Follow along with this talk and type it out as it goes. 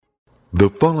The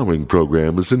following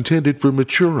program is intended for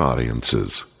mature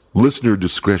audiences. Listener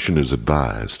discretion is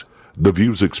advised. The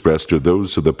views expressed are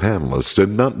those of the panelists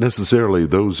and not necessarily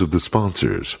those of the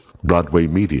sponsors, Broadway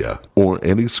Media, or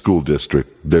any school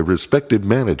district, their respective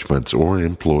managements, or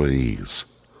employees.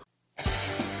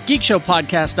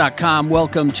 GeekShowPodcast.com.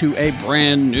 Welcome to a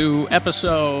brand new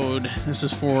episode. This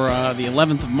is for the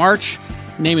 11th of March.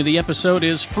 Name of the episode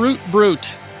is Fruit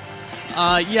Brute.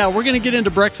 We're going to get into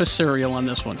breakfast cereal on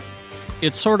this one.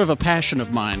 It's sort of a passion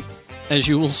of mine, as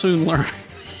you will soon learn.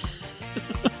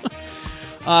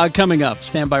 Coming up,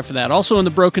 stand by for that. Also in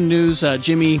the broken news,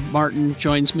 Jimmy Martin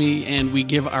joins me, and we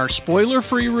give our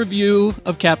spoiler-free review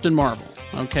of Captain Marvel.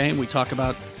 Okay, we talk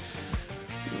about,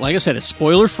 like I said, it's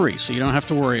spoiler-free, so you don't have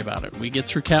to worry about it. We get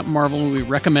through Captain Marvel, and we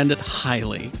recommend it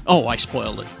highly. Oh, I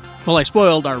spoiled it. Well, I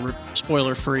spoiled our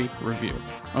spoiler-free review.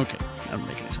 Okay, that doesn't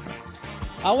make any sense.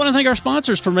 I want to thank our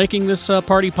sponsors for making this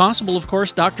party possible. Of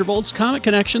course, Dr. Bolt's Comic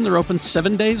Connection. They're open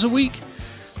 7 days a week.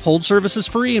 Hold service is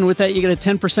free, and with that, you get a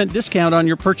 10% discount on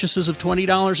your purchases of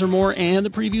 $20 or more and the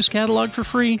previews catalog for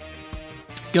free.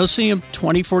 Go see them,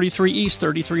 2043 East,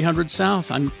 3300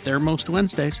 South. I'm there most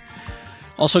Wednesdays.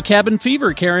 Also, Cabin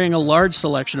Fever, carrying a large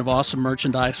selection of awesome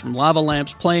merchandise from lava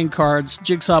lamps, playing cards,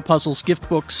 jigsaw puzzles, gift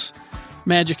books,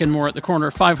 magic, and more at the corner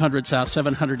of 500 South,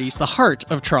 700 East. The heart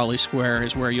of Trolley Square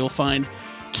is where you'll find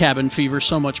Cabin Fever,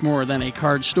 so much more than a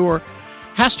card store.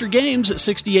 Haster Games at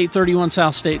 6831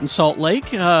 South State in Salt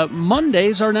Lake.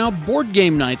 Mondays are now board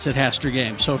game nights at Haster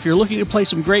Games. So if you're looking to play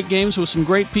some great games with some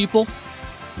great people,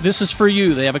 this is for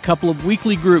you. They have a couple of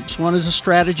weekly groups. One is a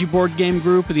strategy board game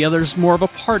group, and the other is more of a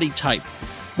party-type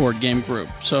board game group.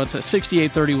 So it's at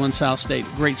 6831 South State.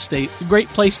 Great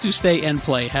place to stay and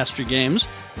play, Haster Games.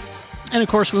 And, of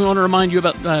course, we want to remind you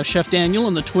about Chef Daniel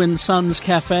and the Twin Sons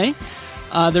Cafe.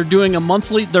 They're doing their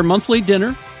monthly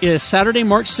dinner. Is Saturday,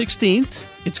 March 16th.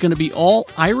 It's going to be all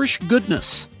Irish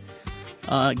goodness.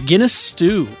 Guinness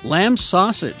stew, lamb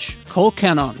sausage, col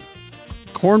cannon,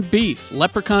 corned beef,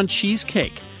 leprechaun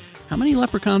cheesecake. How many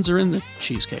leprechauns are in the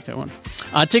cheesecake, I wonder?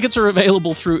 Tickets are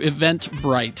available through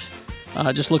Eventbrite.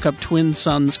 Just look up Twin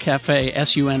Sons Cafe,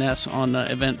 SUNS, on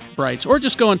Eventbrite. Or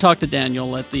just go and talk to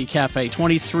Daniel at the cafe,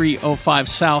 2305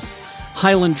 South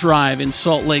Highland Drive in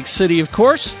Salt Lake City, of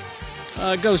course.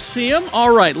 Go see him.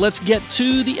 All right, let's get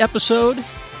to the episode.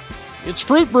 It's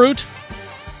Fruit Brute.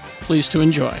 Please to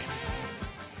enjoy.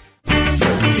 Geek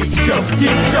show.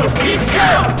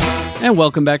 And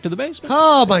welcome back to the basement.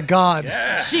 Oh, my God.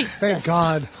 Yeah. Jesus. Thank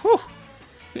God.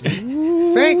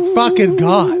 Thank fucking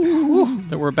God.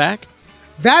 That we're back.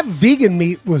 That vegan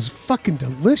meat was fucking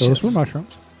delicious. Those were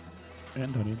mushrooms.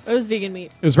 And onions. It was vegan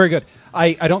meat. It was very good.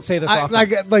 I don't say this often.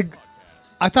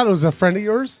 I thought it was a friend of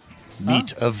yours.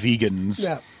 Meat of vegans.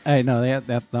 Yeah. Hey, no,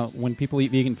 when people eat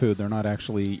vegan food, they're not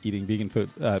actually eating vegan food.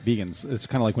 Vegans. It's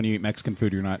kind of like when you eat Mexican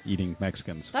food, you're not eating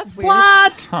Mexicans. That's weird.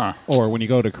 What? Huh. Or when you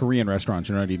go to Korean restaurants,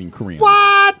 you're not eating Koreans.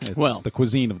 What? It's the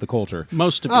cuisine of the culture.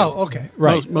 Most of you. Oh, okay.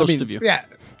 Right. Most of you. Yeah.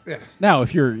 Now,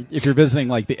 if you're visiting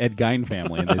like the Ed Gein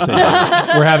family and they say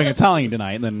we're having Italian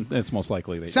tonight, then it's most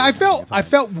likely they. So I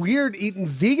felt weird eating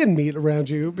vegan meat around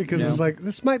you because it's like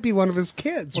this might be one of his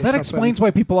kids. Well, that explains why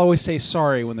people always say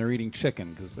sorry when they're eating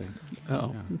chicken because they.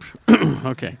 Oh,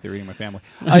 okay. They're eating my family.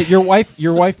 Your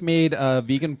wife made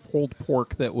vegan pulled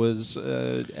pork that was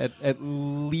at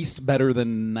least better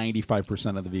than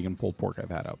 95% of the vegan pulled pork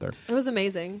I've had out there. It was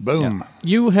amazing. Boom. Yeah.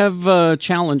 You have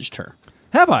challenged her.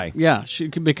 Have I? Yeah,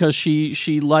 because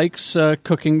she likes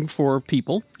cooking for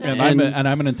people, and I'm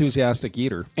an enthusiastic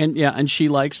eater. And she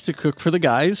likes to cook for the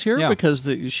guys here because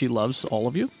she loves all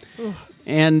of you.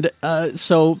 And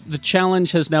so the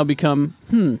challenge has now become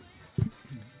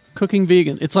cooking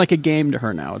vegan. It's like a game to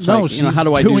her now. It's like, she's how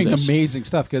do I do doing this? Amazing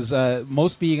stuff because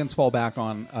most vegans fall back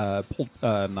on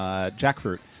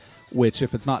jackfruit, which,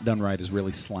 if it's not done right, is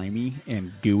really slimy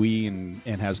and gooey and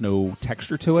has no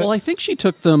texture to it. Well, I think she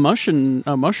took the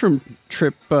mushroom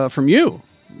trip from you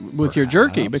with your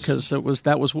jerky because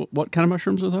that was what kind of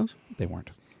mushrooms were those? They weren't.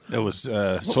 It was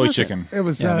soy chicken. It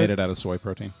was made it out of soy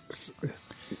protein.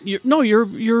 Your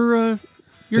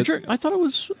jerky. I thought it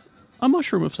was a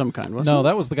mushroom of some kind. Wasn't it? No,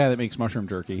 that was the guy that makes mushroom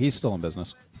jerky. He's still in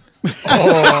business. I'm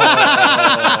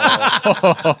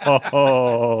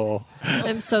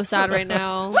so sad right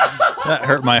now. That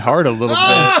hurt my heart a little bit.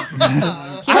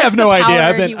 I have no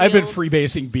idea. I've been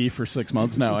freebasing beef for 6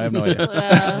 months now. I have no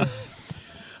idea.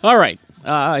 All right.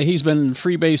 He's been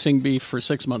freebasing beef for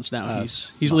 6 months now.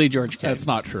 He's Lee George K. That's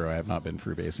not true. I have not been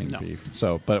freebasing beef.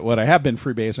 But what I have been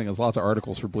freebasing is lots of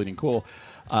articles for Bleeding Cool.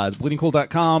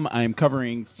 BleedingCool.com. I'm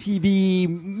covering TV,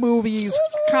 movies,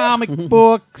 comic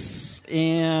books,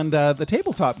 and the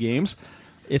tabletop games.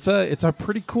 it's a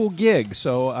pretty cool gig.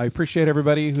 So I appreciate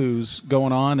everybody who's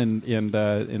going on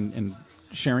and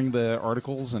sharing the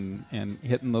articles and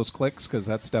hitting those clicks, because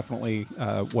that's definitely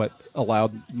what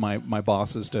allowed my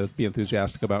bosses to be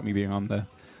enthusiastic about me being on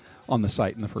the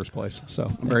site in the first place. So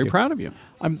I'm very proud of you.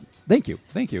 Thank you.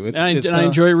 It's I been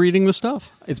enjoy reading the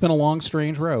stuff. It's been a long,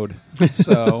 strange road.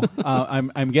 So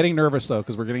I'm getting nervous though,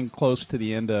 because we're getting close to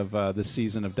the end of this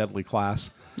season of Deadly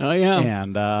Class. Oh yeah,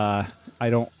 And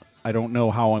I don't know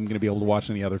how I'm going to be able to watch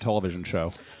any other television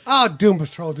show. Oh, Doom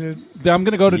Patrol, dude. I'm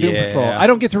going to go to Doom Yeah. Patrol. I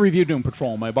don't get to review Doom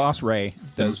Patrol. My boss Ray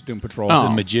does Doom Patrol. Oh. The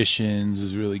Magicians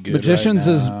is really good. Magicians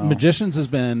right is now. Magicians has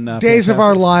been Days of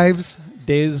Our Lives.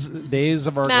 Days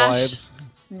of Our MASH. Lives.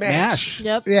 MASH.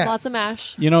 Yep. Yeah. Lots of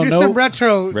MASH. You know, Do some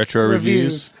retro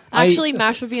reviews. Actually,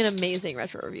 MASH would be an amazing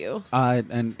retro review.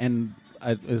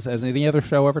 Has any other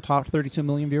show ever topped 32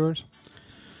 million viewers?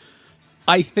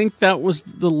 I think that was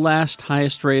the last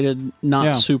highest rated not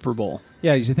Yeah. Super Bowl,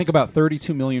 Yeah, you think about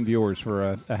 32 million viewers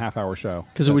for a half-hour show.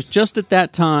 because it was just at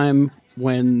that time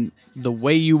when the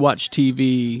way you watch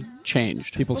TV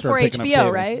changed. People Before started picking HBO, up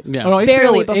cable. right? Yeah. Oh, no,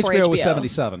 Barely HBO, before HBO was HBO.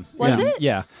 77. Was yeah. it?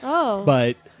 Yeah. Oh.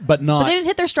 But not But they didn't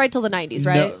hit their stride till the 90s,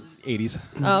 right? No, 80s.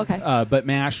 Oh, okay. But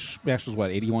MASH was what,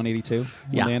 81, 82 when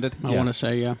Yeah, they ended? I want to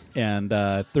say yeah. And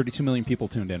 32 million people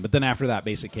tuned in. But then after that,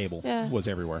 basic cable Yeah. was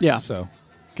everywhere. Yeah. So,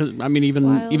 Because I mean,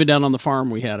 wild. even down on the farm,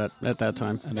 we had it at that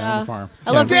time. and Yeah. down the farm.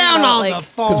 I love reading Down about, on like, the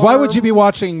farm. Because why would you be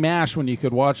watching MASH when you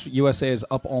could watch USA's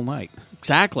Up All Night?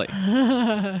 Exactly.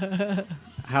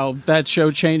 How that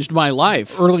show changed my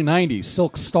life. Early 90s,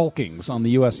 Silk Stalkings on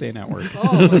the USA Network.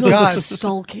 Oh, my God.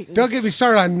 Stalking. Don't get me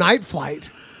started on Night Flight.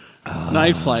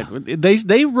 Night Flight.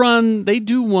 They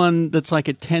do one that's like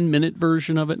a 10-minute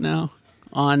version of it now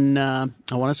on I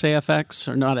want to say FX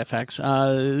or not FX,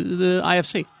 the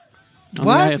IFC. On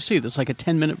What? the IFC, that's like a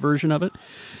 10-minute version of it,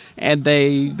 and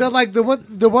they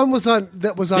The one was on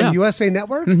Yeah. USA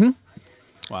Network.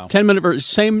 Wow. 10-minute version.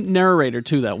 Same narrator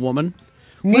too. That woman,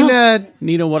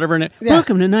 Nina, whatever. Yeah.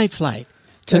 Welcome to Night Flight.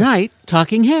 Tonight,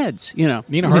 Talking Heads. You know,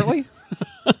 Nina Hartley?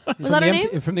 Was that her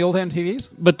name? From the old MTVs?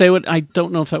 but they would. I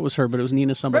don't know if that was her, but it was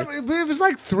Nina somebody. but it was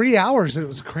like 3 hours and it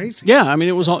was crazy. Yeah, I mean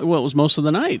it was it was most of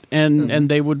the night, and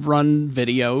they would run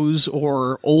videos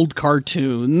or old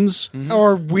cartoons,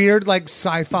 Or weird like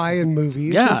sci-fi and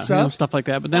movies and yeah, stuff. stuff like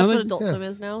that. But now That's they, what Adult Swim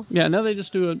is now. now they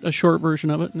just do a short version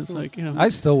of it, and it's like I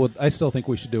still think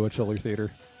we should do a chiller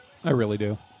theater. I really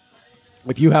do.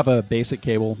 If you have a basic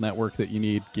cable network that you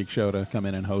need Geek Show to come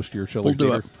in and host your chiller We'll do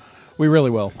theater, it. we really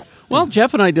will. Well,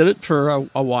 Jeff and I did it for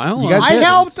a while. You guys I did.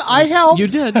 helped. You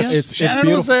did, yeah. It's Shannon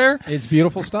beautiful. was there. It's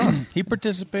beautiful stuff. He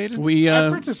participated. we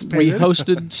participated.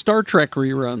 hosted Star Trek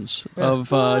reruns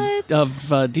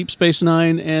of Deep Space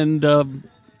Nine and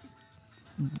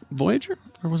Voyager,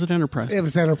 or was it Enterprise? It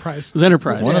was Enterprise. It was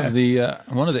Enterprise. One Yeah. of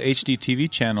the HDTV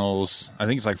channels, I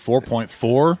think it's like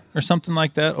 4.4 or something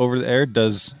like that, over the air,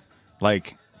 does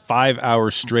like 5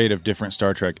 hours straight of different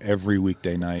Star Trek every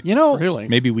weekday night. You know, Really?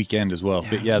 Maybe weekend as well.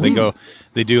 But yeah,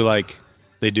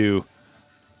 they do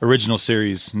original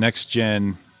series, Next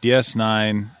Gen,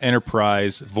 DS9,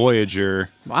 Enterprise, Voyager,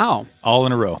 Wow. all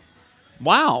in a row.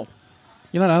 Wow.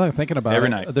 You know, now that I'm thinking about Every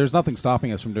it, night. there's nothing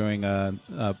stopping us from doing a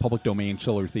public domain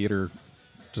chiller theater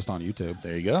just on YouTube.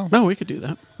 There you go. No, we could do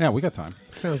that. Yeah, we got time.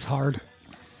 Sounds hard.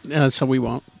 So we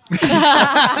won't.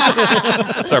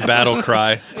 That's our battle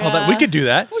cry. Oh, we could do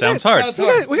that. Sounds hard. Sounds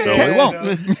hard. We got- So we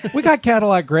won't. We got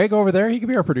Cadillac Greg over there. He could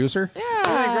be our producer.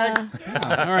 Yeah.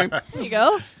 All right. There you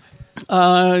go.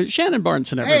 Shannon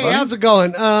Barneson, everybody. Hey, how's it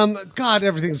going? God,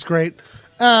 everything's great.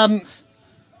 Come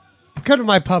to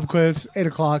my pub quiz, 8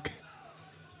 o'clock.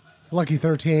 Lucky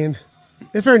 13.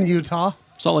 If you're in Utah,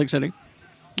 Salt Lake City.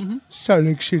 Salt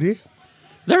Lake City.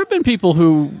 There have been people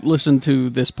who listen to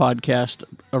this podcast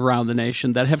around the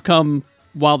nation that have come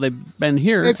while they've been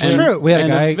here. It's and- true. We had a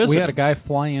and have guy. We visited. had a guy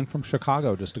fly in from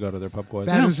Chicago just to go to their pub quiz.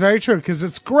 That is very true because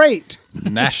it's great.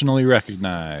 Nationally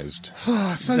recognized.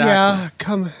 So yeah,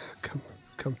 come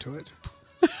to it.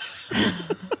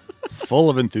 Full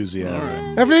of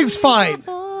enthusiasm. Everything's fine.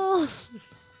 Oh.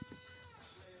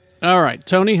 All right,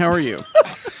 Tony, how are you?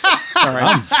 All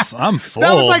right. I'm full.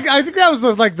 That was like I think that was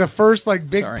the first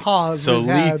big Sorry. pause So we've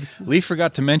had. Lee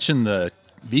forgot to mention the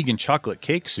vegan chocolate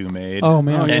cake Sue made. Oh,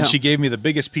 man. Oh, And yeah. she gave me the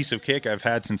biggest piece of cake I've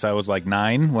had since I was like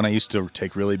 9, when I used to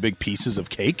take really big pieces of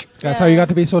cake. That's how you got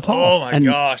to be so tall. Oh my And-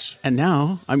 gosh. And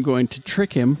now I'm going to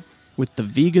trick him with the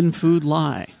vegan food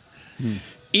lie.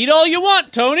 Eat all you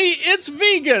want, Tony. It's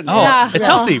vegan. Oh, Yeah. it's Yeah.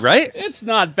 healthy, right? It's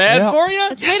not bad Yeah. for you.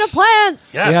 It's made of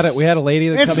plants. Yes. We had a lady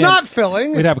that It's come not in.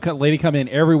 filling. We'd have a lady come in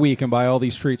every week and buy all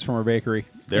these treats from our bakery.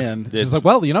 and it's- she's like,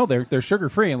 well, they're sugar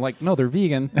free. And like, no, they're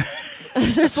vegan.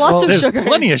 There's lots of There's sugar.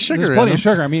 plenty of sugar. There's in plenty them. of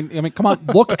sugar. I mean, come on,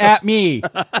 look at me.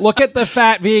 Look at the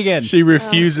fat vegan. She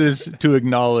refuses to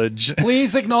acknowledge.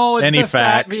 Please acknowledge Any the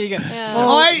fat facts. vegan. Yeah.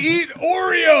 I eat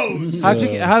Oreos.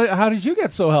 How did you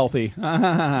get so healthy?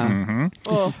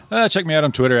 Check me out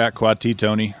on Twitter at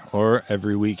QuadTTony, or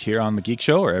every week here on The Geek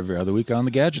Show, or every other week on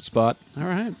The Gadget Spot. All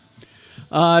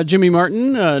right. Jimmy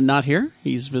Martin, not here.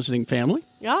 He's visiting family,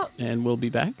 Yeah. and we'll be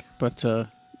back. But our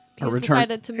He's return.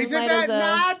 decided to He took moonlight that as a...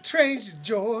 night train to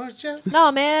Georgia.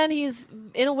 No, man, he's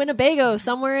in a Winnebago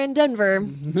somewhere in Denver.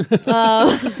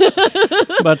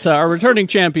 But our returning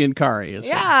champion, Kari, is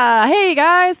here. Yeah. Hey,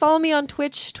 guys, follow me on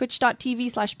Twitch,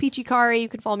 twitch.tv/PeachyKari. You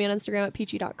can follow me on Instagram at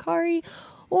peachy.kari.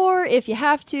 Or if you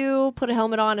have to, put a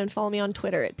helmet on and follow me on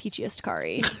Twitter at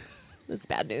peachiestkari. That's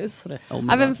bad news. Put a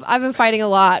helmet I've been fighting a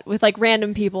lot with like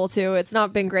random people too. It's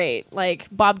not been great. Like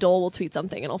Bob Dole will tweet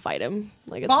something and I'll fight him.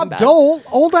 Like it's been Bob bad. Dole,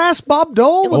 old ass Bob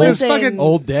Dole with his Listen. fucking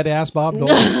Old dead ass Bob Dole.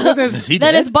 with his, Is he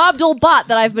Then dead? it's Bob Dole bot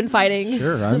that I've been fighting.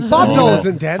 Sure, Bob Dole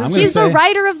isn't dead. I'm Is gonna he? He's the say-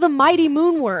 writer of the Mighty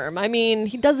Moonworm. I mean,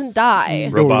 he doesn't die.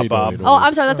 Robot Bob. Oh,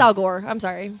 I'm sorry. That's Al Gore. I'm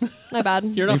sorry. My bad.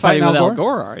 You're not You fighting fighting with Al Al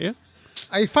Gore, are you?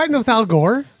 Are you fighting with Al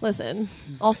Gore? Listen,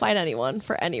 I'll fight anyone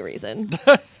for any reason.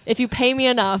 If you pay me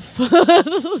enough.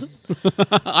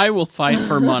 I will fight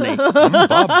for money.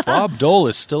 Bob Dole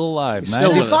is still alive. Still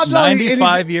with us. Bob Dole, and he's-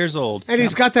 95 years old. And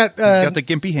he's got that. He's got the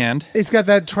gimpy hand. he's got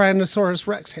that Tyrannosaurus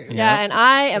Rex hand. Yeah, and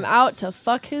I am out to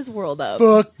fuck his world up.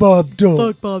 Fuck Bob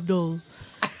Dole. Bob Dole.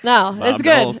 No, it's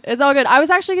Dole. good. It's all good. I was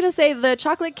actually going to say the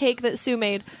chocolate cake that Sue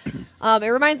made. It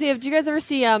reminds me of, do you guys ever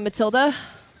see Matilda?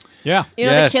 Yeah. You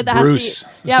know Yes, the kid that Bruce. has to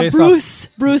eat... Yeah, based Bruce.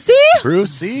 Brucey?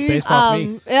 Brucey. Based off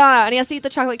me. Yeah, and he has to eat the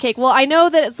chocolate cake. Well, I know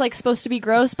that it's like supposed to be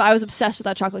gross, but I was obsessed with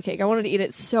that chocolate cake. I wanted to eat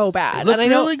it so bad. It looked and I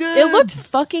know really good. It looked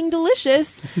fucking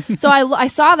delicious. So I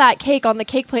saw that cake on the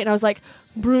cake plate and I was like,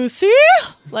 Brucey?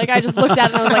 Like I just looked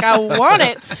at it and I was like, I want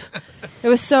it. It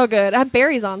was so good. It had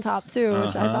berries on top too,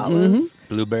 which I thought was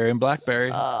Blueberry and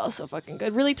blackberry. so fucking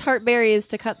good. Really tart berries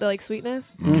to cut the like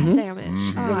sweetness. God damn it.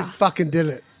 Really Ah. fucking did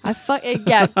it.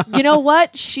 Yeah. You know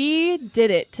what? She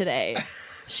did it today.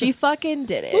 She fucking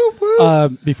did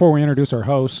it. Before we introduce our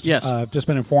host, Yes. I've just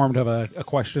been informed of a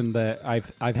question that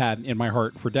I've had in my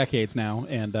heart for decades now,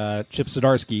 and Chip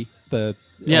Zdarsky, the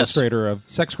illustrator of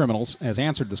Sex Criminals, has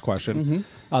answered this question.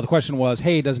 The question was,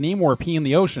 hey, does Namor pee in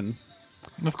the ocean?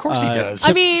 Of course he does.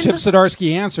 I mean- Chip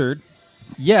Zdarsky answered,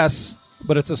 yes,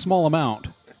 but it's a small amount,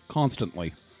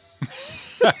 constantly.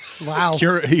 Wow.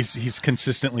 He's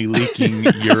consistently leaking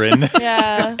urine.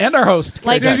 Yeah. And our host,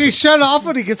 Like- Carrie Does he Jackson. shut off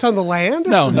when he gets on the land?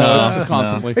 No, No, it's just no.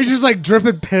 constantly. It's just like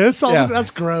dripping piss. Yeah.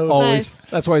 That's gross. Always. Nice.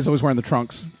 That's why he's always wearing the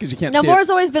trunks, because you can't Now, see Moore's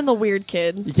it. always been the weird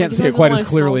kid. You can't He's see it always quite the as one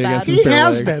who clearly smells against bad. his He bare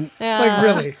has leg. been. Yeah. Like,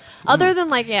 really. Other than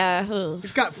like, yeah. Ugh.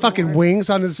 He's got fucking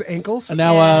wings on his ankles. And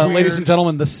now, Yeah. ladies and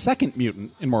gentlemen, the second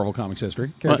mutant in Marvel Comics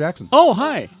history, Carrie Jackson. Oh,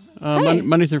 hi. Hey.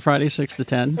 Monday through Friday, 6 to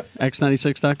 10,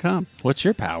 x96.com. What's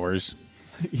your powers?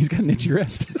 He's got an itchy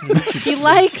wrist. He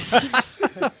likes.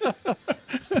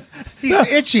 He's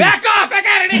itchy.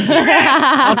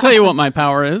 I'll tell you what my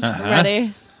power is.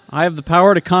 Ready? I have the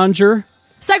power to conjure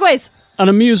Segways. an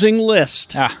amusing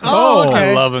list. Oh,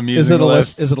 okay. I love amusing Is it a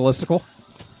lists. list? Is it a listicle?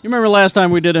 You remember last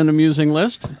time we did an amusing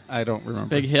list? I don't remember.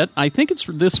 Big hit. I think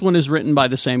this one is written by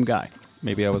the same guy.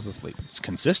 Maybe I was asleep. It's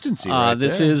consistency right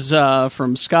This there. is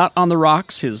from Scott on the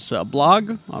Rocks, his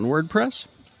blog on WordPress.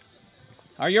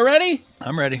 Are you ready?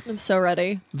 I'm ready. I'm so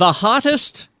ready. The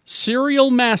hottest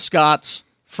cereal mascots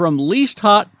from least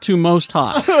hot to most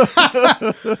hot.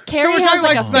 Carrie has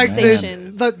like a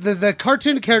fixation. the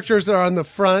cartoon characters that are on the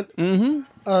front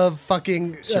of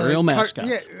fucking Cereal mascots.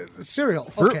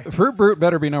 cereal. Okay. Fruit Brute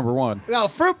better be number one. Now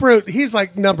Fruit Brute, he's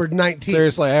like number 19.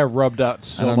 Seriously, I have rubbed out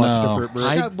so don't much know. to Fruit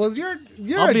Brute. Well,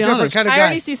 you're I'll a be different honest. kind of I guy.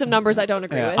 already see some numbers I don't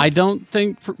agree with. I don't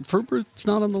think Fruit Brute's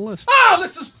not on the list.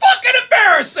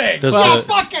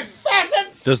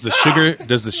 Does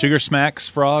the Sugar Smacks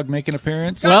frog make an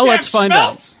appearance? Well, let's find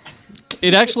out.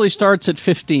 It actually starts at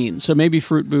 15, so maybe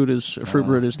Fruit Brute is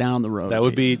down the road. That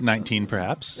would be 19,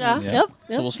 perhaps. Yeah. Yep.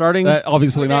 So we're starting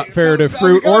Obviously not Okay, fair so- to so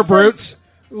Fruit we go or from Brutes.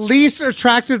 Least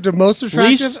attractive to most attractive.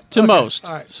 least to Okay. most.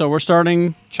 All right. So we're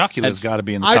starting. Chocula's got to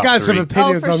be in the I top got three. some Oh,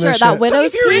 opinions for on sure. this That shit.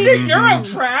 widow's peak. Euro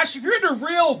trash, if you're into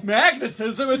real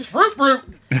magnetism, it's Fruit Brute.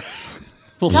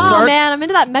 We'll No, start. man, I'm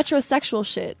into that metrosexual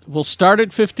shit. We'll start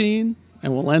at 15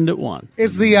 and we'll end at 1.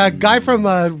 Is the guy from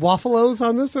Waffalo's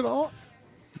on this at all?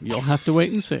 You'll have to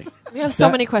wait and see. We have so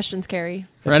That- many questions, Carrie.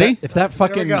 Ready? If that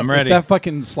fucking, go. I'm if ready. that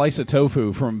fucking slice of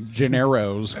tofu from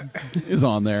Gennaro's is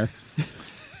on there,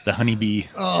 The honeybee.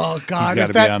 Oh He's God! got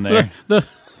to be on there.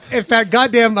 If that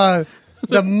goddamn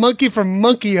the monkey from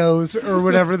Monkey-O's or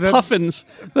whatever. The Puffins.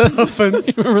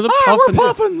 Puffins. Remember the We're Puffins?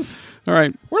 puffins. All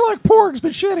right. We're like porgs,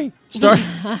 but shitty.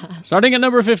 Starting at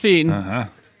number 15,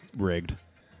 It's rigged.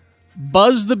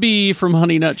 Buzz the Bee from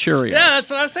Honey Nut Cheerios. Yeah, that's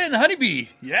what I was saying. The honeybee.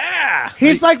 Yeah.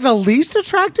 He's like the least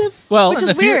attractive? Well, Which is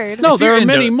if you're- weird. no, if there you're are into-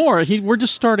 many more. We're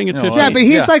just starting at 15. Yeah, but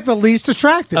he's Yeah. like the least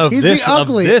attractive. Of He's this, the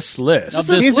ugliest. of this list. Of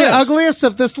this He's list. the ugliest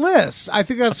of this list. I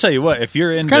think I'll that's tell you what. If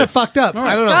you're into kind of fucked up.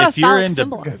 I don't know. Got a if you're phallic into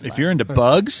symbol on his if butt. you're into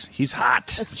bugs, he's hot.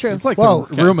 That's true. It's like Whoa.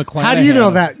 the Rue McClanahan. How do you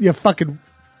know that? You fucking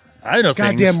I know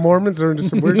goddamn things. Mormons are into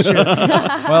some weird shit.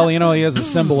 Well, he has a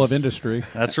symbol of industry.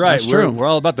 That's right. That's true. We're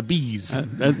all about the bees.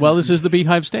 Well, this is the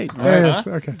Beehive State. Yes,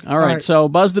 okay. All right, so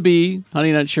Buzz the Bee,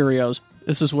 Honey Nut Cheerios.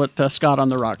 This is what Scott on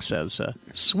the Rock says.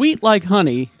 Sweet like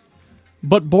honey,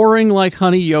 but boring like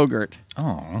honey yogurt.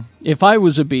 Oh, If I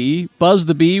was a bee, Buzz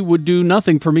the Bee would do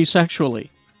nothing for me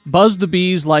sexually. Buzz the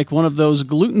Bee's like one of those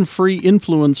gluten-free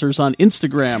influencers on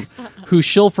Instagram who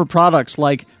shill for products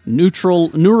like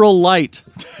Neural Light.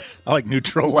 I like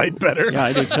neutral light better. Yeah,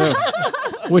 I do too.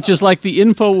 Which is like the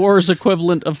InfoWars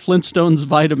equivalent of Flintstones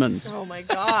vitamins. Oh my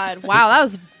god! Wow, that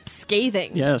was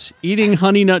scathing. Yes, eating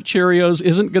Honey Nut Cheerios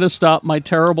isn't going to stop my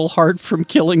terrible heart from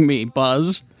killing me,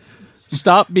 Buzz.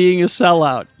 Stop being a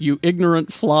sellout, you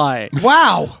ignorant fly.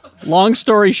 Wow. Long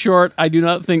story short, I do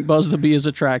not think Buzz the Bee is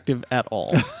attractive at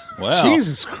all. Well,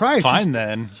 Jesus Christ. fine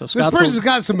then. So This Scott's person's a,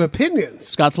 got some opinions.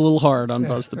 Scott's a little hard on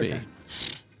Buzz the Bee.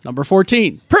 Number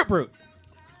 14, Fruit Brute.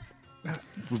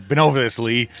 We've been over this,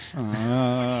 Lee.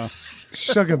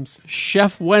 Shugums.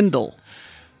 Chef Wendell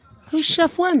Who's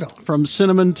Chef Wendell? from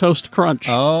Cinnamon Toast Crunch.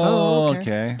 Oh, okay.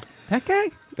 okay. That guy?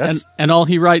 That's And all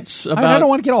he writes I about don't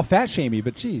want to get all fat shamey,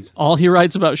 but geez. all he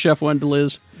writes about Chef Wendell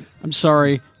is, I'm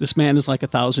sorry, this man is like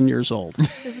 1,000 years old.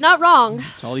 It's not wrong.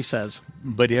 That's all he says.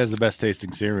 but he has the best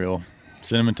tasting cereal.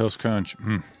 Cinnamon Toast Crunch.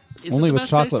 Only with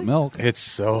chocolate milk. It's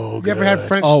so good. You ever had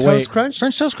French Oh, Toast wait. Crunch?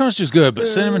 French Toast Crunch is good, but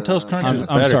Cinnamon Toast Crunch is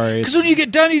better. I'm sorry, Because it's- when you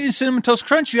get done eating Cinnamon Toast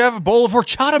Crunch, you have a bowl of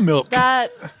horchata milk.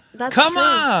 That's Come true.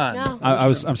 on. Yeah.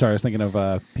 I'm sorry. I was thinking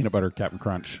of peanut butter Captain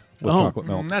Crunch with chocolate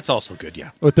milk. That's also good,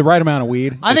 yeah. With the right amount of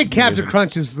weed. I think it's Captain amazing.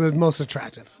 Crunch is the most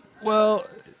attractive. Well,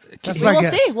 That's my We'll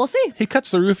guess. see. We'll see. he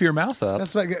cuts the roof of your mouth up.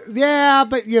 That's my guess. Yeah,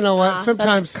 but you know what? That's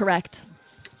Sometimes. correct.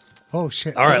 Oh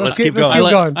shit! All right, let's keep Let's going. keep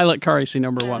I going. let Kari see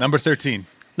number 1. Number 13.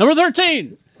 Number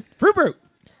 13, Fruit Brute.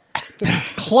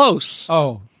 close.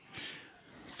 Oh.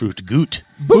 Fruit Goot.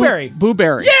 Blueberry.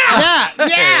 Booberry. yeah.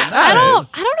 I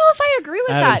don't know if I agree with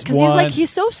That that is because he's like one- he's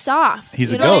so soft.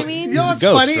 He's you a know what goat. I mean? You know He's a what's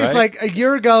ghost, funny? It's right? like a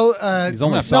year ago. He's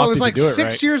only no, soft it was if like you do it 6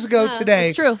 right. years ago Yeah, today.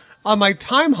 that's true. On my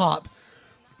time hop,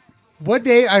 one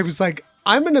day I was like,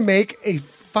 I'm going to make a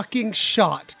fucking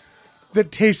shot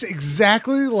that tastes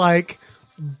exactly like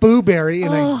Booberry,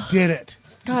 and I did it.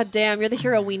 God damn, you're the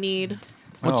hero we need.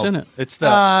 What's in it? It's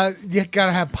the You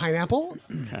gotta have pineapple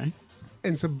Okay.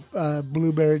 and some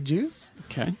blueberry juice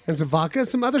Okay. and some vodka and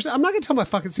some others. I'm not gonna tell my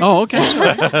fucking secret. Oh, okay.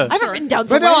 I haven't written down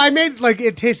But somewhere. no, I made like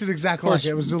it tasted exactly like it.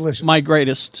 It was delicious. My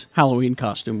greatest Halloween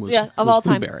costume was Yeah, of was all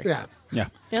time. Blueberry. yeah. Yeah.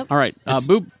 Yep. All right.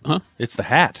 Boob. Huh? it's the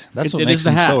hat. That's what It makes is the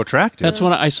him hat. so attractive. That's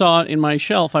when I saw it in my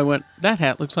shelf. I went, that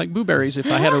hat looks like Booberry's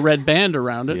if I had a red band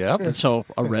around it. Yep. And so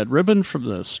a red ribbon from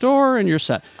the store and you're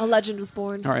set. A legend was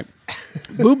born. All right.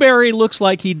 Booberry looks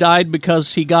like he died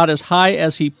because he got as high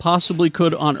as he possibly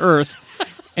could on Earth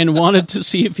and wanted to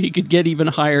see if he could get even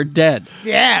higher dead.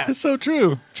 Yeah. It's so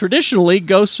true. Traditionally,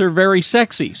 ghosts are very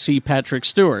sexy. See Patrick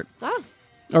Stewart. Oh.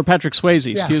 Or Patrick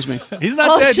Swayze, excuse me. He's not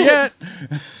Oh, dead shit. yet.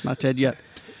 Not dead yet.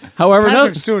 However,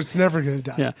 Patrick Stewart's never gonna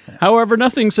die. Yeah. However,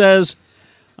 nothing says,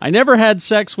 I never had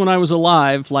sex when I was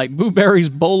alive, like Booberry's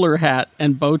bowler hat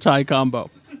and bow tie combo.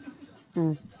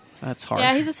 That's hard.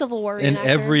 Yeah, he's a Civil War In reenactor.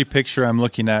 every picture I'm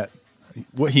looking at,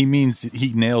 what he means,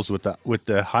 he nails with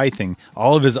the high thing.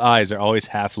 All of his eyes are always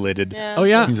half lidded. Yeah. Oh,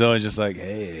 yeah. He's always just like,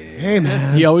 hey. Hey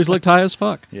man. He always looked high as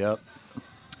fuck. Yep.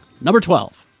 Number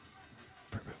 12.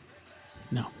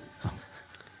 No. I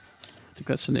think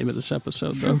that's the name of this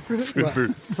episode, though. Fruit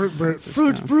brute.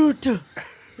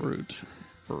 Fruit.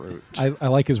 I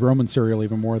like his Roman cereal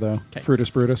even more, though. Fruitus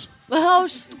Brutus. Oh,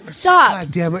 stop.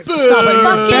 God damn it! Stop it!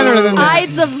 You're better than that.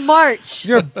 Ides of March.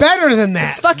 You're better than that.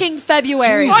 It's fucking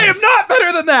February. I am not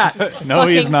better than that. No,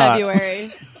 fucking he's not. February.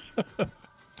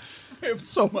 I am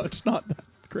so much not that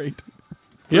great.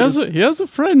 He has a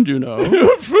friend, you know.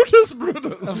 Fruitus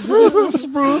Brutus.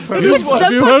 Have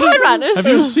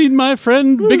you seen my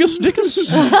friend Biggest Dickus?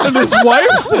 And his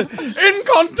wife,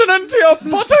 incontinentia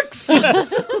buttocks.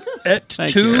 Et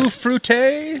Thank tu you.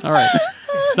 fruite? All right.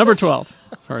 Number 12.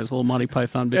 Sorry, it's a little Monty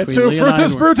Python between To Lee and I.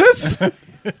 Fruitus Brutus.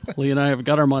 Lee and I have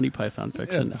got our Monty Python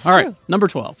fix in. All right, number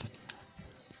 12.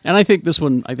 And I think this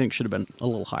one should have been a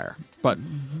little higher. But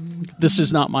this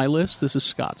is not my list. This is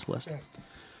Scott's list.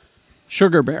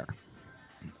 Sugar Bear.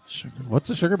 What's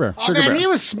a sugar bear? Oh, Sugar man, Bear. he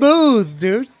was smooth,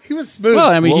 dude. He was smooth. Well,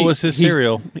 I mean, What was his he's-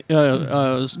 cereal?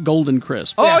 Golden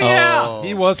Crisp. Oh yeah,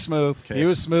 he was smooth. He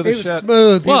was smooth he as was shit.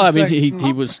 smooth. Well, I was mean, like-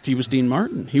 he was Dean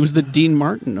Martin. He was the Dean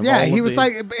Martin of all yeah, of he was the-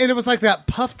 like, and it was like that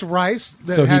puffed rice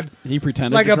that So had he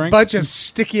pretended like to a drink? bunch of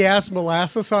sticky ass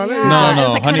molasses on it. Yeah. It was No, like- no. It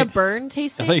was like kind honey- of burn I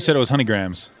tasting. thought you said it was Honey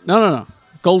Grams. No.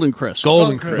 Golden Crisp.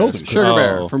 Golden Crisp. Crisp. Sugar Oh.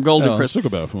 Bear from Golden Oh, Crisp. Sugar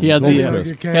Bear from He had Golden the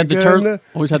Crisp. You he had the can't turtle. get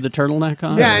Always had the turtleneck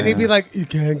on. Yeah, and he'd be like, "You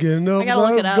can't get enough I gotta look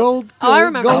love, it up. gold, Oh, I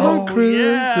remember. Golden Oh, Crisp.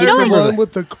 yeah. You know It's the what? one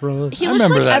with the crust." He I looks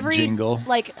remember like that every jingle.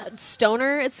 like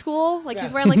stoner at school. Like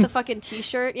he's wearing like the fucking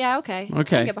t-shirt. Yeah, okay. I Okay.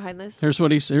 can get behind this. Here's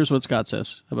what Scott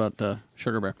says about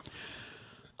Sugar Bear.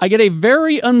 I get a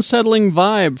very unsettling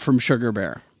vibe from Sugar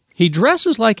Bear. He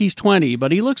dresses like he's 20,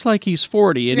 but he looks like he's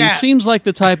 40, and Yeah. he seems like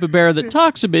the type of bear that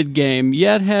talks a big game,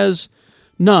 yet has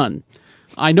none.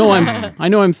 I know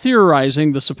I'm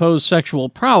theorizing the supposed sexual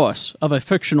prowess of a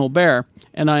fictional bear,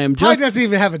 and I am Probably just doesn't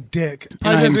even have a dick.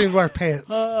 Probably I'm- doesn't even wear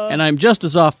pants. and I'm just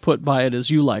as off put by it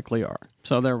as you likely are.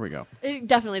 So there we go. It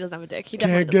definitely doesn't have a dick. He Can't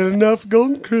definitely get doesn't. enough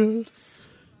Golden Crisp.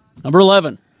 Number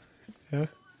 11. Yeah.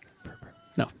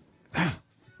 No.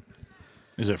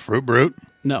 Is it Fruit Brute?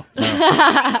 No.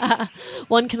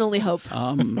 One can only hope.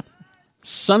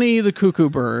 Sonny the Cuckoo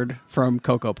Bird from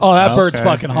Cocoa Puffs. Oh, that bird's Okay.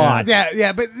 fucking hot.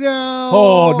 Yeah, but no.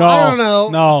 Oh no, I don't know.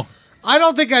 No, I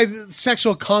don't think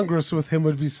sexual congress with him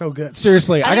would be so good.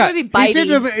 seriously, I I think got. maybe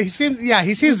bitey. He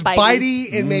seems Bitey.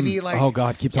 bitey and maybe like. Oh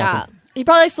god, keep Yeah. talking. He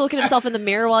probably likes to look at himself in the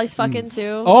mirror while he's fucking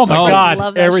too. Oh my Oh. god,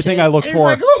 Love that everything shit. I look He's for.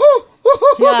 like, "Woohoo,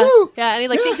 woohoo, Yeah, woohoo." yeah, and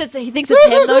he thinks it's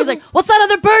him though. He's like, "What's that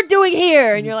other bird doing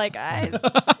here?" And you're like,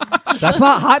 That's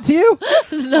not hot to you?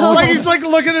 "No." Like he's like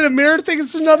looking in a mirror, thinking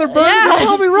it's another bird. Yeah. You're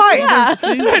probably right. Yeah.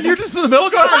 And you're just in the middle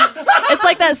going. It's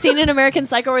like that scene in American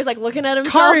Psycho where he's like looking at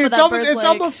himself. Kari, but it's that almost, bird's it's like,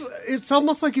 almost, it's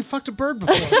almost like you fucked a bird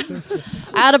before.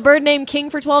 I had a bird named King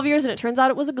for 12 years, and it turns out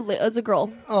it was a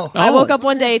girl. Oh. I Oh. woke up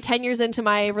one day 10 years into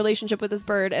my relationship with this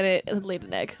bird, and it had laid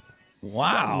an egg.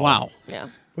 Wow. Wow. Yeah.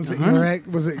 Was it your egg?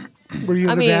 Was it? Were you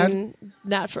I the mean, dad?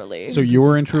 naturally. So you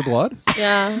were in True Blood?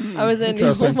 Yeah, I was in. Oh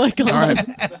Interesting. my god! All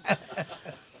right.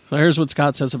 So here's what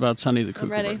Scott says about Sonny the Cuckoo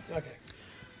I'm ready. Bird.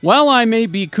 While I may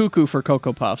be cuckoo for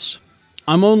Cocoa Puffs,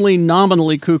 I'm only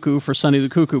nominally cuckoo for Sonny the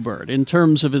Cuckoo Bird in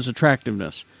terms of his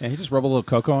attractiveness. Yeah, you just rub a little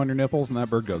cocoa on your nipples, and that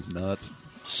bird goes nuts.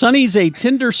 Sonny's a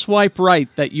Tinder swipe right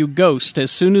that you ghost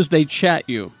as soon as they chat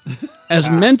you, as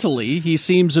mentally he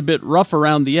seems a bit rough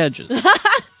around the edges.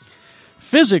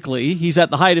 Physically, he's at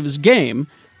the height of his game,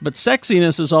 but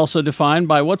sexiness is also defined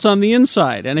by what's on the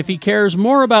inside, and if he cares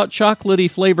more about chocolatey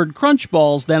flavored crunch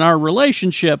balls than our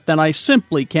relationship, then I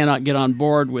simply cannot get on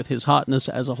board with his hotness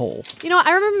as a whole. You know,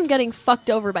 I remember him getting fucked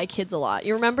over by kids a lot.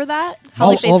 You remember that? How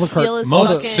All- like all they'd the car- steal his fucking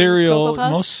Most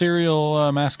Cocoa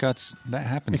cereal mascots that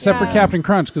happens. Except for Yeah. Captain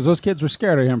Crunch, because those kids were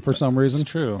scared of him for some reason. It's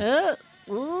true. Puffs.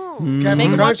 Captain Make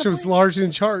him Crunch want the was large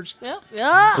in charge, Yep.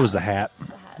 Yeah. It was the hat.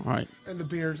 All right, and the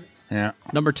beard, Yeah.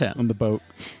 number 10. On the boat.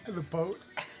 and the boat.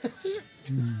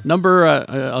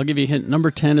 I'll give you a hint.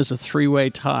 Number 10 is a three-way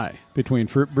tie. Between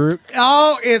Fruit Brute.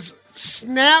 Oh, it's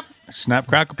snap, Snap,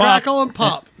 crackle, pop. crackle, and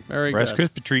pop. Very Rice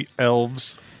good. Krispie treat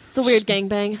elves. It's a weird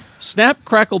gangbang. Snap,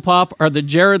 Crackle, Pop are the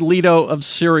Jared Leto of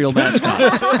cereal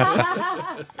mascots.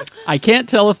 I can't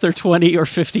tell if they're 20 or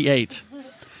 58.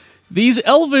 These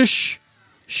elvish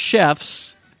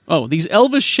chef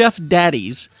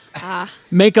daddies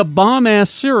make a bomb-ass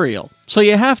cereal. So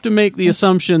you have to make the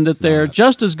assumption that they're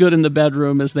just as good in the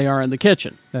bedroom as they are in the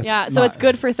kitchen. That's Yeah, so not- it's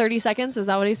good for 30 seconds. Is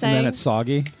that what he's saying? And then it's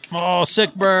soggy. Oh,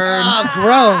 sick burn.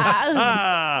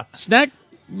 Oh,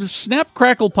 gross. Snap,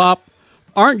 Crackle, Pop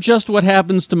aren't just what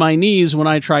happens to my knees when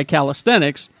I try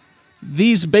calisthenics.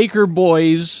 These Baker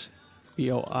boys,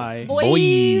 B-O-I,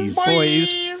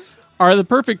 boys, are the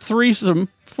perfect threesome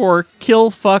for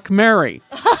kill, fuck, marry.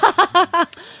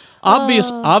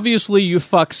 Obviously, you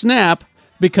fuck Snap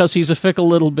because he's a fickle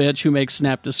little bitch who makes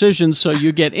snap decisions, so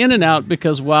you get in and out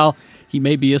because while he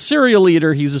may be a serial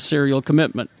eater, he's a serial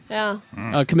commitment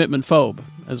phobe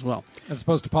as well. As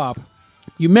opposed to Pop.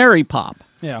 You marry Pop.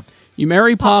 Yeah. You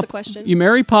marry Pop's Pop. the question. You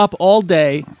marry Pop all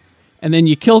day, and then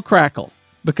you kill Crackle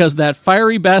because that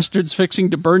fiery bastard's fixing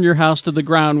to burn your house to the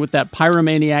ground with that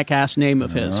pyromaniac ass name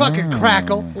of his. Fucking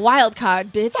crackle. Wild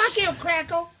card, bitch. Fuck you,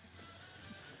 crackle.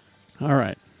 All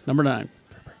right, number 9.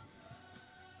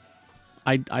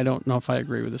 I don't know if I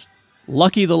agree with this.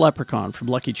 Lucky the Leprechaun from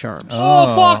Lucky Charms.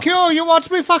 Oh, fuck you. You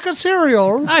watch me fucking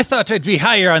cereal. I thought I'd be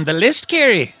higher on the list,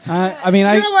 Carrie. I mean,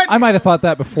 You know what? I might have thought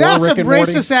that before. That's Rick a and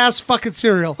Morty. racist-ass fucking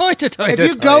cereal. If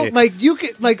you go, like, you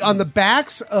get, like, on the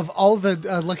backs of all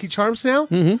the Lucky Charms now,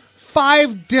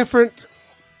 5 different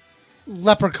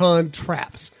leprechaun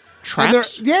traps. And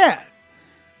Traps? yeah.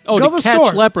 Oh, Go to to the catch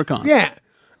store. leprechauns. Yeah.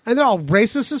 And they're all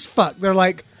racist as fuck. They're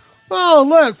like, oh,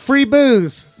 look, free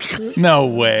booze. No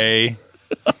way.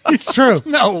 It's true.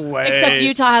 No way. Except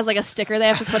Utah has like a sticker they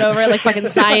have to put over it, like fucking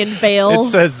Zion Vale. It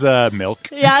says milk.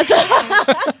 Yeah,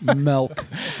 it's Milk.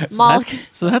 Malk.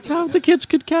 So that's how the kids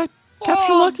could capture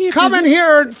Lucky? if Come you- in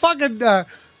here and fucking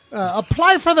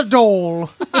apply for the dole.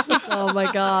 Oh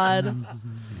my god.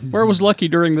 Where was Lucky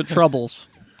during the Troubles?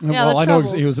 Yeah, well, the I know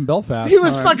Troubles. he was in Belfast. He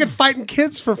was All right. fucking fighting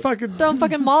kids for fucking. Throwing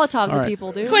fucking Molotovs at right.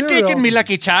 people, dude. Quit Cereal. taking me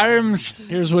Lucky Charms.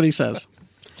 Here's what he says.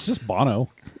 It's just Bono.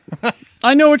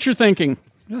 I know what you're thinking.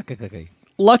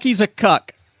 Lucky's a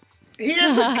cuck. He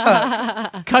is a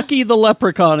cuck. Cucky the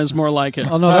Leprechaun is more like it.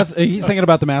 Oh no, that's he's thinking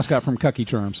about the mascot from Cucky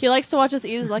Charms. He likes to watch us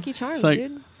eat his Lucky Charms, It's like,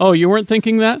 dude. oh, you weren't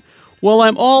thinking that? Well,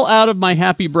 I'm all out of my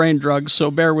happy brain drugs,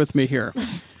 so bear with me here.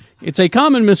 It's a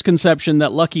common misconception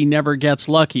that Lucky never gets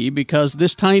lucky because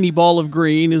this tiny ball of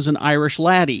green is an Irish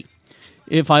laddie.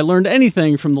 If I learned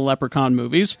anything from the Leprechaun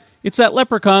movies, it's that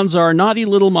leprechauns are naughty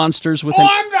little monsters with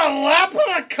I'm the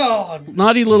leprechaun.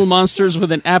 naughty little monsters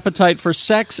with an appetite for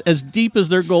sex as deep as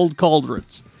their gold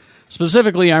cauldrons.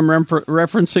 Specifically, I'm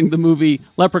referencing the movie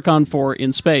Leprechaun 4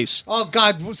 in Space. Oh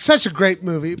God, such a great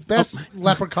movie. Best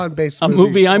leprechaun-based A movie.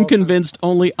 movie of I'm all time. convinced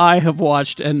only I have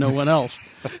watched and no one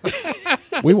else.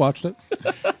 We watched it.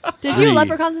 Did Three. you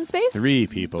Leprechauns in Space? 3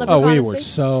 people. Oh, we in were Space?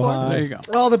 so 4? high. There you go.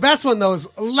 Oh, the best one though is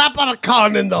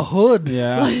Leprechaun in the Hood.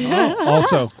 Yeah.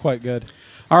 Also quite good.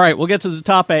 All right, we'll get to the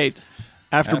top 8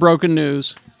 after broken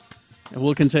news, and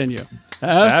we'll continue.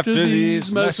 After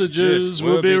these messages,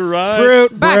 we'll be right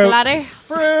Fruit. Back, Brute. laddie.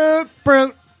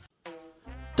 Fruit.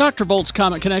 Dr. Volt's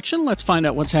Comic Connection. Let's find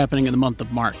out what's happening in the month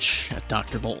of March at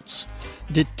Dr. Volt's.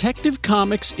 Detective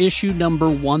Comics issue number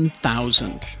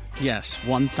 1000. Yes,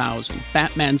 1000.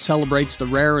 Batman celebrates the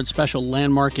rare and special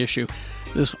landmark issue.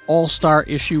 This all-star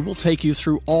issue will take you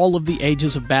through all of the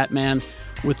ages of Batman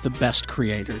with the best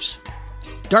creators.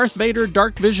 Darth Vader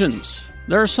Dark Visions.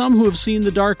 There are some who have seen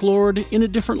the Dark Lord in a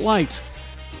different light.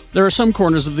 There are some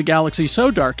corners of the galaxy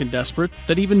so dark and desperate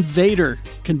that even Vader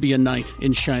can be a knight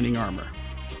in shining armor.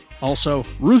 Also,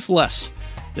 Ruthless.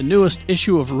 The newest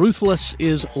issue of Ruthless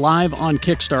is live on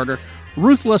Kickstarter.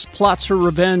 Ruthless plots her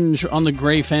revenge on the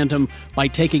Grey Phantom by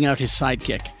taking out his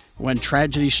sidekick. When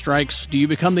tragedy strikes, do you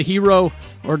become the hero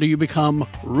or do you become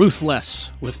ruthless?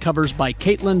 With covers by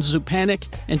Caitlin Zupanik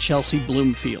and Chelsea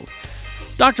Bloomfield.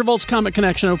 Dr. Volt's Comic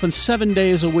Connection opens 7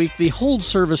 days a week. The hold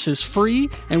service is free,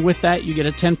 and with that, you get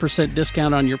a 10%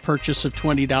 discount on your purchase of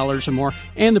 $20 or more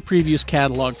and the previous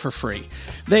catalog for free.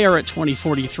 They are at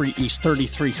 2043 East,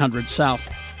 3300 South.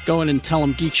 Go in and tell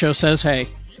them Geek Show says, hey,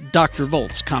 Dr.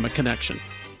 Volt's Comic Connection.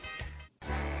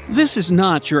 This is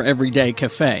not your everyday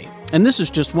cafe, and this is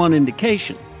just one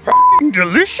indication.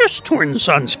 Delicious Twin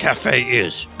Sons Cafe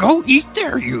is. Go eat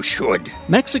there, you should.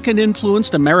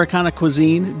 Mexican-influenced Americana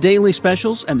cuisine, daily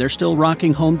specials, and they're still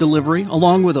rocking home delivery,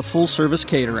 along with a full-service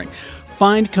catering.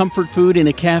 Find comfort food in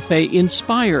a cafe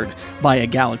inspired by a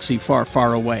galaxy far,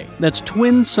 far away. That's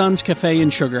Twin Sons Cafe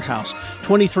and Sugar House,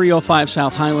 2305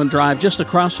 South Highland Drive, just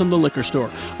across from the liquor store.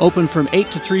 Open from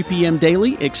 8 to 3 p.m.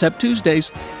 daily, except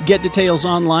Tuesdays. Get details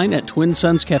online at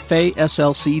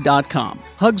twinsonscafeslc.com.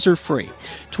 Hugs are free.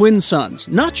 Twin Sons,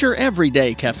 not your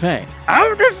everyday cafe.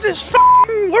 Out of this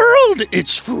f***ing world,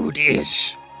 its food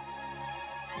is.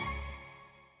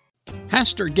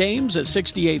 Haster Games at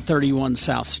 6831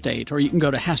 South State, or you can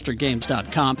go to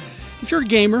hastergames.com. If you're a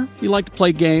gamer, you like to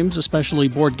play games, especially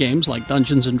board games like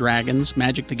Dungeons & Dragons,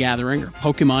 Magic the Gathering, or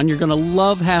Pokemon, you're going to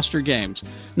love Haster Games.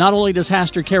 Not only does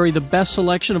Haster carry the best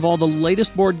selection of all the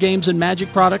latest board games and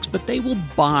Magic products, but they will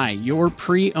buy your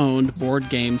pre-owned board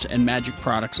games and Magic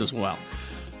products as well.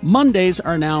 Mondays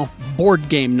are now board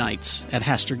game nights at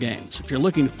Haster Games. If you're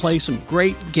looking to play some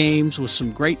great games with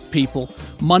some great people,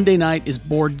 Monday night is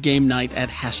board game night at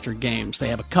Haster Games. They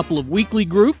have a couple of weekly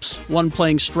groups, one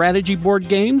playing strategy board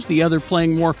games, the other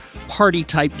playing more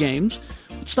party-type games.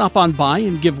 Stop on by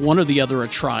and give one or the other a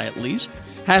try at least.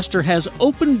 Haster has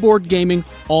open board gaming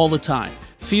all the time.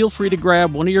 Feel free to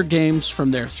grab one of your games from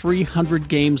their 300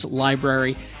 games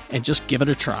library and just give it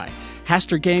a try.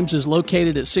 Haster Games is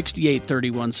located at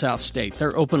 6831 South State.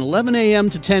 They're open 11 a.m.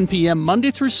 to 10 p.m.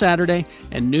 Monday through Saturday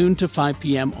and noon to 5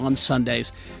 p.m. on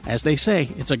Sundays. As they say,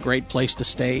 it's a great place to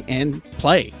stay and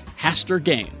play. Haster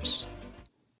Games.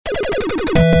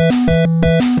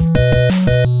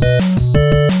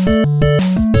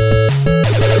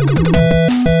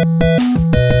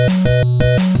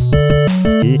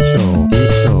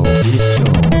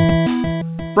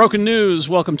 Broken news,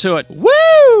 welcome to it.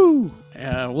 Woo!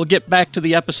 We'll get back to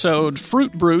the episode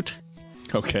Fruit Brute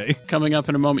Okay. coming up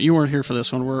in a moment. You weren't here for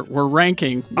this one. We're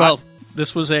ranking. Well,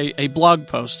 this was a blog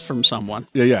post from someone.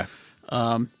 Yeah.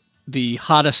 The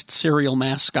hottest cereal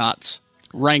mascots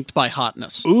ranked by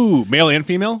hotness. Ooh, male and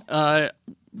female?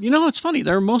 It's funny.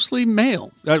 They're mostly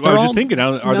male. I was They're just all- thinking,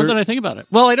 now there- that I think about it.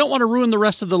 Well, I don't want to ruin the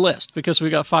rest of the list because we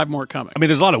got 5 more coming. I mean,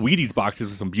 there's a lot of Wheaties boxes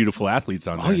with some beautiful athletes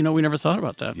on there. Oh, we never thought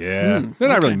about that. Yeah. They're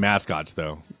not really mascots,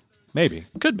 though. Maybe.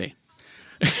 Could be.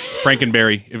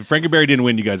 Frankenberry. If Frankenberry didn't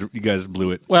win, you guys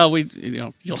blew it. Well,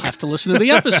 you'll have to listen to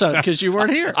the episode because you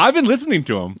weren't here. I've been listening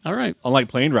to them. All right. On like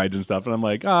plane rides and stuff, and I'm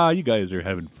like, you guys are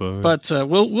having fun. But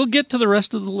we'll get to the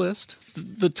rest of the list.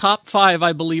 The top 5,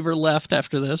 I believe, are left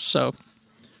after this, so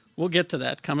we'll get to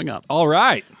that coming up. All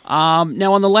right.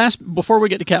 Now, on the last, before we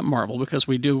get to Captain Marvel, because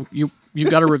we do, you've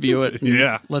got to review it.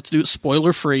 Yeah. Let's do it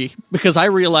spoiler free, because I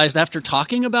realized after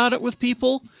talking about it with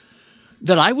people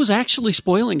that I was actually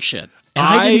spoiling shit. And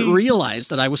I didn't realize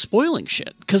that I was spoiling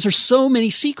shit because there's so many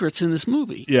secrets in this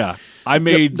movie. Yeah. I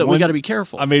made that we got to be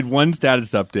careful. I made one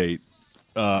status update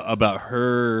about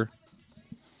her,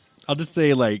 I'll just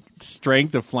say, like,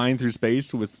 strength of flying through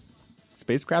space with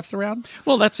spacecrafts around.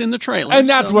 Well, that's in the trailer. And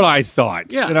that's so- what I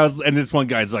thought. Yeah. And this one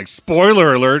guy's like,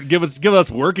 spoiler alert, give us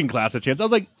working class a chance. I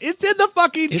was like, it's in the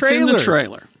fucking It's trailer. in the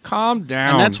trailer. Calm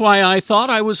down. And that's why I thought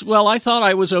I was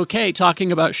okay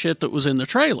talking about shit that was in the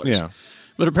trailers. Yeah.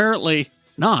 But apparently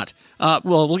not.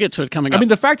 We'll get to it coming up. I mean,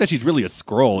 the fact that she's really a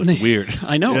scroll is weird.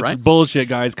 I know, It's right? bullshit,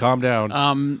 guys. Calm down.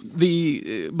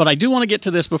 But I do want to get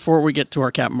to this before we get to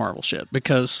our Captain Marvel shit,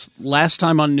 because last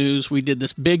time on news we did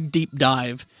this big deep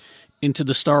dive into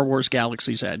the Star Wars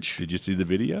Galaxy's Edge. Did you see the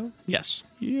video? Yes.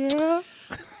 Yeah.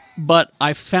 But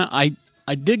I found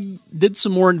I did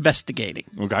some more investigating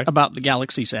Okay. about the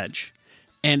Galaxy's Edge.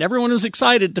 And everyone was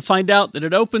excited to find out that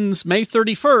it opens May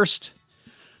 31st.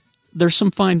 There's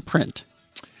some fine print.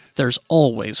 There's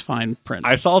always fine print.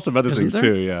 I saw some other Isn't things there?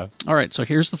 too, yeah. All right, so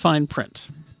here's the fine print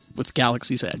with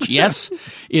Galaxy's Edge. Yes,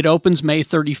 it opens May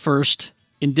 31st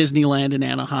in Disneyland in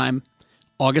Anaheim,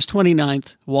 August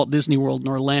 29th, Walt Disney World in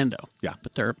Orlando. Yeah.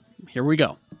 But here we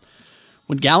go.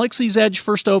 When Galaxy's Edge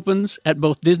first opens at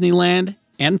both Disneyland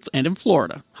and in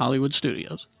Florida, Hollywood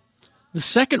Studios, the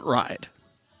second ride,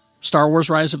 Star Wars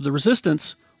Rise of the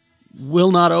Resistance,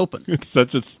 will not open. It's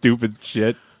such a stupid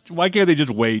shit. Why can't they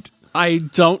just wait? I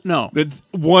don't know. It's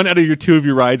one out of two of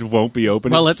your rides won't be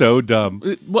open. Well, it's so dumb.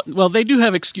 Well, they do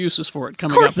have excuses for it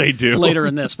coming Of course up they do. later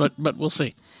in this, but we'll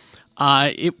see.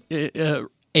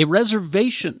 A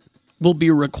reservation will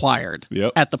be required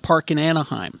Yep. at the park in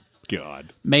Anaheim,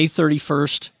 God. May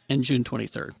 31st and June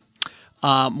 23rd.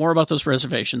 More about those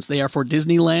reservations. They are for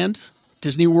Disneyland.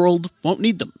 Disney World won't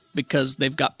need them because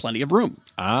they've got plenty of room.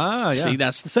 Ah, yeah. See,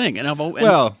 that's the thing. And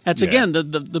Well, that's yeah. again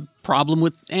the problem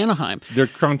with Anaheim. They're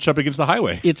crunched up against the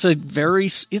highway.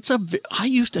 I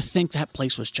used to think that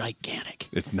place was gigantic,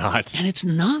 It's not. and it's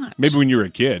not. Maybe when you were a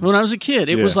kid. When I was a kid,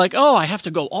 it was Yeah. like, oh, I have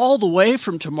to go all the way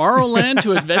from Tomorrowland to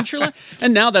Adventureland,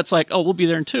 and now that's like, oh, we'll be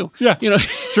there in 2. Yeah. you know.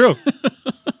 It's true.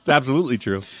 It's absolutely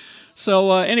true.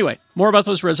 So anyway, more about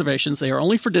those reservations. They are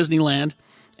only for Disneyland,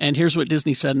 and here's what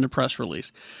Disney said in a press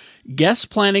release. Guests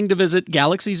planning to visit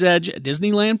Galaxy's Edge at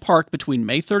Disneyland Park between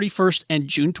May 31st and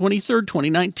June 23rd,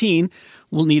 2019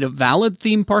 will need a valid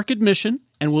theme park admission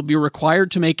and will be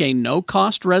required to make a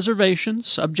no-cost reservation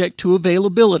subject to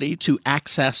availability to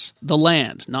access the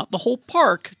land. Not the whole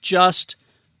park, just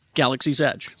Galaxy's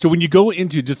Edge. So when you go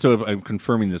into, just so I'm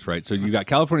confirming this right, so you got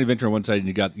California Adventure on one side and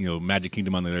you got Magic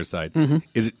Kingdom on the other side. Mm-hmm.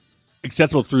 Is it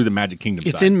accessible through the Magic Kingdom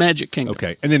It's side? in Magic Kingdom.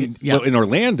 Okay. And then Yeah. in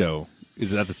Orlando,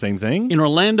 is that the same thing? In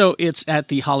Orlando, it's at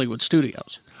the Hollywood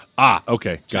Studios.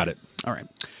 Okay. Got it.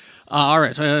 All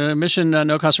right. So admission,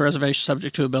 no cost reservation,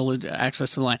 subject to ability to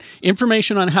access to the land.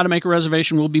 Information on how to make a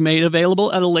reservation will be made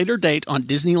available at a later date on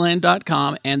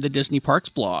Disneyland.com and the Disney Parks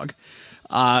blog.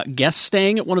 Guests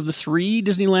staying at one of the 3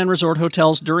 Disneyland Resort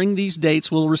hotels during these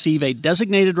dates will receive a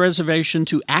designated reservation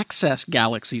to access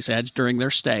Galaxy's Edge during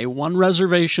their stay. 1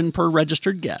 reservation per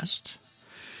registered guest.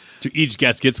 To each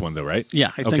guest gets one, though, right?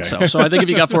 Yeah, I think Okay. so. So I think if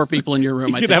you got 4 people in your room,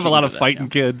 You I could think have a you lot can of do that, fighting yeah.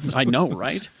 kids. I know,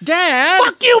 right? Dad!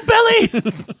 Fuck you, Billy!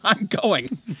 I'm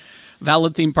going.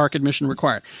 Valid theme park admission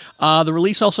required. The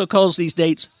release also calls these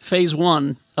dates Phase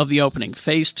 1 of the opening.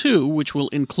 Phase 2, which will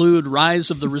include Rise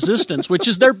of the Resistance, which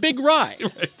is their big ride.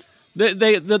 Right.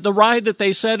 The ride that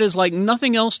they said is like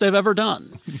nothing else they've ever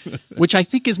done, which I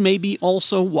think is maybe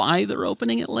also why they're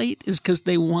opening it late, is because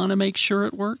they want to make sure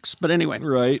it works. But anyway,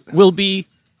 Right. will be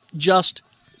just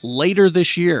later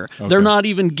this year. They're not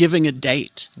even giving a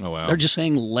date. Oh, wow. They're just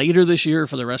saying later this year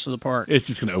for the rest of the park. It's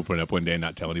just going to open up one day and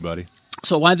not tell anybody.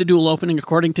 So why the dual opening?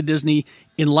 According to Disney,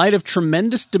 in light of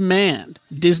tremendous demand,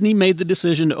 Disney made the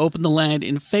decision to open the land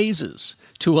in phases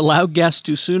to allow guests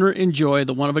to sooner enjoy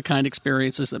the one-of-a-kind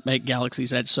experiences that make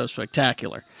Galaxy's Edge so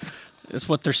spectacular. That's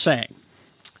what they're saying.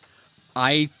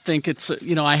 I think it's,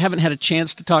 I haven't had a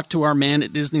chance to talk to our man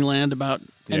at Disneyland about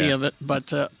any of it,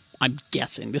 but I'm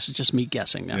guessing. This is just me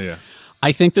guessing now. Yeah.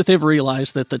 I think that they've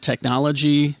realized that the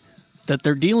technology that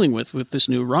they're dealing with this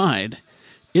new ride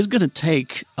is going to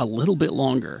take a little bit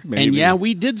longer. Maybe. And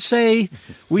we did say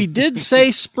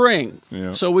spring.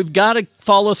 Yeah. So we've got to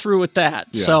follow through with that.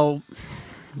 Yeah. So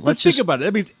Let's think about it.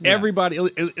 That means everybody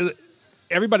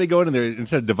going in there,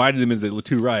 instead of dividing them into the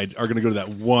 2 rides, are going to go to that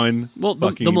one. Well, the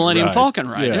fucking Millennium ride. Falcon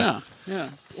ride. Yeah.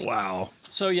 Wow.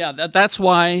 So that's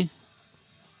why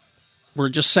we're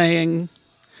just saying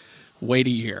wait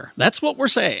a year. That's what we're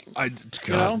saying.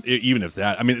 Even if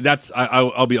that, I mean,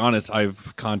 I'll be honest.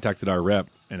 I've contacted our rep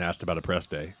and asked about a press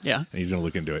day. Yeah. And he's going to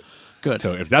look into it. Good.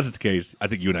 So if that's the case, I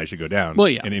think you and I should go down. Well,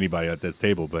 yeah. And anybody at this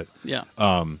table. But Yeah.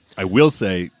 I will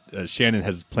say Shannon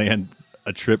has planned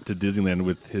a trip to Disneyland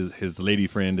with his lady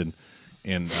friend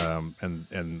and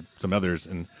some others,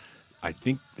 and I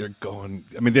think they're going.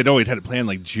 I mean, they'd always had it planned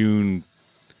like June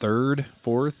 3rd,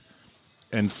 4th,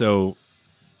 and so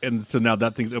now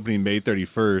that thing's opening May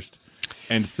 31st,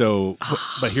 and so.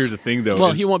 But here's the thing, though.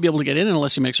 Well, he won't be able to get in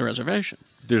unless he makes a reservation.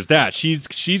 There's that. She's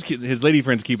his lady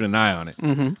friend's keeping an eye on it.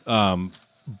 Mm-hmm.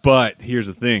 But here's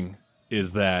the thing: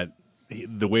 is that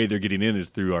the way they're getting in is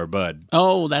through our bud.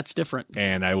 Oh, that's different.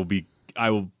 And I will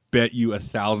bet you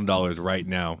 $1,000 right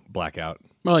now, blackout.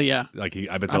 Well, yeah. Like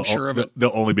I bet I'm sure of it.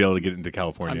 They'll only be able to get into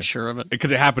California. I'm sure of it.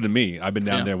 Because it happened to me. I've been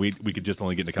down Yeah. there. We could just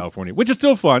only get into California, which is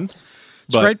still fun.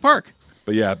 It's a great park.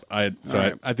 But yeah, right.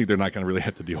 I think they're not going to really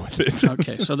have to deal with it.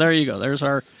 Okay, so there you go. There's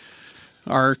our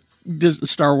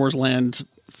Star Wars Land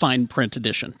fine print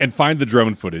edition. And find the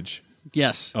drone footage.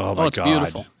 Yes. Oh my it's god,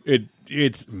 beautiful.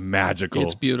 It's magical.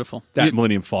 It's beautiful. That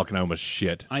Millennium Falcon, I almost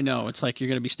shit. I know. It's like you're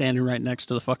going to be standing right next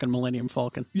to the fucking Millennium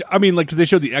Falcon. Yeah, I mean, like, because they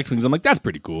showed the X-wings, I'm like, that's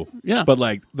pretty cool. Yeah, but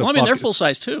like, I mean, they're full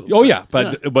size too. Oh yeah,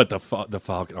 but the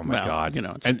Falcon. Oh my god,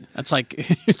 it's like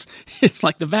it's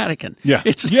like the Vatican. Yeah,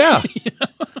 it's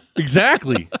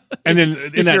exactly. And then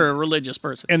if you're a religious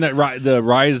person, and that the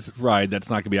Rise ride that's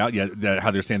not going to be out yet. That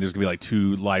how they're saying there's going to be like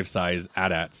 2 life-size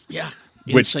AT-ATs. Yeah.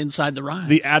 Which inside the ride.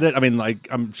 The AT-AT, I mean, like,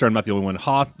 I'm sure I'm not the only one.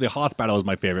 The Hoth battle is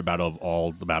my favorite battle of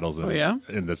all the battles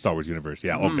in the Star Wars universe.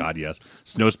 Yeah, oh god, yes.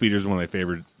 Snowspeeder is one of my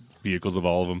favorite vehicles of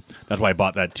all of them. That's why I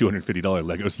bought that $250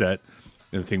 Lego set.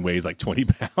 And the thing weighs like 20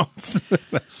 pounds.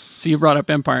 So you brought up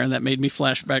Empire, and that made me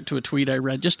flash back to a tweet I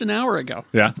read just an hour ago.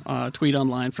 Yeah. A tweet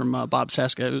online from Bob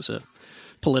Seska, who's a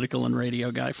political and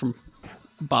radio guy from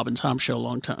Bob and Tom show a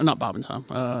long time. Not Bob and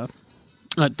Tom.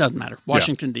 It doesn't matter.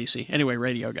 Washington, D.C. Anyway,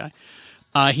 radio guy.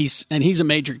 He's a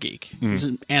major geek. He's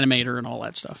an animator and all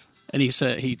that stuff. And he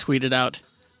tweeted out,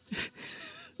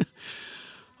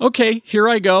 "Okay, here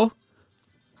I go.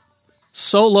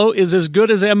 Solo is as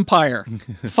good as Empire.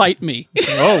 Fight me."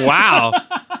 Oh wow!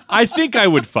 I think I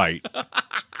would fight.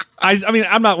 I mean,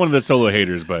 I'm not one of the Solo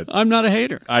haters, but I'm not a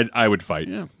hater. I would fight.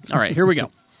 Yeah. All right, here we go.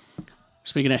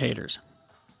 Speaking of haters,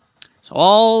 so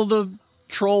all the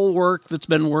troll work that's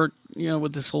been worked,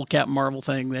 with this whole Captain Marvel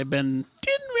thing,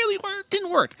 didn't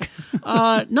work.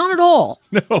 Not at all.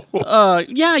 No.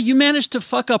 Yeah, you managed to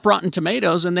fuck up Rotten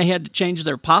Tomatoes, and they had to change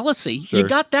their policy. Sure. You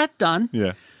got that done.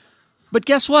 Yeah. But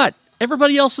guess what?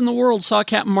 Everybody else in the world saw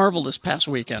Captain Marvel this past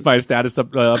weekend. It's my status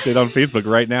update on Facebook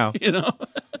right now.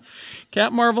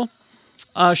 Captain Marvel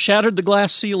shattered the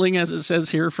glass ceiling, as it says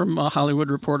here from Hollywood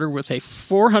Reporter, with a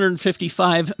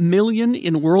 $455 million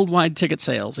in worldwide ticket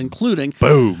sales, including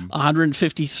Boom.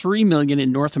 $153 million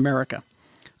in North America.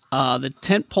 The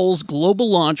tentpole's global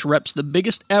launch reps the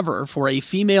biggest ever for a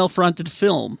female-fronted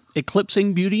film,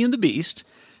 eclipsing Beauty and the Beast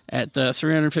at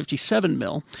 $357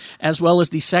 million, as well as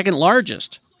the second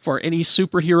largest for any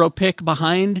superhero pick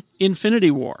behind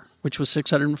Infinity War, which was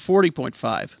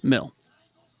 $640.5 million.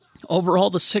 Overall,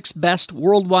 the 6th best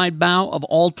worldwide bow of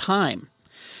all time.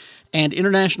 And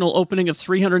international opening of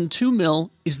 $302 million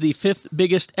is the 5th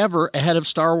biggest ever, ahead of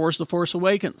Star Wars The Force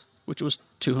Awakens, which was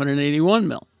 $281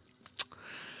 million.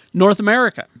 North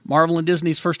America, Marvel and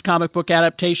Disney's first comic book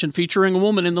adaptation featuring a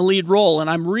woman in the lead role, and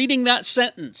I'm reading that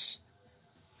sentence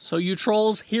so you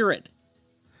trolls hear it,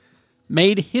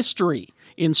 made history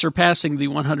in surpassing the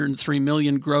 $103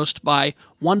 million grossed by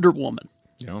Wonder Woman,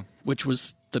 which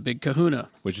was the big kahuna.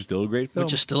 Which is still a great film.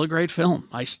 Which is still a great film.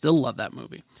 I still love that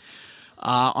movie.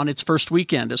 On its first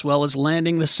weekend, as well as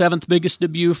landing the 7th biggest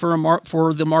debut for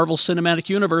the Marvel Cinematic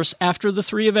Universe after the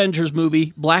 3 Avengers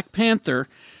movie, Black Panther,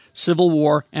 Civil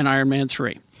War, and Iron Man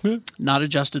 3. not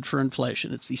adjusted for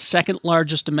inflation. It's the second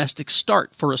largest domestic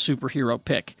start for a superhero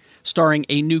pick, starring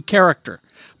a new character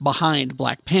behind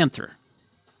Black Panther,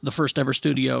 the first ever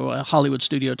Hollywood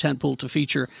studio tentpole to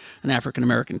feature an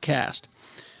African-American cast.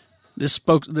 This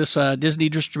Disney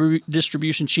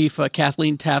distribution chief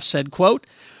Kathleen Taft said, quote,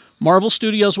 Marvel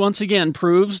Studios once again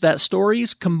proves that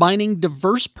stories combining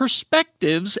diverse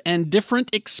perspectives and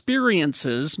different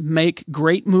experiences make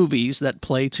great movies that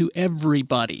play to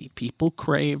everybody. People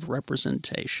crave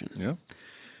representation. Yeah.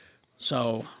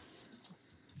 So,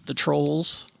 the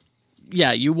Trolls,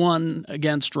 yeah, you won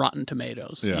against Rotten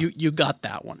Tomatoes. Yeah. You got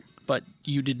that one, but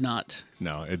you did not.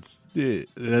 No, I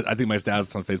think my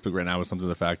status on Facebook right now was something to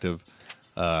the fact of,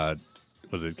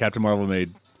 Captain Marvel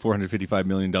made $455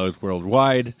 million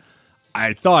worldwide.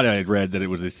 I thought I had read that it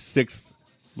was the sixth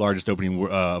largest opening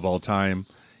of all time.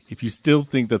 If you still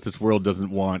think that this world doesn't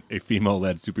want a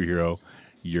female-led superhero,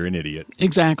 you're an idiot.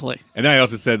 Exactly. And then I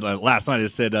also said last night,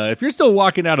 if you're still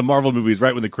walking out of Marvel movies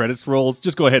right when the credits rolls,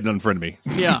 just go ahead and unfriend me.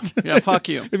 Yeah, fuck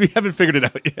you. If you haven't figured it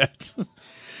out yet.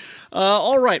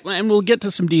 All right, and we'll get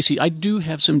to some DC. I do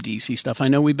have some DC stuff. I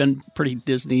know we've been pretty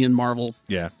Disney and Marvel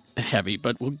heavy,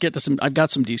 but we'll get to some. I've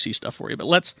got some DC stuff for you, but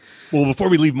let's. Well, before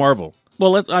we leave Marvel.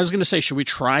 Well, I was going to say, should we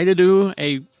try to do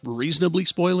a reasonably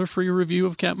spoiler-free review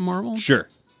of Captain Marvel? Sure.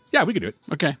 Yeah, we could do it.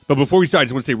 Okay. But before we start, I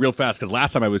just want to say real fast, because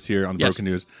last time I was here on the Yes. Broken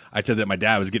News, I said that my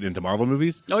dad was getting into Marvel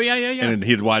movies. Oh, yeah. And he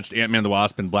had watched Ant-Man the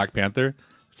Wasp and Black Panther.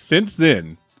 Since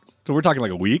then, so we're talking like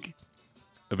a week,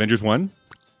 Avengers 1,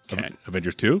 Okay.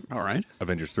 Avengers 2, All right.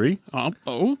 Avengers 3,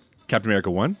 Oh, Captain America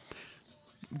 1,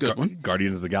 good one.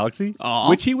 Guardians of the Galaxy, Aw.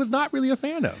 which he was not really a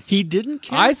fan of. He didn't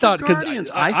care I for thought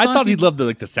Guardians. I thought he loved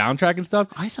the soundtrack and stuff.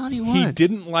 I thought he He would.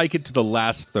 didn't like it to the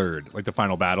last third, like the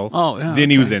final battle. Oh, yeah, Then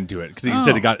he okay. was into it because he Oh.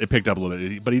 said it picked up a little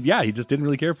bit. But he just didn't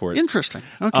really care for it. Interesting.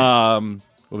 Okay.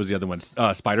 What was the other one?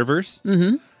 Spider-Verse,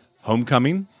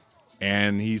 Homecoming,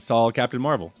 and he saw Captain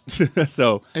Marvel.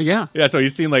 So Yeah. so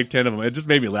he's seen like 10 of them. It just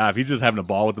made me laugh. He's just having a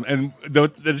ball with them. And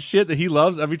the shit that he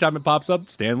loves every time it pops up,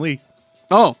 Stan Lee.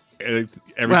 Oh, Every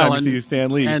Well, time you see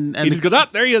Stan Lee, and he just goes,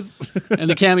 there he is. and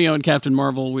the cameo in Captain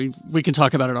Marvel, we can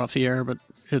talk about it off the air, but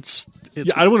it's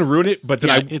Yeah, I don't want to ruin it, but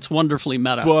then it's wonderfully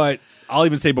meta. But I'll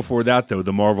even say before that, though,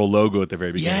 the Marvel logo at the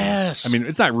very beginning. Yes. I mean,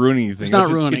 it's not ruining anything. It's not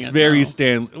ruining It's it, very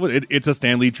no. it's a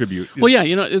Stan Lee tribute. Well, yeah,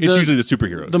 It's usually the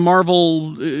superheroes. The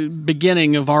Marvel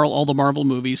beginning of all the Marvel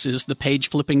movies is the page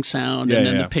flipping sound, and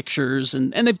then the pictures,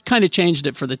 and they've kind of changed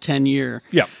it for the 10-year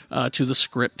to the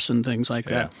scripts and things like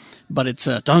that. But it's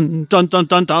dun dun dun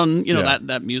dun dun,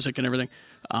 that music and everything.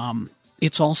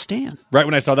 It's all Stan. Right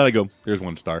when I saw that, I go, "There's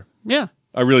 1 star." Yeah.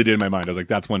 I really did in my mind. I was like,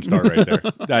 "That's 1 star right there.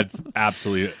 That's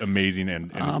absolutely amazing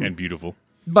and beautiful."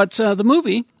 But the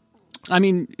movie, I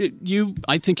mean,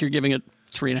 I think you're giving it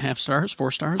 3.5 stars,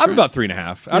 4 stars. I'm right? about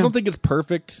 3.5. I don't think it's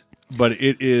perfect, but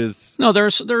it is. No,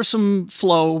 there's some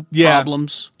flow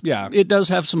problems. Yeah. It does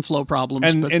have some flow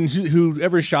problems. And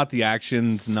whoever shot the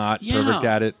action's not perfect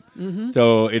at it. Mm-hmm.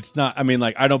 So it's not. I mean,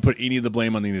 like, I don't put any of the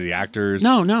blame on any of the actors.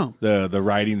 No. The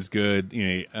writing's good.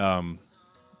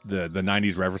 The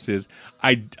 90s references.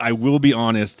 I will be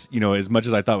honest. As much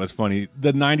as I thought was funny,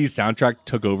 the 90s soundtrack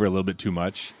took over a little bit too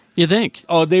much. You think?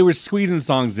 Oh, they were squeezing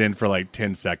songs in for like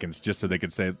 10 seconds just so they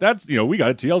could say, that's, we got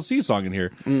a TLC song in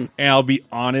here. And I'll be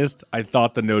honest, I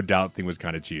thought the No Doubt thing was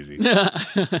kind of cheesy.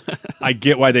 I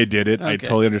get why they did it. I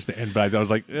totally understand. But I was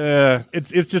like,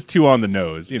 it's just too on the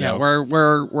nose, Yeah,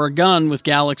 we're Gunn with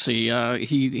Galaxy.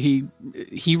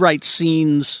 He writes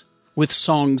scenes with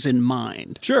songs in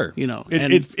mind. Sure.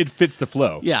 It fits the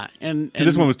flow. Yeah. And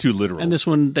this one was too literal. And this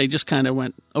one, they just kind of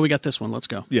went, we got this one, let's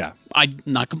go. Yeah. I'm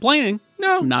not complaining.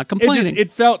 No, I'm not complaining.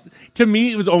 It felt, to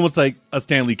me, it was almost like a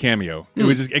Stan Lee cameo.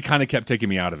 It kind of kept taking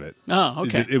me out of it. Oh,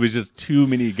 okay. It was just too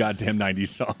many goddamn 90s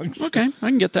songs. Okay, I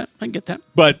can get that.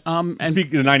 But and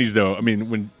speaking of the 90s, though, I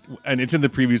mean, and it's in the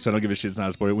preview, so I don't give a shit. It's not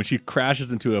a spoiler. When she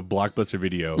crashes into a Blockbuster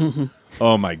video,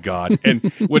 oh my God.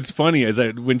 And what's funny is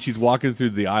that when she's walking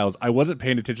through the aisles, I wasn't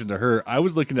paying attention to her. I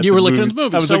was looking at You the were movies. looking at the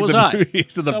movies. I was So looking was at the I.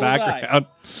 movies in the So was background.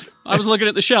 I was looking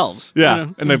at the shelves. Yeah,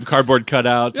 and the cardboard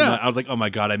cutouts. Yeah. And I was like, oh my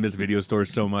God, I miss video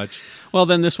stores so much. Well,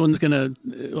 then this one's going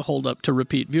to hold up to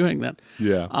repeat viewing then.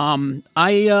 Yeah.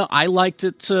 I liked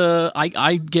it.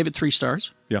 I gave it 3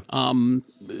 stars. Yeah.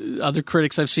 Other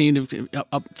critics I've seen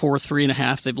up for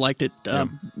 3.5. They've liked it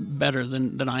better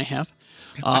than I have.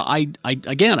 I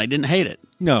didn't hate it.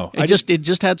 No, it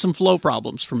just had some flow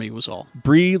problems for me. Was all.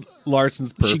 Brie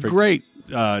Larson's perfect. She's great.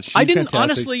 She's I didn't fantastic.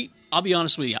 honestly. I'll be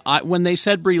honest with you. When they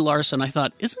said Brie Larson, I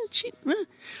thought, isn't she?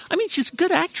 I mean, she's a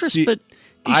good actress, See, but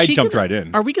I jumped right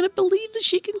in. Are we going to believe that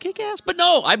she can kick ass? But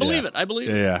no, I believe it. I believe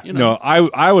it. Yeah. You know? No,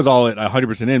 I was all at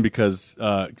 100% in because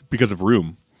of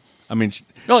Room. I mean,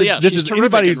 Oh, yeah, this she's is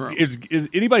terrific anybody in Rome. is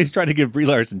anybody who's trying to give Brie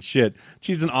Larson shit.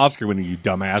 She's an Oscar winning, you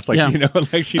dumbass. Like Yeah.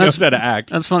 like she knows how to act.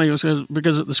 That's funny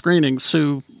because at the screening,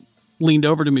 Sue leaned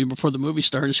over to me before the movie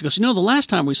started, and she goes, the last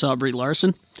time we saw Brie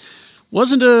Larson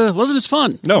wasn't as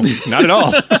fun. No, not at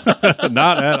all.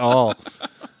 Not at all.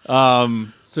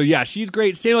 So yeah, she's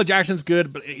great. Samuel L. Jackson's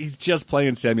good, but he's just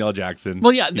playing Samuel L. Jackson.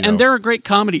 Well, yeah, you and know. they're a great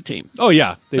comedy team. Oh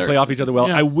yeah, they They're- play off each other well.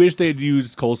 yeah. I wish they'd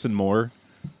used Coulson more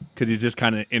because he's just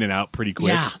kind of in and out pretty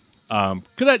quick. Yeah.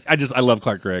 Because I love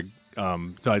Clark Gregg.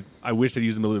 So I wish they'd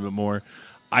use him a little bit more.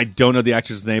 I don't know the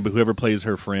actress's name, but whoever plays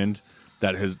her friend,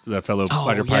 the fellow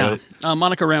fighter pilot,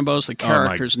 Monica Rambeau's the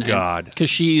character's name. God. Because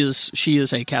she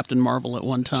is a Captain Marvel at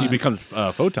one time. she becomes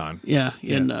Photon.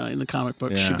 in the comic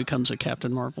book, she Yeah. becomes a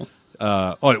Captain Marvel.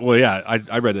 I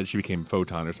read that she became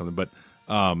Photon or something, but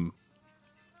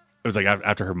it was like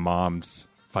after her mom's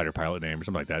fighter pilot name or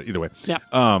something like that. Either way, Yeah.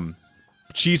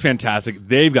 she's fantastic.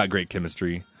 They've got great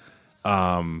chemistry.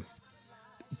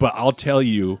 But I'll tell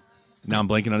you, now I'm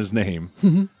blanking on his name.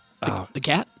 The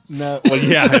cat? No, well,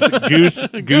 yeah,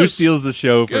 Goose steals the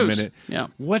show for a Goose. minute. Yeah.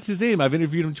 What's his name? I've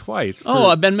interviewed him twice.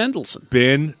 Ben Mendelsohn.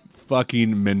 Ben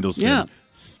fucking Mendelsohn. Yeah.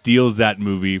 Steals that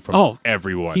movie from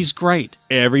everyone. He's great.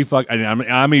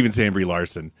 I'm even saying Brie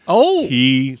Larson. Oh.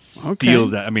 He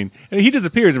steals that. I mean, and he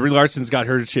disappears, and Brie Larson's got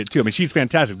her shit too. I mean, she's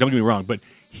fantastic. Don't get me wrong, but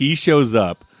he shows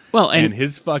up. Well, and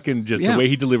his fucking the way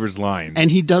he delivers lines, and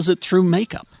he does it through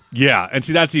makeup. Yeah, and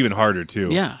see that's even harder too.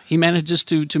 Yeah, he manages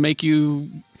to make you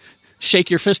shake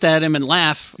your fist at him and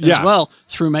laugh as well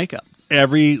through makeup.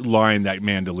 Every line that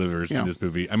man delivers in this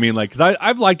movie. I mean, like, because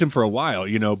I've liked him for a while,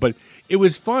 but it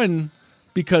was fun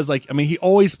because, like, I mean, he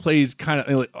always plays kind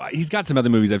of. He's got some other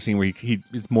movies I've seen where he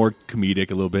is more comedic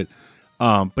a little bit.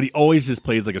 But he always just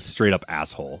plays like a straight up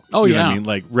asshole. Oh, you know yeah. what I mean?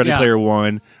 Like Ready Player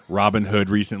One, Robin Hood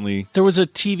recently. There was a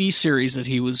TV series that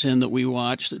he was in that we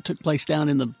watched that took place down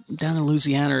in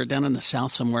Louisiana or down in the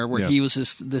South somewhere, where he was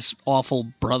this awful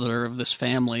brother of this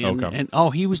family, and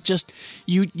he was just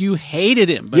you hated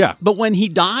him. But when he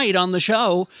died on the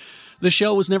show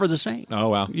was never the same. Oh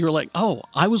wow! You were like, oh,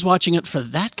 I was watching it for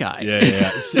that guy.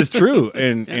 Yeah. It's true.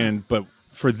 But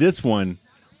for this one,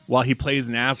 while he plays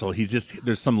an asshole,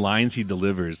 there's some lines he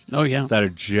delivers that are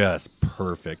just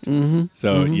perfect. Mm-hmm.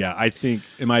 So yeah, I think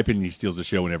in my opinion he steals the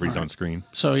show whenever he's on screen.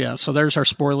 So there's our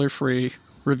spoiler-free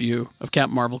review of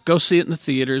Captain Marvel. Go see it in the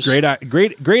theaters.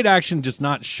 Great action, just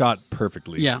not shot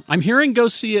perfectly. Yeah, I'm hearing go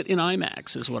see it in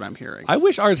IMAX is what I'm hearing. I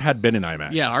wish ours had been in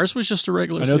IMAX. Yeah, ours was just a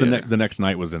regular I know theater. the next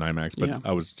night was in IMAX, but Yeah.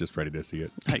 I was just ready to see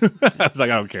it. Hey, I was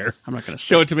like, I don't care. I'm not going to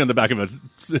Show it to me on the back of a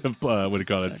what do you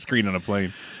call it? Screen on a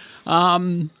plane.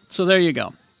 So there you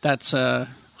go. That's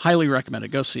highly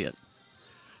recommended. Go see it.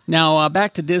 Now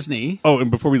back to Disney. Oh,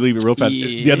 and before we leave it real fast,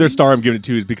 the other star I'm giving it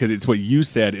to is because it's what you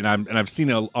said, and I've seen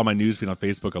it on my newsfeed on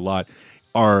Facebook a lot.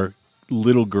 Are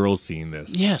little girls seeing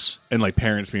this? Yes. And like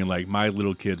parents being like, my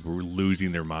little kids were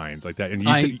losing their minds like that. And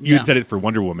I- you had said it for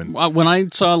Wonder Woman. When I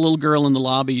saw a little girl in the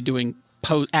lobby doing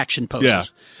action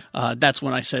poses, that's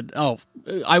when I said, "Oh,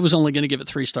 I was only going to give it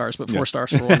 3 stars, but 4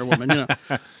 stars for Wonder Woman."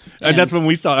 And that's when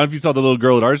we saw. I don't know if you saw the little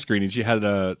girl at our screening. She had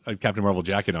a Captain Marvel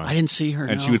jacket on. I didn't see her,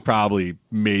 and no. she was probably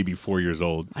maybe 4 years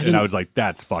old. And I was like,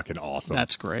 "That's fucking awesome."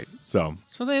 That's great. So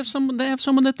they have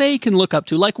someone that they can look up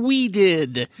to, like we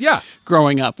did. Yeah.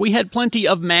 Growing up, we had plenty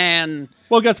of man.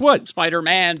 Well, guess what?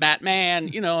 Spider-Man,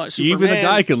 Batman, Superman. Even a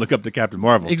guy can look up to Captain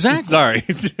Marvel. Exactly. Sorry,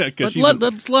 because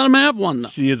Let's let him have one. Though.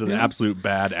 she is an absolute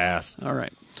badass. All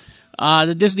right.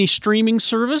 The Disney streaming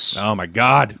service, Oh my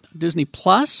god! Disney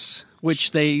Plus,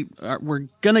 which we're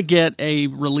going to get a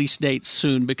release date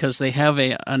soon because they have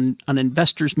an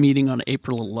investors meeting on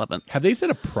April 11th. Have they set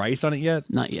a price on it yet?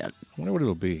 Not yet. I wonder what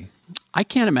it'll be. I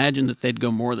can't imagine that they'd go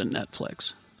more than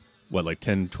Netflix. What, like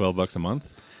 $10-12 a month?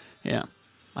 Yeah.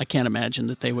 I can't imagine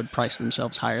that they would price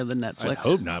themselves higher than Netflix. I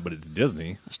hope not, but it's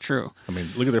Disney. It's true. I mean,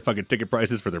 look at their fucking ticket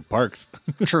prices for their parks.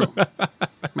 True.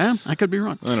 Man, I could be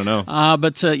wrong. I don't know.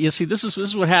 But you see, this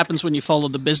is what happens when you follow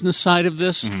the business side of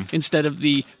this instead of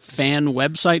the fan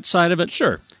website side of it.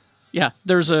 Sure. Yeah,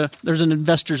 there's an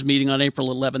investors meeting on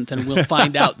April 11th, and we'll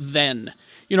find out then.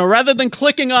 Rather than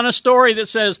clicking on a story that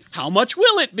says, how much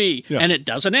will it be? Yeah. And it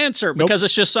doesn't answer because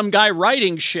it's just some guy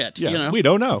writing shit. Yeah, we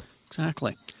don't know.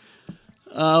 Exactly.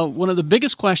 One of the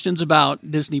biggest questions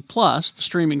about Disney Plus, the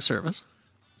streaming service,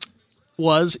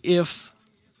 was if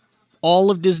all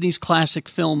of Disney's classic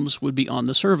films would be on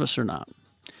the service or not.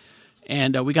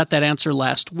 And we got that answer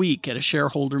last week at a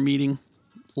shareholder meeting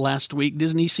last week.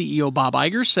 Disney CEO Bob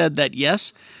Iger said that,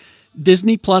 yes,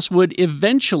 Disney Plus would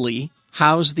eventually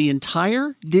house the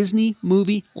entire Disney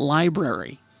movie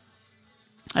library.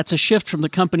 That's a shift from the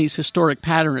company's historic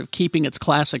pattern of keeping its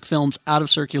classic films out of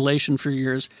circulation for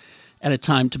years at a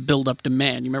time to build up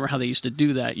demand. You remember how they used to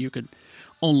do that? You could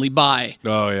only buy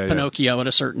Pinocchio at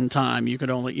a certain time. You could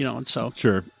only, and so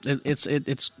Sure.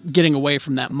 it's getting away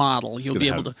from that model. You'll be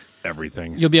able to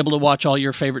everything. You'll be able to watch all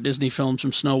your favorite Disney films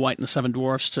from Snow White and the Seven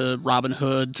Dwarfs to Robin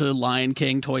Hood to Lion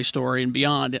King, Toy Story, and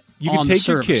beyond. You on can the take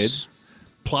your kid, service.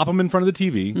 plop them in front of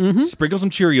the TV, sprinkle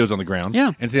some Cheerios on the ground,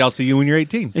 Yeah. and say, "I'll see you when you're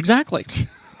 18." Exactly.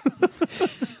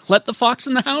 Let the Fox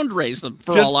and the Hound raise them,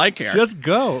 for all I care. Just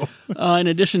go. In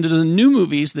addition to the new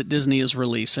movies that Disney is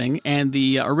releasing and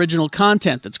the original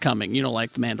content that's coming,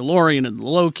 like The Mandalorian and The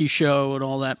Loki show and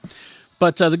all that.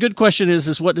 But the good question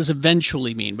is what does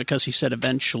eventually mean? Because he said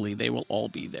eventually they will all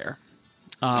be there.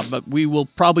 But we will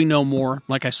probably know more.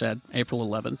 Like I said, April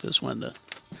 11th is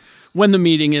when the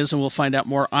meeting is, and we'll find out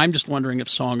more. I'm just wondering if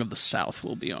Song of the South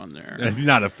will be on there. There's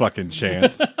not a fucking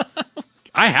chance.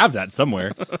 I have that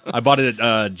somewhere. I bought it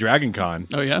at Dragon Con.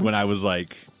 Oh, yeah? When I was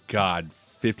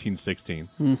 15, 16.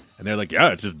 And they're like,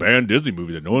 yeah, it's this banned Disney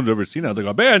movie that no one's ever seen. I was like,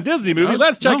 a banned Disney movie?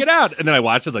 Let's check it out. And then I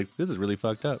watched it. I was like, this is really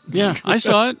fucked up. Yeah, I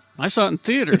saw it. I saw it in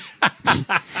theaters.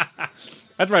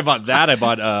 That's where I bought that. I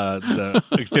bought the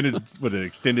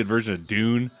extended version of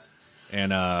Dune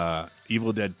and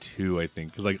Evil Dead 2, I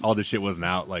think. Because all this shit wasn't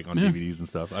out on DVDs and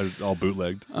stuff. I was all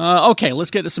bootlegged. Okay,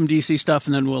 let's get to some DC stuff,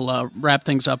 and then we'll wrap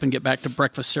things up and get back to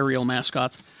breakfast cereal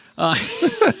mascots.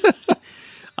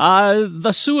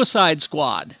 The Suicide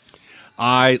Squad.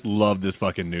 I love this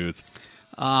fucking news.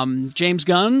 James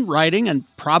Gunn writing and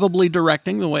probably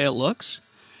directing the way it looks.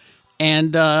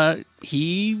 And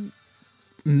he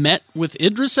met with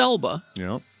Idris Elba.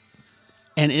 Yep.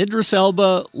 And Idris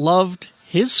Elba loved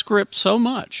his script so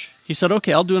much. He said,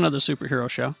 okay, I'll do another superhero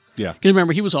show. Yeah. Because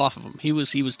remember, he was off of him. He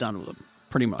was done with him,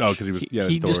 pretty much. Oh, because he was,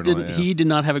 he Thor just and all didn't. that, yeah. He did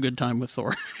not have a good time with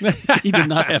Thor. He did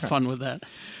not have fun with that.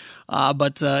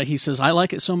 But he says, I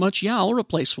like it so much, I'll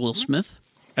replace Will Smith.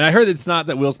 And I heard it's not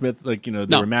that Will Smith, they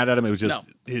No. were mad at him. It was just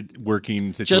a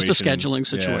working situation. Just a scheduling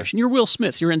situation. You're Will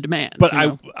Smith. You're in demand. But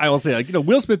I will say,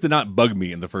 Will Smith did not bug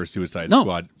me in the first Suicide No.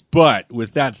 Squad. But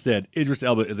with that said, Idris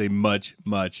Elba is a much,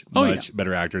 much, much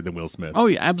better actor than Will Smith. Oh,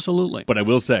 yeah, absolutely. But I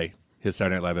will say, his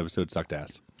Saturday Night Live episode sucked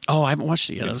ass. Oh, I haven't watched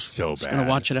it yet. It's so I was bad. going to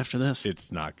watch it after this. It's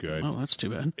not good. Oh, that's too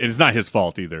bad. It's not his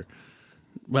fault either.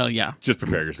 Well, yeah. Just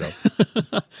prepare yourself.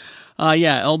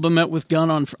 Elba met with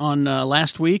Gunn on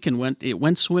last week and it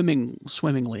went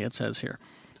swimmingly, it says here.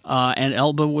 And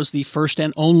Elba was the first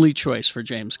and only choice for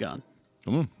James Gunn.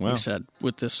 Wow. He said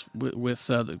with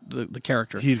the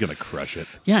character. He's going to crush it.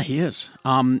 Yeah, he is.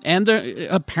 And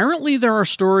apparently there are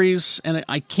stories, and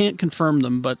I can't confirm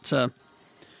them, but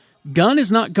Gunn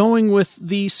is not going with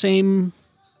the same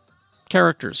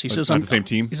characters. He says, not "I'm the same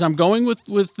team?" He says, "I'm going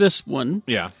with this one."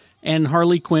 Yeah. And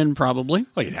Harley Quinn probably.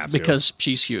 Well, you'd have to. Because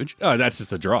she's huge. Oh, that's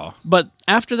just a draw. But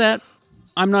after that,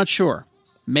 I'm not sure.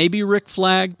 Maybe Rick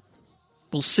Flag.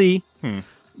 We'll see.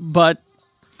 But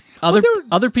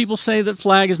other people say that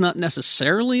Flag is not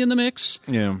necessarily in the mix.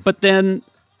 Yeah. But then,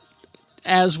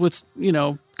 as with,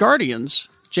 Guardians,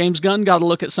 James Gunn got to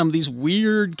look at some of these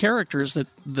weird characters that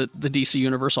the DC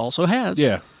Universe also has.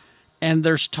 Yeah. And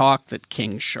there's talk that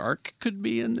King Shark could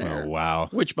be in there. Oh, wow.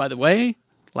 Which, by the way,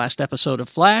 last episode of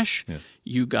Flash,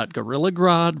 you got Gorilla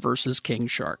Grodd versus King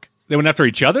Shark. They went after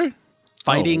each other?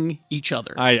 Fighting each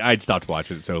other. I'd stopped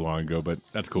watching it so long ago, but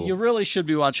that's cool. You really should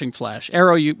be watching Flash.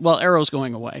 Arrow's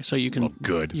going away, so you can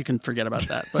good. You can forget about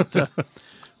that.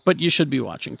 But you should be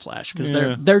watching Flash because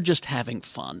they're just having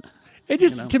fun. It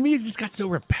just to me it just got so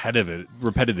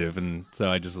repetitive, and so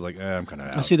I just was like, I'm kind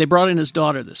of out. See, they brought in his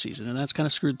daughter this season, and that's kind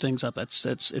of screwed things up.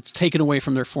 It's taken away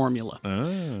from their formula,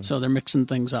 so they're mixing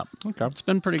things up. Okay, it's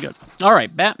been pretty good. All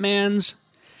right, Batman's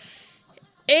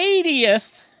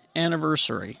 80th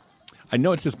anniversary. I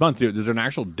know it's this month. There's an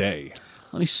actual day.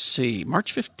 Let me see,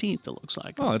 March 15th. It looks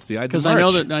like. Oh, that's the Ides of because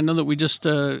March. I know that we just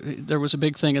there was a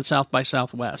big thing at South by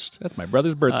Southwest. That's my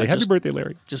brother's birthday. Happy birthday,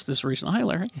 Larry! Just this recent. Hi,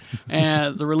 Larry.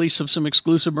 And the release of some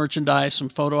exclusive merchandise, some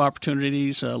photo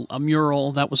opportunities, a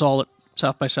mural. That was all at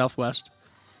South by Southwest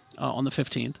on the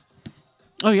 15th.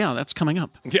 Oh yeah, that's coming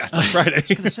up. Yeah, it's Friday. I was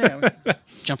going to say, I'm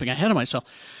jumping ahead of myself.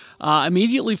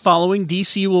 Immediately following,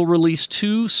 DC will release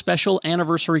 2 special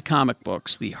anniversary comic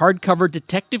books. The hardcover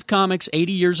Detective Comics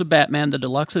 80 Years of Batman, the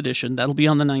deluxe edition. That'll be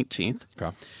on the 19th.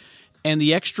 Okay. And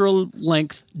the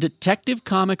extra-length Detective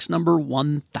Comics number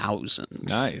 1000.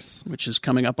 Nice. Which is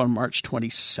coming up on March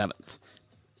 27th.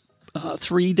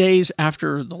 3 days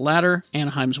after the latter,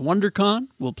 Anaheim's WonderCon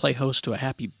will play host to a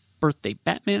Happy Birthday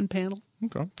Batman panel.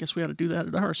 Okay. Guess we ought to do that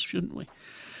at ours, shouldn't we?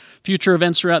 Future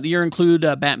events throughout the year include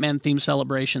Batman-themed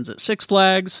celebrations at Six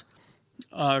Flags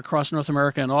across North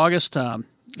America in August.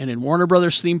 And in Warner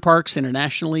Brothers theme parks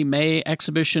internationally, May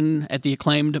exhibition at the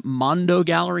acclaimed Mondo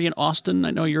Gallery in Austin.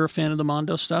 I know you're a fan of the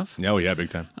Mondo stuff. Oh, yeah, big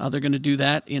time. They're going to do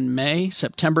that in May.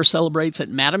 September celebrates at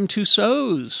Madame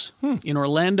Tussauds in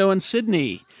Orlando and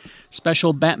Sydney.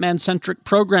 Special Batman-centric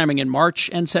programming in March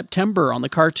and September on the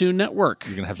Cartoon Network.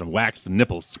 You're going to have some waxed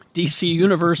nipples. DC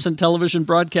Universe and television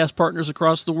broadcast partners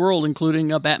across the world,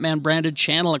 including a Batman-branded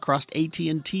channel across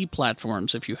AT&T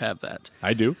platforms, if you have that.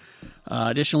 I do.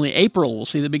 Additionally, April will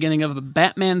see the beginning of a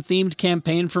Batman-themed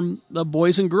campaign from the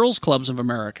Boys and Girls Clubs of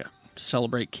America to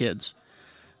celebrate kids,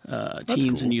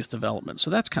 teens, and youth development. So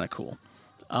that's kind of cool.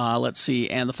 Let's see.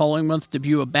 And the following month,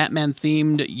 debut a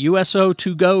Batman-themed USO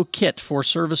To Go kit for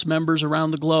service members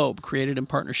around the globe, created in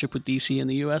partnership with DC and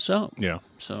the USO. Yeah.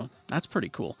 So that's pretty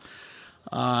cool.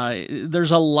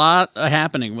 There's a lot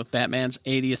happening with Batman's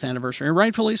 80th anniversary, and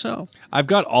rightfully so. I've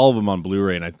got all of them on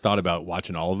Blu-ray, and I thought about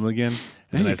watching all of them again.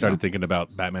 And then I started go. thinking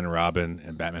about Batman and Robin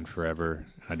and Batman Forever.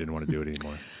 I didn't want to do it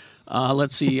anymore.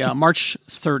 Let's see. March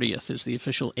 30th is the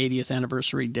official 80th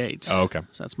anniversary date. Oh, okay.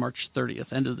 So that's March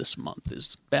 30th. End of this month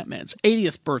is Batman's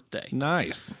 80th birthday.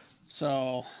 Nice.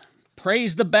 So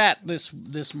praise the Bat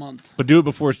this month. But do it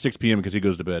before 6 p.m. because he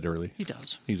goes to bed early. He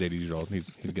does. He's 80 years old. He's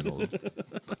getting old.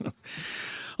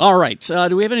 All right.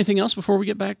 Do we have anything else before we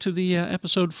get back to the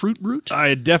episode Fruit Brute?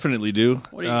 I definitely do.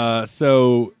 What do you got?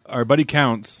 So our buddy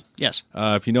Counts, Yes.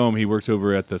 if you know him, he works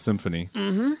over at the Symphony.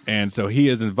 Mm-hmm. And so he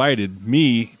has invited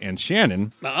me and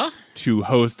Shannon to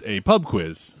host a pub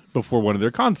quiz before one of their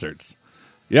concerts.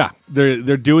 Yeah,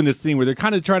 they're doing this thing where they're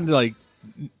kind of trying to like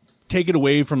take it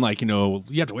away from like, you know,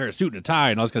 you have to wear a suit and a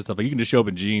tie and all this kind of stuff. Like you can just show up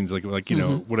in jeans, like you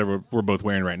know, whatever we're both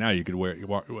wearing right now. You could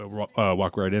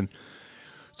walk right in.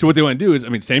 So what they want to do is, I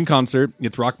mean, same concert.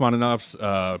 It's Rachmaninoff's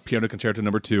Piano Concerto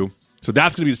No. 2. So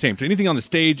that's going to be the same. So anything on the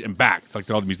stage and back,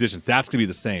 like all the musicians, that's going to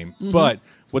be the same. Mm-hmm. But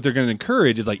what they're going to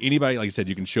encourage is like anybody, like you said,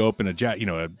 you can show up in a you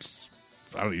know,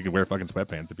 you can wear fucking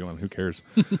sweatpants if you want. Who cares?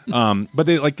 But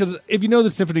they like, because if you know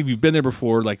the Symphony, if you've been there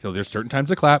before, like there's certain times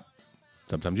to clap,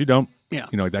 sometimes you don't. Yeah.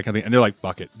 You know, like that kind of thing. And they're like,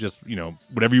 fuck it, just, you know,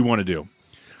 whatever you want to do.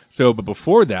 So, but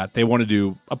before that, they want to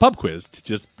do a pub quiz to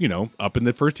just, you know, up in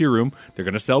the first tier room. They're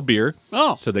going to sell beer.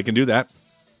 Oh. So they can do that.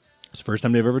 It's the first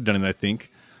time they've ever done it, I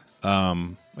think.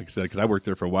 Like I said, because I worked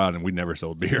there for a while and we never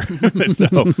sold beer.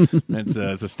 So it's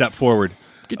a step forward.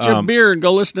 Get your beer and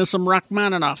go listen to some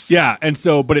Rachmaninoff. Yeah, and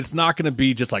so, but it's not going to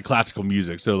be just like classical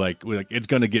music. So like it's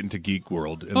going to get into geek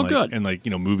world. And good. And like,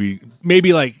 you know, movie,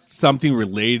 maybe like something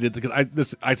related.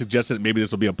 Because I suggested that maybe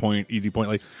this will be easy point.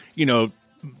 Like, you know,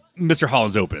 Mr.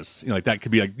 Holland's Opus, you know, like that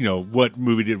could be like, you know, what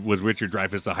movie was Richard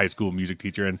Dreyfuss a high school music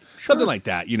teacher and something like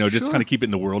that, you know, just kind of keep it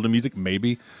in the world of music,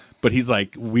 maybe. But he's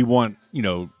like, we want, you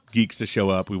know, geeks to show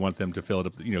up. We want them to fill it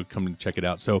up, you know, come and check it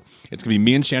out. So it's going to be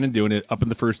me and Shannon doing it up in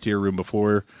the first tier room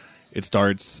before it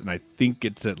starts. And I think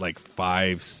it's at like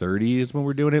 5:30 is when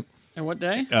we're doing it. And what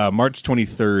day? March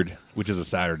 23rd, which is a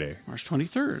Saturday. March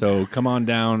 23rd. So come on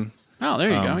down. Oh, there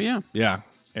you go. Yeah. Yeah.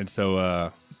 And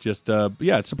so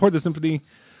support the Symphony.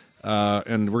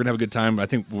 And we're going to have a good time. I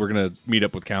think we're going to meet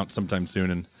up with Count sometime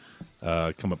soon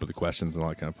and come up with the questions and all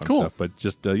that kind of fun stuff. But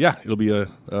just, it'll be a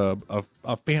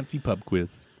fancy pub quiz.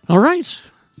 All right.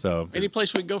 So any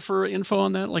place we can go for info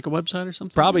on that, like a website or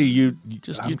something? Probably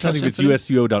just I'm Utah trying to think if Symphony? it's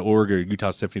USUO.org or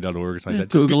UtahSymphony.org or something like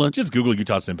that. Google it. Just Google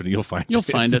Utah Symphony. You'll find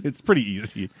it. It's pretty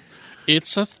easy.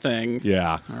 It's a thing.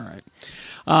 Yeah. All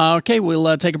right. Okay,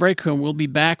 we'll take a break and we'll be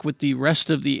back with the rest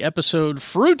of the episode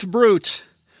Fruit Brute.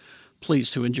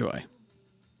 Please to enjoy.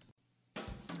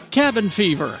 Cabin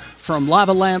Fever. From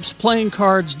lava lamps, playing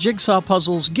cards, jigsaw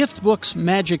puzzles, gift books,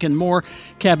 magic, and more,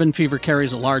 Cabin Fever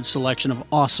carries a large selection of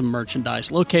awesome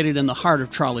merchandise. Located in the heart of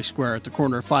Trolley Square at the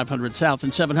corner of 500 South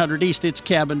and 700 East, it's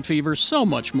Cabin Fever, so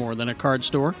much more than a card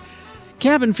store.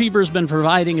 Cabin Fever has been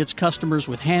providing its customers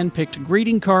with hand-picked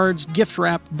greeting cards, gift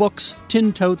wrap, books,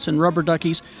 tin totes, and rubber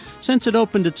duckies since it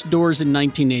opened its doors in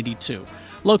 1982.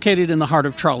 Located in the heart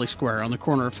of Trolley Square on the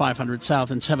corner of 500 South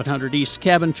and 700 East,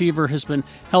 Cabin Fever has been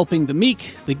helping the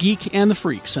meek, the geek, and the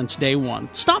freak since day one.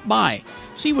 Stop by.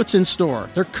 See what's in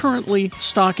store. They're currently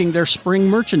stocking their spring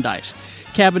merchandise.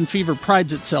 Cabin Fever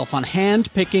prides itself on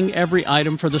hand-picking every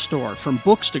item for the store, from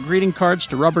books to greeting cards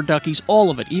to rubber duckies, all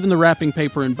of it, even the wrapping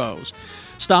paper and bows.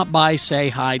 Stop by, say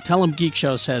hi, tell them Geek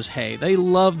Show says hey. They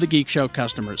love the Geek Show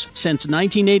customers. Since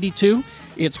 1982,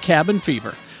 it's Cabin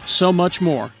Fever. So much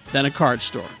more than a card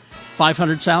store.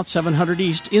 500 South, 700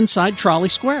 East, inside Trolley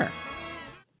Square.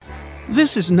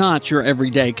 This is not your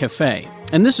everyday cafe,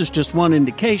 and this is just one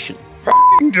indication.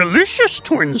 Delicious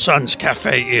Twin Sons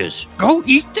Cafe is. Go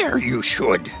eat there, you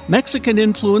should.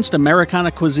 Mexican-influenced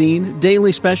Americana cuisine,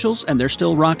 daily specials, and they're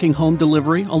still rocking home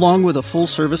delivery, along with a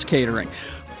full-service catering.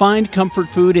 refined comfort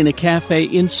food in a cafe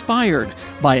inspired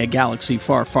by a galaxy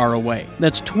far, far away.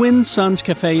 That's Twin Suns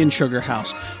Cafe and Sugar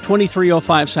House,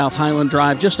 2305 South Highland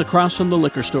Drive, just across from the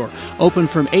liquor store. Open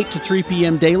from 8 to 3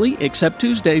 p.m. daily, except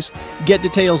Tuesdays. Get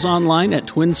details online at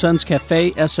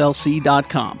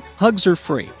TwinSunsCafeSLC.com. Hugs are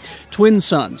free. Twin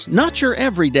Suns, not your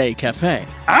everyday cafe.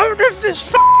 Out of this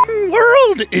f***ing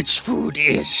world, its food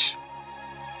is.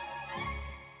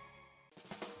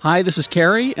 Hi, this is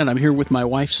Carrie, and I'm here with my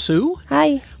wife, Sue.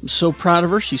 Hi. I'm so proud of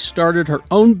her. She started her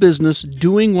own business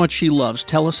doing what she loves.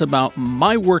 Tell us about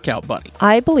My Workout Buddy.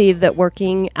 I believe that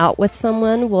working out with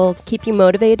someone will keep you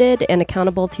motivated and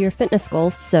accountable to your fitness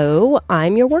goals, so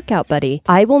I'm your workout buddy.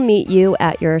 I will meet you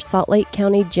at your Salt Lake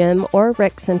County gym or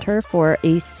rec center for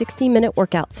a 60-minute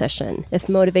workout session. If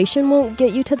motivation won't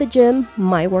get you to the gym,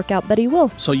 My Workout Buddy will.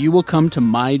 So you will come to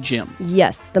my gym.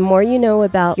 Yes, the more you know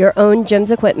about your own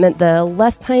gym's equipment, the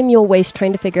less time you'll waste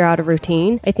trying to figure out a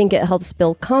routine. I think it helps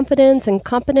build confidence and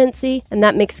competency, and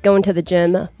that makes going to the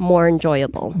gym more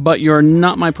enjoyable. But you're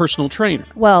not my personal trainer.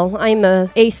 Well, I'm a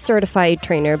ACE certified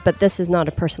trainer, but this is not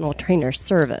a personal trainer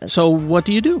service. So what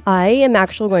do you do? I am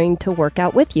actually going to work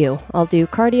out with you. I'll do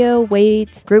cardio,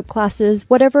 weights, group classes,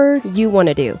 whatever you want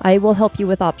to do. I will help you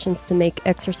with options to make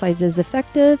exercises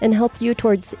effective and help you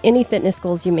towards any fitness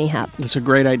goals you may have. That's a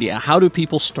great idea. How do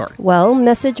people start? Well,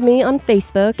 message me on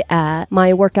Facebook at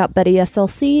My Workout Buddy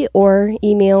SLC or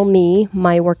email me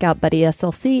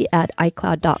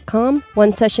myworkoutbuddyslc@icloud.com.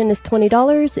 One session is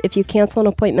 $20. If you cancel an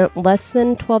appointment less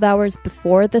than 12 hours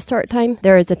before the start time,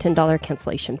 there is a $10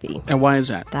 cancellation fee. And why is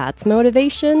that? That's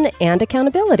motivation and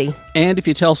accountability. And if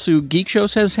you tell Sue Geek Show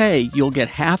says hey, you'll get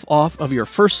half off of your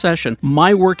first session,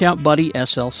 My Workout Buddy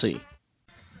SLC.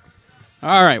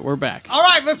 All right, we're back. All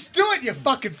right, let's do it, you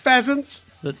fucking pheasants.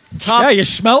 The top, Yeah, you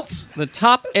schmelts. the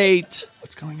top 8.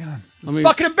 What's going on?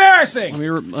 Fucking embarrassing.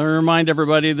 Let me remind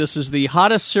everybody, this is the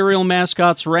hottest cereal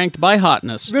mascots ranked by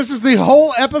hotness This is the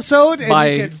whole episode, and By-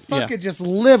 you can fucking yeah. just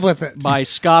live with it. by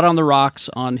Scott on the Rocks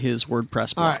on his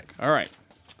WordPress blog. All right. All right.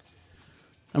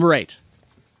 Number 8.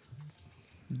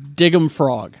 Dig'em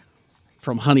Frog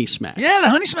from Honey Smack. Yeah, the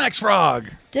Honey Smacks frog.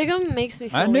 Diggum makes me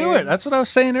feel I knew weird. it. That's what I was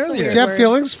saying earlier. Do you have Word.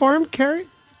 feelings for him, Carrie?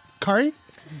 Kari?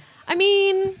 I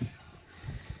mean,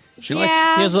 She Yeah.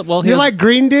 likes. He has a, well, he You has- like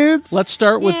green dudes? Let's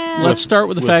start with Yeah. let's start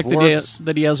with the With fact that warts.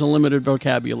 that he has a limited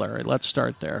vocabulary. Let's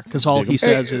start there because all he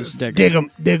says is dig 'em. Dig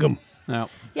him, dig him. No.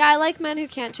 yeah, I like men who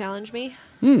can't challenge me.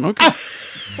 Okay.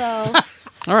 So,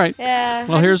 All right. yeah.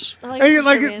 Well, I here's- just- I like And to you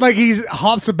like serve you. like he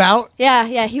hops about.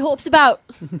 Yeah, he hopes about.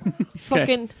 Dig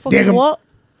Fucking 'em. what?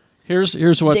 Here's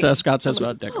what Dig 'em. Scott says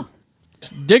about Dig'em.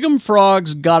 Dig'em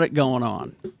Frog's got it going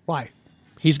on. Why?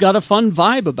 He's got a fun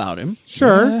vibe about him.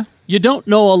 Sure. You don't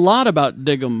know a lot about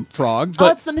Dig'em Frog, Oh,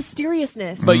 but it's the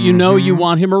mysteriousness. but you know you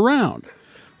want him around.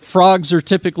 Frogs are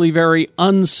typically very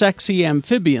unsexy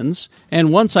amphibians,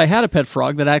 and once I had a pet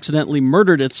frog that accidentally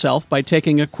murdered itself by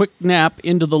taking a quick nap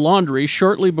into the laundry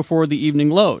shortly before the evening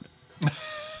load.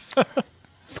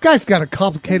 This guy's got a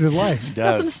complicated life.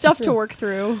 Got some stuff to work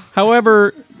through.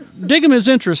 However, Dig'em is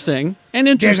interesting, and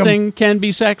interesting can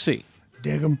be sexy.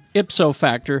 Dig him. Ipso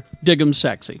factor, Dig'em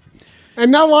sexy. And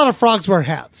not a lot of frogs wear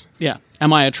hats. Yeah.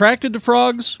 Am I attracted to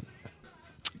frogs?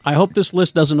 I hope this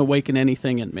list doesn't awaken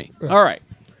anything in me. All right.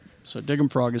 So Dig'em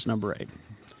Frog is number 8.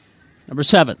 Number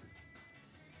 7.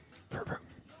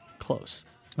 Close.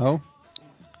 Oh,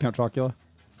 Count Chocula.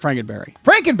 Frankenberry.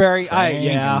 Frankenberry.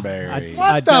 Frankenberry.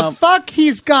 What the fuck?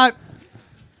 He's got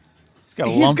He's got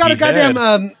a, he's got a lumpy head.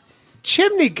 goddamn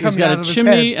chimney He's coming got out a of his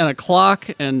chimney head. and a clock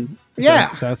and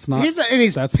Yeah. That's not. And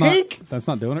he's that's pink. Not, that's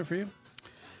not doing it for you.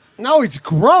 No, it's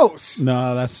gross.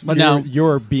 No, that's. But you're, now-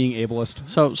 you're being ableist.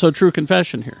 so true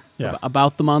confession here. Yeah.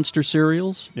 About the monster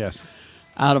cereals. Yes.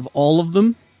 Out of all of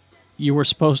them, you were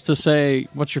supposed to say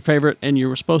what's your favorite, and you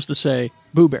were supposed to say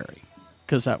Boo Berry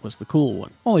because that was the cool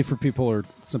one. Only for people who are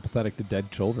sympathetic to dead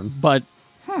children. But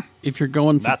if you're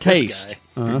going for Not this taste,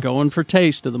 guy. if you're going for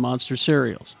taste of the monster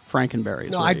cereals, Frankenberry.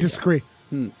 Is No, where I you go. disagree.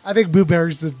 I think Boo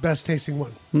Berry's the best tasting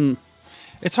one.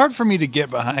 It's hard for me to get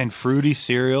behind fruity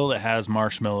cereal that has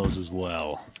marshmallows as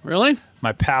well. Really?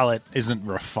 My palate isn't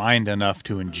refined enough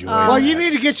to enjoy Well, that. you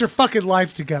need to get your fucking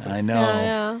life together. I know.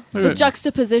 Yeah. Wait a The minute.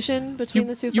 juxtaposition between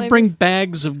You, the two you flavors. bring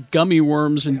bags of gummy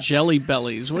worms and jelly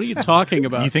bellies. What are you talking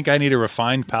about? You think I need a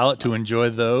refined palate to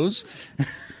enjoy those?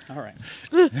 All right.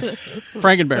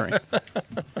 Frankenberry.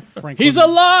 He's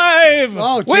alive!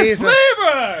 Oh, with Jesus.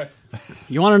 flavor!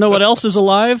 You want to know what else is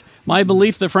alive? My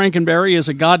belief that Frankenberry is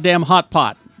a goddamn hot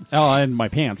pot. Oh, in my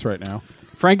pants right now.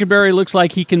 Frankenberry looks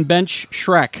like he can bench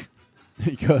Shrek.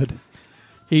 Good.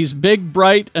 He's big,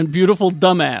 bright, and beautiful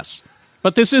dumbass.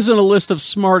 But this isn't a list of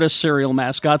smartest cereal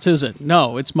mascots, is it?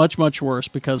 No, it's much, much worse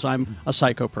because I'm a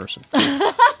psycho person.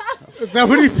 Is that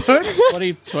what he put?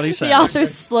 That's what he said. The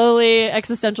author's slowly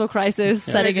existential crisis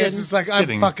setting in. It's just like, I'm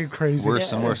getting fucking crazy.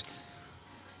 Worse and worse.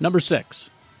 Number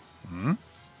 6.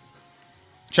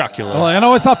 Chocula. Well, I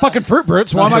know it's not fucking Fruit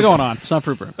Brutes. Why am I going on? It's not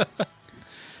Fruit Brute.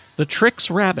 The Trix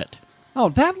Rabbit. Oh,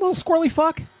 that little squirrely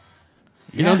fuck.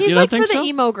 You don't, He's you don't like for think the so?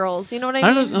 emo girls. You know what I I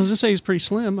mean? was going to say he's pretty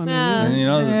slim. I mean, Yeah. And, you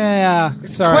know, Yeah,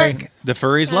 sorry. Quick. the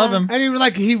furries love him.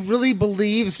 And he really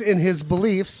believes in his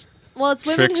beliefs. Well, it's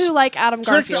women Tricks. who like Adam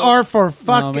Tricks Garfield. are for Oh,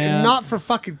 fucking, man. not for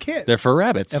fucking kids. They're for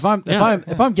rabbits. If I'm Yeah.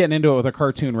 if I'm getting into it with a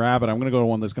cartoon rabbit, I'm going to go to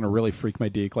one that's going to really freak my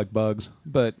deek, like Bugs.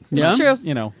 But Yeah? It's true.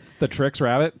 you know, the Trix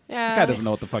Rabbit. Yeah. That guy doesn't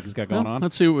know what the fuck he's got going Well, on.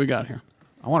 let's see what we got here.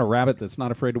 I want a rabbit that's not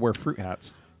afraid to wear fruit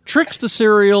hats. Trix the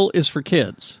cereal is for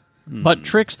kids, but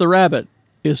Trix the rabbit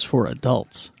is for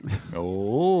adults.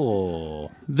 Oh.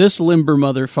 This limber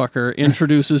motherfucker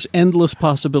introduces endless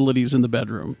possibilities in the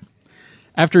bedroom.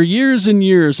 After years and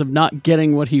years of not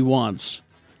getting what he wants,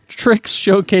 Trix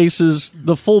showcases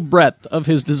the full breadth of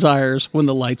his desires when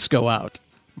the lights go out.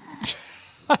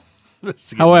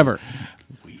 However,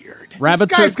 Weird. rabbits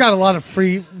This guy's are, got a lot of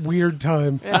free, weird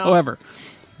time. however,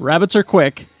 rabbits are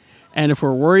quick, and if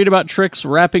we're worried about Trix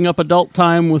wrapping up adult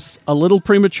time with a little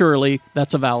prematurely,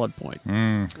 that's a valid point.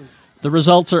 The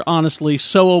results are honestly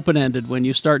so open-ended when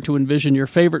you start to envision your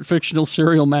favorite fictional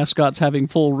cereal mascots having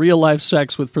full real-life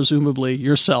sex with presumably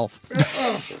yourself.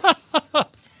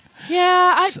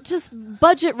 Yeah, I just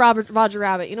budget Roger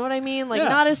Rabbit. You know what I mean? Like, Yeah.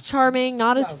 not as charming,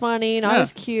 not as funny, not Yeah.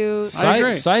 as cute. I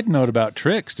agree. Side note about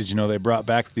Trix. Did you know they brought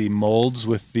back the molds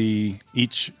with the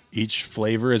each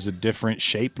flavor is a different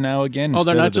shape now again? Oh,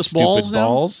 they're instead not of the just stupid balls now?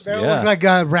 balls? They don't Yeah. look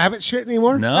like rabbit shit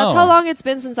anymore. No. That's how long it's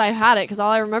been since I've had it, because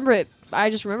all I remember it. I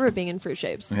just remember it being in fruit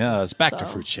shapes. Yeah, it's back to So,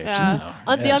 fruit shapes yeah.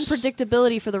 now. The Yes.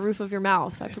 unpredictability for the roof of your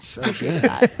mouth. I It's so appreciate good.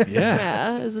 that. Yeah.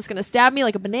 Yeah. Is this going to stab me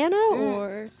like a banana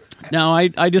or? Now, I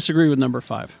disagree with number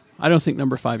 5. I don't think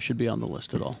number 5 should be on the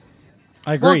list at all.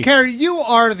 I agree. Well, Carrie, you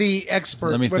are the expert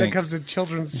Let when me it think. comes to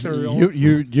children's cereal.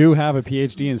 You have a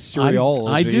PhD in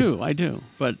cerealology. I do.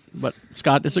 But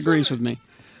Scott disagrees with me.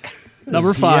 Number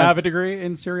Does he 5. have a degree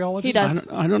in cerealology? He does.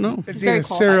 I don't know. Is he very a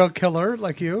qualified. serial killer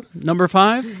like you? Number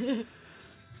 5.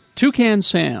 Toucan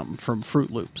Sam from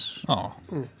Fruit Loops. Oh,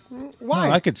 Why?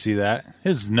 I could see that.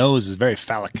 His nose is very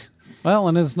phallic. Well,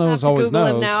 and his I have nose to always Google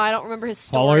knows. him now. I don't remember his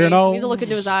story. Follow your nose. You need to look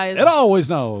into his eyes. It always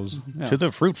knows. Yeah. To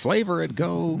the fruit flavor it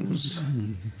goes.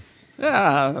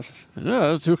 Yeah,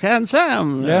 Toucan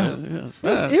Sam. Yeah.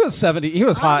 He was 70. He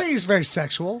was I hot. think he's very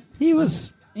sexual. He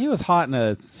was hot in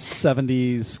a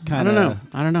 70s I kind don't of. know.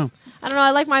 I don't know. I don't know.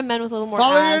 I like my men with a little more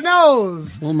Follow ass. your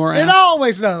nose. A little more It ass.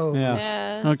 always knows.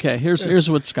 Yeah. Yeah. Okay, here's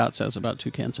what Scott says about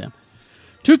Toucan Sam.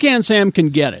 Toucan Sam can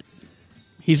get it.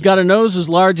 He's got a nose as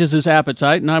large as his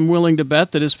appetite, and I'm willing to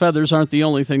bet that his feathers aren't the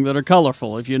only thing that are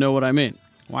colorful, if you know what I mean.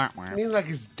 I mean, like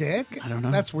his dick? I don't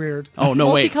know. That's weird. Oh,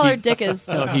 no, wait. Multicolored dick is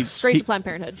he- straight he- to Planned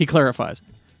Parenthood. He clarifies.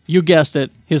 You guessed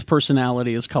it. His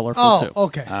personality is colorful, Oh, too.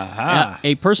 okay. Yeah,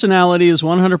 a personality is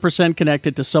 100%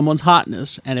 connected to someone's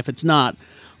hotness, and if it's not,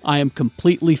 I am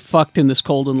completely fucked in this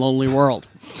cold and lonely world.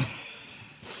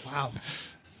 Wow.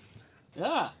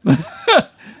 Yeah.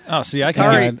 Oh, see, I can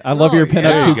All get right. I love your pinup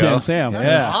There you Toucan go. Sam. That's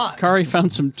Yeah. hot. Kari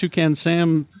found some Toucan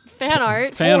Sam. Fan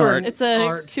art. Fan art. It's a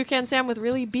Art. toucan Sam with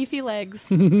really beefy legs.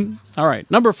 All right,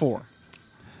 number 4.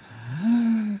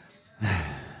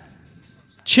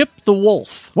 Chip the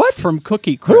Wolf. What? From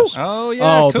Cookie Crisp. Oh,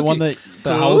 yeah. Oh, the one that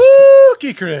the house.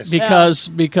 Cookie Crisp.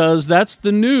 Because that's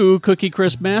the new Cookie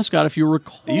Crisp mascot. If you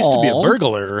recall, It used to be a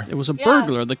burglar. It was a Yeah.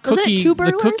 burglar, the Wasn't it cookie, two the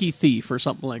burglars? cookie thief, or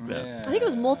something like that. I think it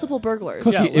was multiple burglars.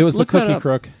 Cookie, Yeah, it was the look that cookie up.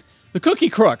 crook. The Cookie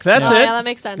Crook. That's Oh, it. yeah, that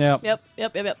makes sense. Yep.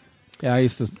 Yep. Yeah, I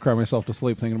used to cry myself to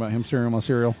sleep thinking about him stealing my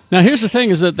cereal. Now, here's the thing: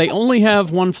 is that they only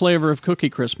have one flavor of Cookie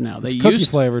Crisp now. They It's cookie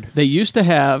used, flavored. They used to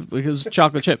have, because it's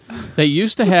chocolate chip. They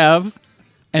used to have,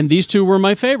 and these two were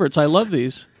my favorites. I love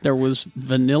these. There was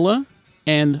vanilla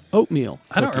and oatmeal.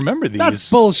 I don't remember these. That's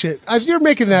bullshit. You're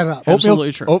making that up.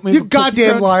 Absolutely true. Oatmeal You cookie goddamn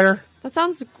crunch? liar. That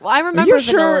sounds. Well, I remember Are you vanilla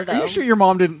sure? though. Are you sure your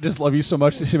mom didn't just love you so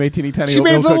much that she made teeny tiny She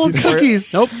made oatmeal little cookies? for you?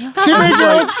 cookies. Nope. She made your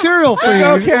own cereal for you,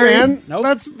 Okay. man. Nope.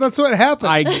 That's what happened.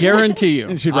 I guarantee you.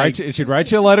 And she'd write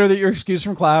you a letter that you're excused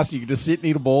from class. You could just sit and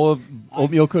eat a bowl of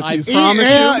oatmeal cookies. I promise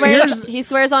Yeah, you. here's- he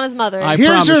swears on his mother. I Here's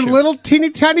promise your you. little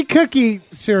teeny tiny cookie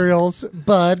cereals,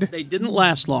 bud. They didn't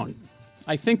last long.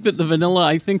 I think that the vanilla.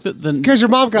 I think that the. Because your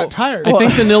mom got tired. I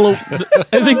think vanilla.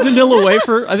 I think vanilla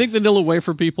wafer. I think vanilla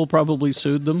wafer people probably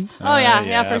sued them. oh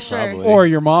yeah, for sure. probably. Or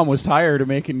your mom was tired of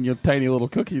making you tiny little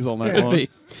cookies all night Could long. be.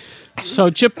 So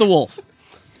Chip the Wolf.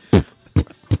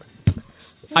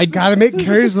 I gotta make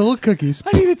Carrie's little cookies.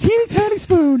 I need a teeny tiny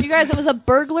spoon. You guys, it was a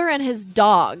burglar and his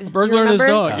dog. Do you burglar and his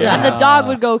remember? dog, yeah. And the dog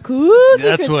would go cookie.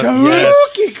 That's Crisp. what. Cookie Yes,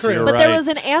 Crisp. you're But right. there was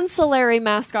an ancillary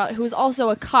mascot who was also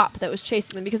a cop that was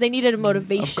chasing them because they needed a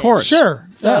motivation. Of course. Sure.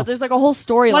 So there's like a whole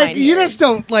storyline. Like you here. just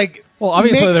don't like. Well,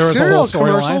 obviously make there was a cereal whole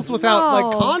storyline. commercials without like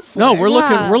No. conflict. No, we're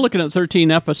Yeah. looking at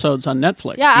 13 episodes on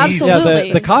Netflix. Yeah, Jesus. Yeah,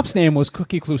 absolutely. the cop's name was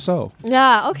Cookie Clouseau.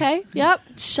 Yeah. Okay. Yep.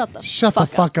 Shut the. Shut the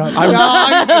fuck up. I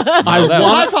High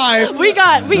want five. We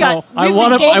got. I we've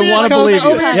wanna- been I gaming wanna the believe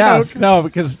you. time. Yeah, no,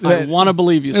 because I want to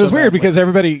believe you. it was so weird badly. because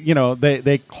everybody,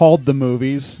 they called the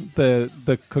movies the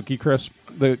Cookie Crisp,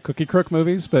 the Cookie Crook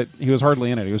movies, but he was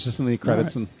hardly in it. He was just in the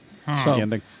credits and So- the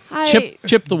ending.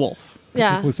 Chip the wolf.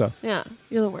 Yeah. Clouseau. Yeah.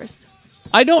 You're the worst.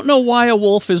 I don't know why a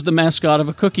wolf is the mascot of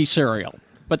a cookie cereal,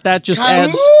 but that just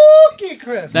adds Cookie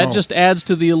Crisp. that just adds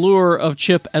to the allure of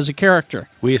Chip as a character.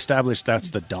 We established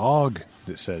that's the dog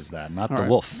that says that, not the right.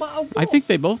 wolf. I think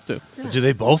they both do. Do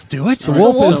they both do it? The Did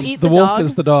wolf the wolf is eat the the wolf dog?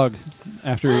 is the dog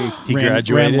after He ran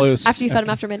graduated? loose. After you fed him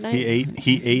after midnight. He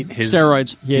ate his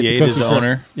Steroids. He ate He the ate his Cookie Crook.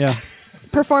 owner. Yeah.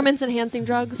 Performance enhancing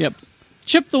drugs. Yep.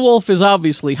 Chip the wolf is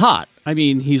obviously hot. I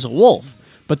mean, he's a wolf,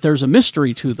 but there's a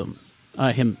mystery to them.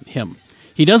 Him.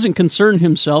 He doesn't concern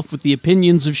himself with the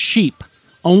opinions of sheep,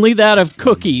 only that of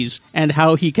cookies and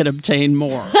how he can obtain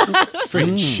more.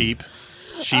 Freaking sheep.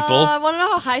 Sheeple. I want to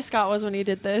know how high Scott was when he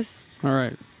did this. All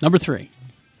right. Number 3.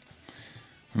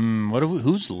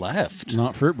 Who's left?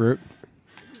 Not Fruit Brute.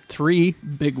 3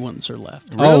 big ones are left.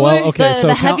 Oh well, okay. The so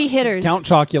heavy hitters. Count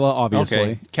Chocula, obviously.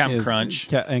 Okay. Captain is- Crunch.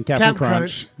 and Captain Captain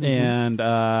Crunch, Crunch.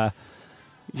 and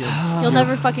You'll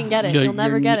never fucking get it. You'll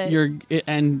never get it.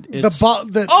 And the it's, ball.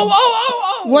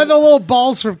 One of the little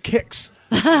balls from Kicks.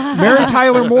 Mary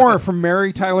Tyler Moore from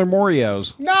Mary Tyler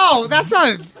Moreos. No, that's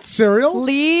not a cereal.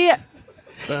 Lee, if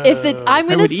the I'm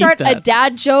going to would eat start a that.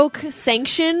 dad joke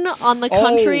sanction on the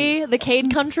country, the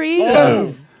Cade country.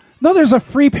 No, there's a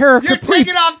free pair of You're Capri.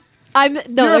 taking off. I'm no.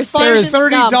 You're There's fined sanctions.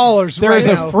 $30 There right is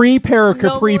now. a free pair of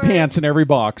No Capri more. pants in every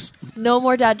box. No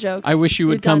more dad jokes. I wish you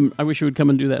You're would come. done. I wish you would come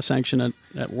and do that sanction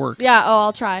at work. Yeah. Oh,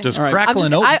 I'll try. Does All right. I'm Cracklin'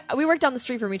 just, Oat we work down the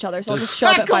street from each other, so I'll Does just show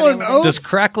up at 5 Cracklin' a.m. Oat? Does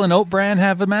Cracklin' Oat brand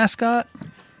have a mascot?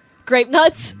 Grape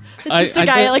nuts. It's just a I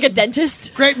guy bet- like a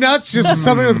dentist. Grape nuts, just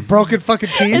somebody with broken fucking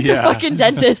teeth. It's a fucking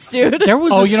dentist, dude. There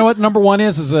was Oh, a, you know what? Number one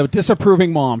is a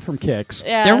disapproving mom from Kicks.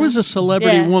 Yeah. There was a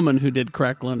celebrity Yeah. woman who did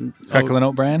Cracklin'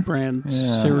 Oat brand? brand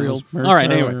cereal. Mary All right.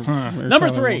 Tyler- Anyway, Mary number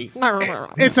Tyler 3.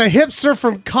 It's a hipster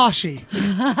from Kashi.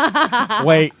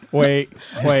 Moore. Wait.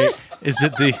 Is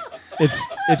it the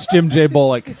It's Jim J.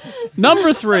 Bullock.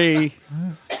 Number 3.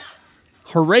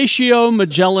 Horatio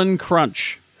Magellan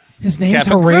Crunch. His name's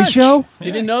Captain Horatio.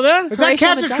 You didn't know that? Is that Horatio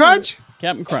Captain Magellan. Crunch?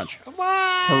 Captain Crunch.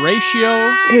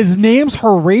 Horatio His name's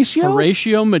Horatio.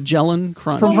 Horatio Magellan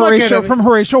Crunch. From Well, look at Horatio him. from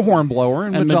Horatio Hornblower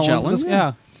and, And Magellan, This- yeah.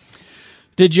 yeah.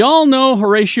 Did y'all know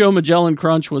Horatio Magellan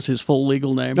Crunch was his full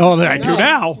legal name? Oh, I do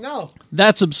now. No.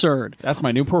 That's absurd. That's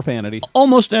my new profanity.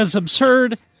 Almost as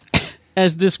absurd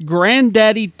as this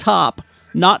granddaddy top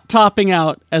not topping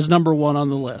out as number 1 on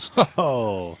the list.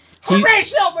 Oh.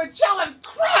 Horatio Magellan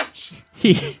Crunch!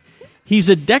 He's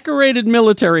a decorated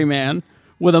military man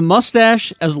with a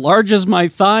mustache as large as my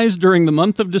thighs during the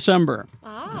month of December.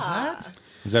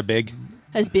 Is that big?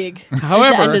 As big. However-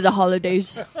 It's the end of the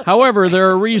holidays. However, there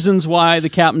are reasons why the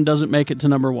captain doesn't make it to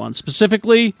number 1.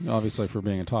 Specifically, Obviously, for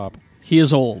being a top. he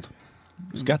is old.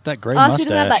 He's got that gray So he mustache.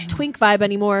 doesn't have that twink vibe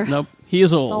anymore. Nope, he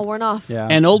is It's all old. worn off. Yeah.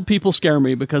 And old people scare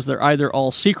me because they're either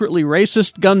all secretly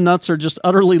racist, gun nuts, or just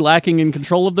utterly lacking in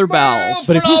control of their bowels.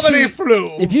 But if you Flobbity see-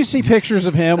 flu. If you see pictures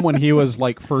of him when he was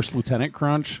like First Lieutenant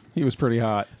Crunch, he was pretty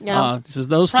hot. Yeah. This is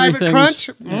those Private three Crunch?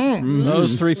 things.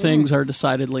 Those 3 things are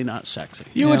decidedly not sexy.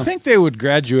 You would think they would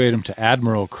graduate him to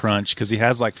Admiral Crunch because he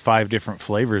has like 5 different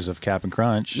flavors of Captain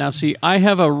Crunch, Now, see, I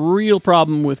have a real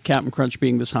problem with Captain Crunch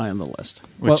being this high on the list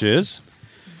which is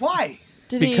Why?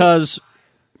 Did he- because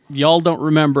y'all don't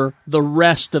remember the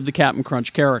rest of the Captain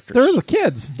Crunch characters. There were the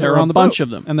kids. They There were are on a the bunch boat. of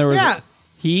them. and there was Yeah.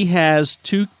 He has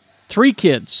 3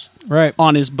 kids right.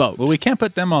 on his boat. well, we can't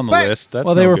put them on the But- list. That's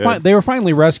Well, they no were good. they were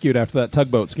finally rescued after that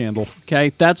tugboat scandal.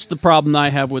 Okay, that's the problem I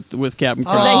have with Captain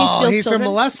Crunch. that he Oh, steals he's children? a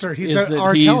molester. He's is an that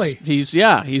R. he's, Kelly. He's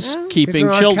He's keeping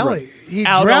an R. children Kelly. He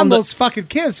out on drowned the- those fucking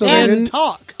kids so they in- didn't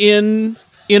talk. in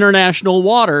international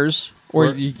waters. Or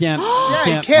you can't. Yeah,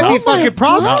 he can't can't be fucking Not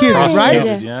prosecuted, right?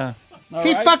 prosecuted, yeah.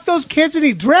 He fucked those kids and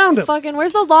he drowned them. Fucking,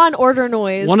 where's the Law and Order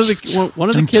noise? One of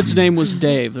the kids' name was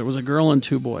Dave. There was a girl and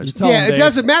 2 boys. tell Yeah, him, it Dave.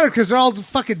 doesn't matter because they're all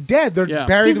fucking dead. They're Yeah.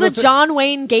 buried He's the with John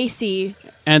Wayne Gacy.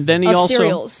 And then he Of also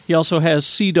cereals. he also has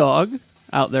Sea Dog,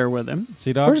 out there with him.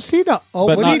 Sea Dog. Where's Sea Dog? Oh,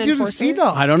 But what not- did he do to Enforcer? Sea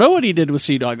Dog? I don't know what he did with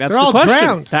Sea Dog. That's They're the all question.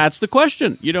 drowned. That's the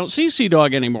question. You don't see Sea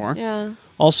Dog anymore. Yeah.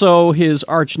 Also, his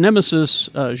arch nemesis,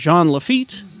 Jean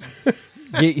Lafitte.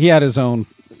 He had his own.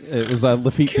 It was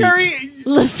Lafitte Carrie,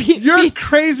 Beats. your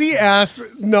crazy ass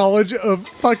knowledge of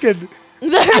fucking. There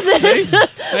it is.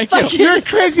 Thank you. Your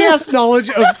crazy ass knowledge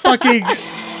of fucking.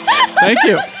 Thank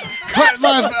you.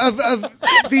 of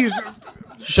these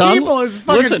Jean, people is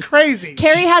fucking listen, crazy.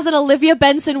 Carrie has an Olivia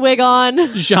Benson wig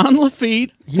on. Jean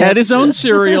Lafitte had his own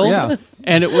cereal. Yeah.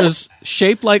 And it was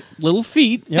shaped like little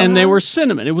feet, and they were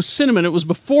cinnamon. It was cinnamon. It was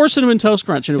before Cinnamon Toast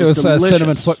Crunch, and it was delicious.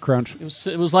 Cinnamon Foot Crunch.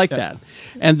 It was like that.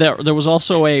 And there was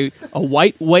also a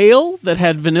white whale that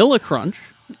had vanilla crunch.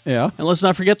 Yeah. And let's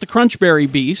not forget the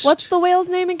Crunchberry Beast. What's the whale's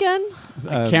name again?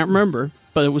 I can't remember,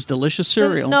 but it was delicious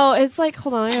cereal. No, it's like,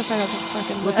 hold on, I gotta find out the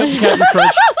fucking. Look up Captain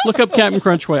Crunch. Look up Captain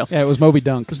Crunch whale. Yeah, it was Moby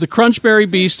Dunk. It was the Crunchberry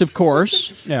Beast, of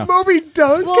course. Yeah. Moby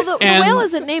Dunk. Well, the And- whale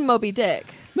isn't named Moby Dick.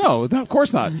 No, of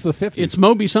course not. It's the 50s. It's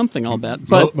Moby something, I'll bet.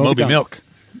 But Moby Milk.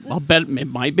 I'll bet it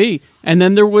might be. And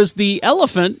then there was the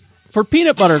elephant for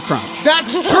Peanut Butter Crunch.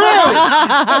 That's true.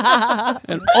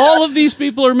 And all of these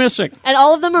people are missing. And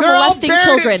all of them are They're all molesting buried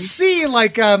children. at sea,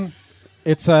 like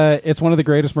It's one of the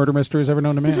greatest murder mysteries ever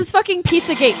known to man. This is fucking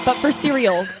Pizzagate, but for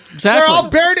cereal. they're all Exactly.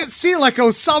 buried at sea, like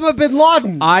Osama bin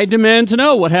Laden. I demand to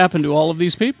know what happened to all of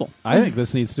these people. I think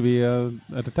this needs to be a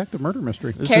detective murder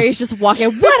mystery. Carrie's just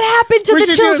walking. What happened to We the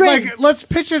should do it, children? like, let's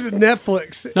pitch it to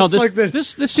Netflix. No, It's this, like the,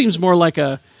 this seems more like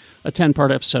a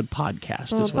 10-part episode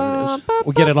podcast is what it is.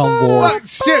 We get it on lore.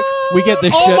 What? We get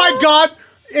this Oh shit. my god!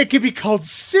 It could be called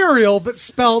cereal, but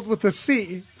spelled with a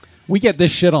C. We get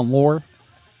this shit on lore.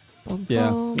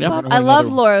 Yeah. Yep. I love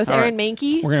Laura with All Aaron right.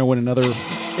 Mankey. We're gonna win another.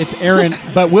 It's Aaron,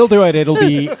 but we'll do it. It'll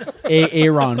be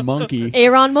Aaron Monkey.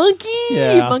 Aaron Monkey.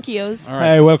 Yeah. Monkeys. All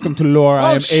right. Hey, welcome to lore.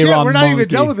 I Oh am shit! Aaron We're not Monkey. even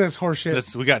done with this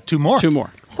horseshit. We got two more. Two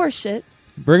more. Horse shit.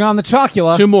 Bring on the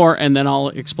chocula. Two more, and then I'll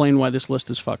explain why this list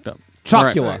is fucked up. All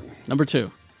right. Chocula. Number 2.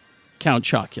 Count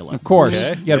Chocula. Of course,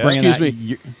 Okay. you got to bring in Excuse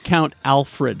that. me. Count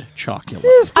Alfred Chocula.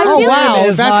 Oh His wow! name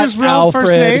is That's not his real Alfred.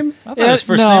 first name. I thought his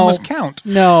first no. name was Count.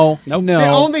 No, Nope. no. The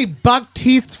only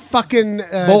buck-teethed fucking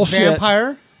Bullshit.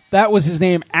 vampire. That was his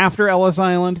name after Ellis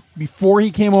Island. Before he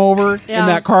came over Yeah. in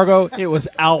that cargo, it was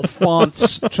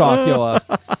Alphonse Chocula.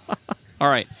 All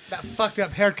right. That fucked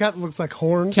up haircut looks like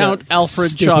horns. Count Alfred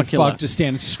Stupid Chocula. fuck just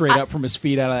standing straight up from his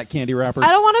feet out of that candy wrapper. I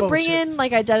don't want to bring Bullshit. in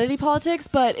like identity politics,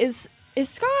 but is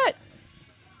Scott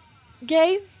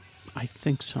gay? I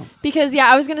think so. Because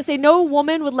I was gonna say no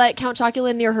woman would let Count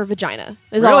Chocula near her vagina.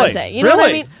 Is all I'm Really? saying. You know what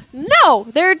I Really? mean? No,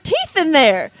 there are teeth in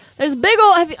there. There's big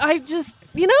old. I just.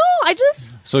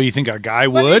 So you think a guy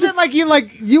But would? even like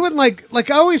you would like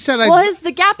I always said Well,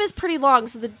 the gap is pretty long,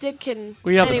 so the dick can.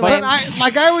 Well, yeah, but anyway.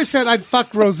 But I always said I'd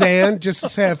fuck Roseanne just to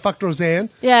say I fucked Roseanne.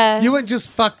 Yeah. You wouldn't just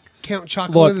fuck Count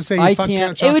Chocula Look, to say you I fucked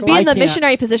can't- Count Chocula. It would be in the can't-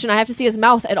 missionary position. I have to see his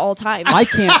mouth at all times. I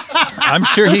can't. I'm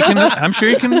sure he can. I'm sure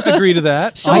he can agree to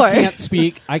that. Sure. I can't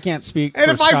speak. I can't speak. And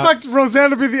for if I Scott's- fucked Roseanne,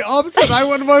 it'd be the opposite. I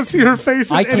wouldn't want to see her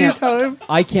face I at any can't. time.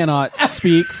 I cannot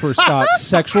speak for Scott's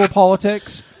sexual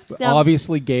politics. But No.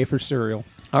 obviously, gay for cereal.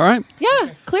 All right.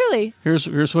 Yeah, clearly. Here's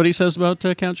what he says about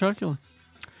Count Chocula.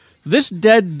 This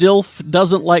dead dilf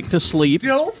doesn't like to sleep.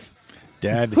 Dilf?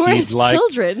 Dad, Who are he'd his like.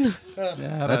 children?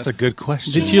 That's a good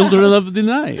question. The children of the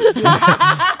night.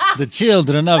 The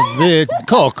children of the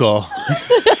Coco.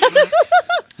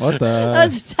 What the?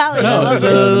 That's Italian. I No, love it's,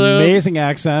 it. An amazing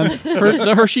accent.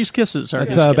 The Hershey's Kisses are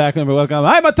It's his kids. back when we welcome.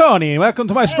 I'm a Tony. Welcome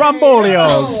to my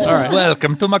Strombolios. All right.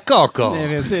 Welcome to my Coco.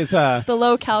 It's The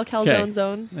low cal Okay. calzone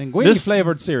zone. linguine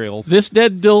flavored cereals. This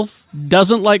dead dilf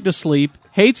doesn't like to sleep,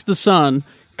 hates the sun,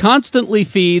 constantly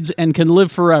feeds, and can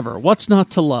live forever. What's not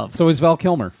to love? So is Val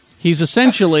Kilmer. He's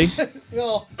essentially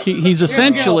No. he's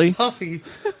essentially puffy.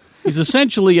 he's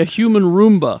essentially a human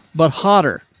Roomba, but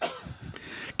hotter.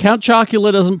 Count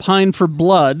Chocula doesn't pine for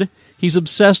blood. He's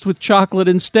obsessed with chocolate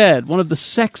instead, one of the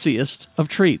sexiest of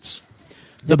treats.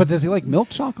 Yeah, but does he like milk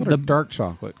chocolate or dark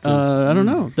chocolate? 'Cause I don't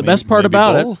know. The best part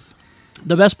about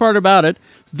it,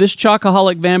 this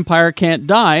chocoholic vampire can't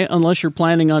die unless you're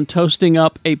planning on toasting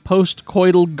up a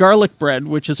post-coital garlic bread,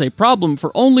 which is a problem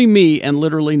for only me and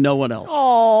literally no one else.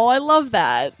 Oh, I love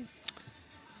that.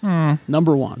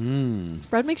 Number 1.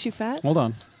 Bread makes you fat. Hold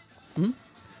on.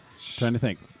 Trying to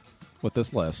think with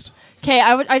this list. Okay,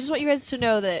 I just want you guys to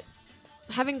know that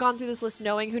having gone through this list,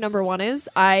 knowing who number 1 is,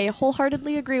 I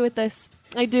wholeheartedly agree with this.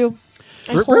 I do.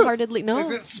 I wholeheartedly no.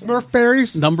 Is it Smurf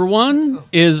berries? Number 1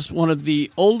 is one of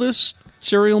the oldest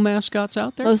cereal mascots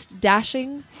out there. Most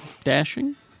dashing,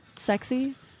 Dashing,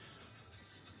 sexy.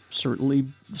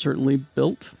 certainly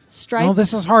built. Striped. Well,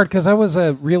 this is hard because I was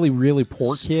a really, really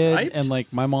poor kid, Striped? and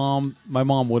like my mom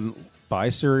wouldn't buy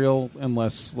cereal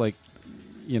unless like,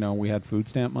 we had food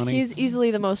stamp money. He's easily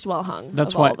the most well hung.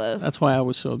 That's of why. all the. That's why I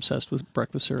was so obsessed with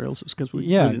breakfast cereals. Is because we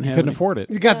yeah, didn't you have couldn't any. afford it.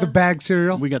 You got the bag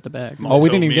cereal. We got the bag. Oh, we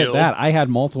didn't even Malto get that. I had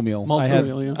Malto Meal. Malto I had,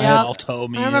 Meal, yeah. Yeah. Malto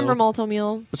meal. I remember Malto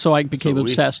Meal. So I became So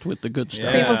we- obsessed with the good stuff.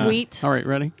 Cream Yeah. of wheat. All right,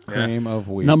 ready? cream of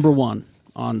wheat. Number 1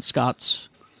 on Scott's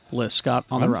list. Scott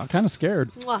on the I'm rock. kind of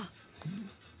scared. Mwah.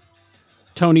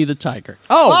 Tony the Tiger.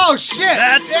 Oh shit!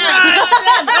 That's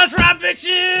right,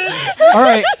 bitches. All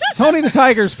right, Tony the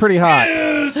Tiger's pretty hot.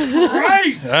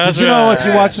 Right. Did you know if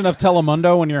you watch enough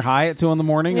Telemundo when you're high at 2 a.m. and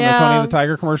the Yeah. Tony the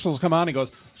Tiger commercials come on, he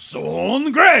goes,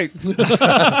 "So great,"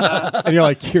 and you're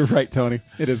like, "You're right, Tony.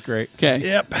 It is great." Okay.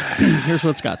 Yep. Here's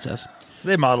what Scott says.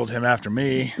 They modeled him after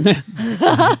me.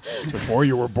 Before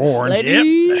you were born.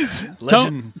 Ladies.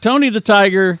 Legend. Tony the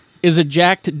Tiger is a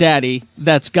jacked daddy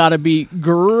that's got to be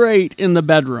great in the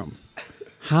bedroom.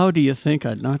 How do you think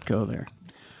I'd not go there?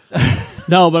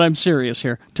 No, but I'm serious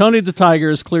here. Tony the Tiger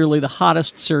is clearly the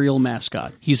hottest cereal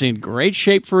mascot. He's in great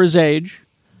shape for his age,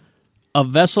 a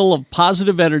vessel of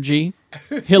positive energy,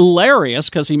 hilarious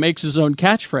because he makes his own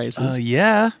catchphrases,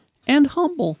 Yeah. and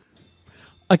humble.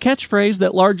 A catchphrase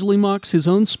that largely mocks his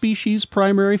own species'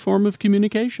 primary form of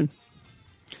communication.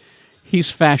 He's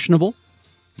fashionable.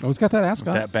 Oh, he's got that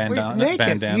ascot. That Well, bandana. he's naked.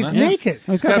 bandana. He's Yeah. naked.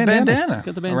 Oh, he's Got a bandana. bandana,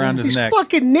 Got the bandana. around his He's neck.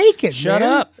 fucking naked. Shut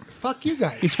man. up. Fuck you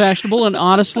guys. He's fashionable, and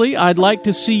honestly, I'd like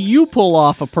to see you pull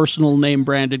off a personal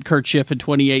name-branded kerchief in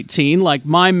 2018 like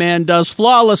my man does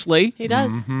flawlessly. He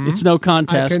does. It's no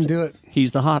contest. I can do it.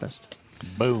 He's the hottest.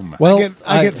 Boom. Well,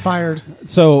 I get fired.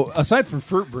 So aside from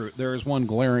Fruit Brute, there is one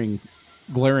glaring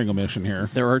omission here.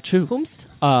 There are 2. Whomst?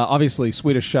 Obviously,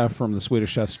 Swedish Chef from the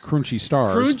Swedish Chef's Crunchy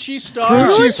Stars. Crunchy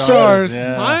stars. Crunchy stars.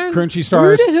 Yeah. Crunchy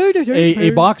Stars, a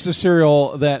box of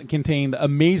cereal that contained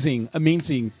amazing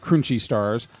Crunchy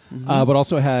Stars, but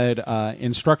also had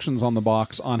instructions on the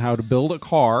box on how to build a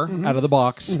car out of the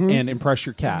box and impress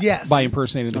your cat Yes. by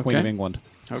impersonating the Queen of Okay. England.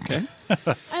 Okay.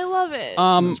 I love it.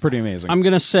 It's pretty amazing. I'm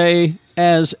going to say,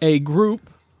 as a group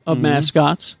of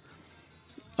mascots,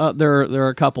 there are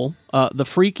a couple. The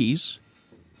Freakies.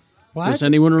 What? Does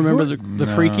anyone remember the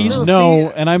Freakies? no,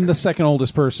 See- and I'm the second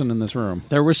oldest person in this room.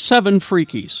 There were 7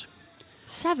 Freakies.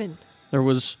 7. There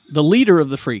was the leader of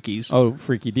the Freakies. Oh,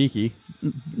 Freaky Deaky.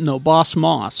 No, Boss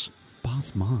Moss.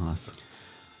 Boss Moss.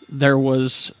 There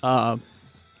was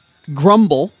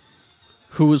Grumble,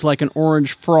 who was like an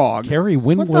orange frog. Carrie,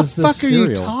 when What the was this fuck are you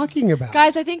cereal? talking about?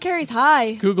 Guys, I think Carrie's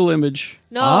high. Google image.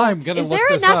 No. I'm gonna Is look there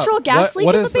a this up. natural gas leak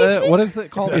What in the is basement? What is it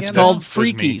called? It's again? called That's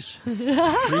me.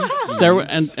 Freakies. There were,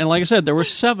 and like I said, there were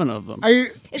 7 of them. Are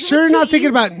you Is it sure with you're not two thinking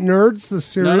E's? about Nerds, the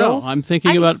cereal? No, I'm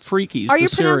thinking about Freakies. Are the you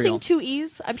cereal. pronouncing 2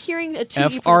 E's? I'm hearing a 2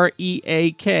 E. Freak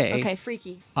Okay,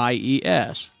 freaky.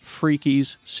 IES.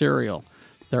 Freakies cereal.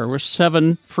 There were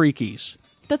 7 Freakies.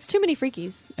 That's too many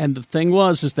freakies. And the thing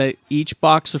was is that each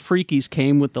box of Freakies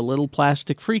came with the little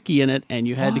plastic Freaky in it, and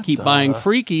you had to keep buying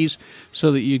Freakies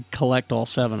so that you'd collect all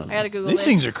 7 of I them. gotta Google These this.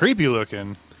 things are creepy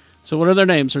looking. So what are their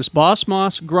names? There's Boss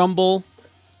Moss, Grumble.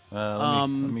 Let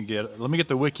me get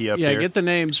the wiki up Yeah, here. get the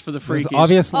names for the Because Freakies.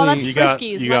 obviously, Oh, that's you got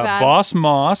Friskies, you my got bad. Boss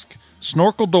Mosk,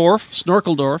 Snorkeldorf,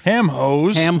 Snorkeldorf,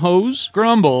 Hamhose, Hamhose,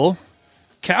 Grumble,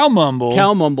 Cowmumble,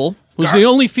 Cowmumble, who's the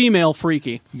only female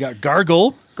Freaky. You got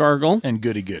Gargle Gargle, and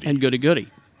Goody Goody. and Goody Goody.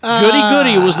 Goody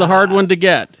Goody was the hard one to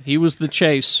get. He was the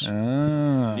chase.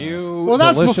 you Well,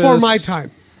 that's delicious- before my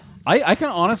time. I can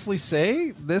honestly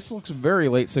say this looks very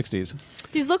late 60s.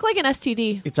 These look like an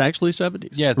STD. It's actually 70s.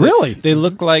 Yeah, Really? They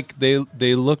look like they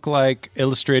look like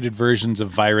illustrated versions of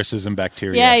viruses and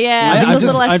bacteria. Yeah, yeah. I'm those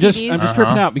just, little I'm STDs. just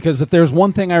tripping out because if there's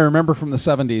one thing I remember from the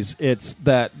 70s, it's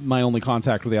that my only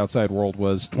contact with the outside world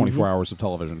was 24 hours of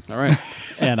television. All right.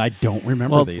 And I don't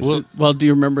remember Well, these. well, do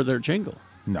you remember their jingle?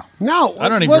 No. No, I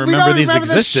don't even well, we remember don't these remember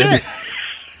this existed.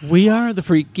 shit. We are the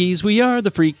Freakies. We are the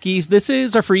Freakies. This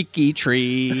is our freaky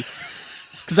tree.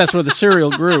 Because that's where the cereal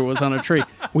grew, was on a tree.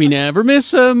 We never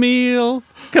miss a meal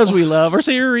because we love our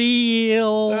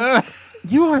cereal.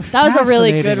 You are That was a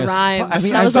really good fascinating as rhyme. fu- I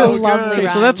mean, That was I a just- lovely Okay,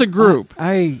 rhyme. so that's a group.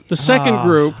 The second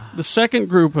Ah.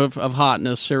 group of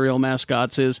hotness cereal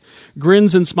mascots is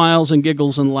Grins and Smiles and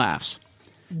Giggles and Laughs.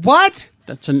 What?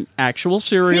 That's an actual He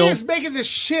cereal. is making this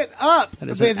shit up. That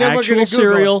is Then an we're actual gonna Google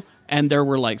it. cereal, and there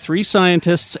were like 3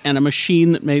 scientists and a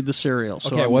machine that made the cereal. So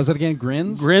Okay, I'm- was it again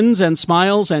Grins? Grins and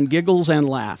Smiles and Giggles and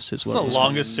Laughs is It's what the it was.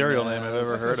 longest cereal name I've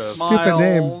ever heard of. Stupid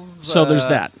name. So there's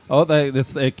that. Oh,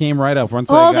 it came right up once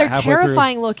I Oh, got they're halfway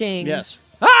terrifying looking. Yes.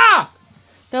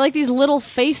 They're like these little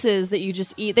faces that you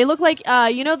just eat. They look like,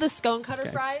 the scone cutter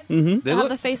fries? Mm-hmm. They have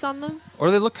the face on them? Or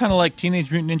they look kind of like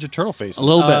Teenage Mutant Ninja Turtle faces. A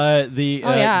little bit. The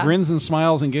yeah. grins and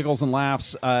smiles and giggles and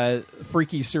laughs.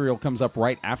 Freaky cereal comes up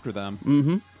right after them.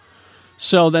 Mm-hmm.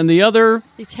 So then the other...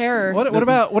 The terror. What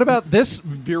about this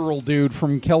virile dude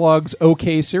from Kellogg's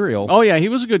OK cereal? Oh, yeah, he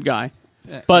was a good guy.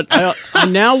 But I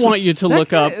now want you to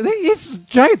look up... He's a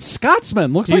giant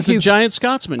Scotsman. Looks He's like a he's giant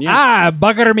Scotsman, yeah.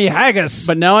 bugger me haggis.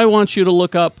 But now I want you to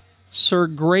look up Sir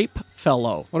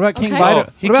Grapefellow. What about King Okay.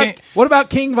 Vitamin? What about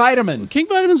King Vitamin? King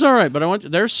Vitamin's all right, but I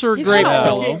want there's Sir He's kinda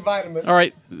old. Grapefellow. Vitamin. All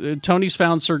right, Tony's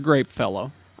found Sir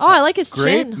Grapefellow. Oh, I like his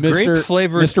Grape? chin.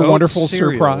 Grape-flavored Mr. oat Wonderful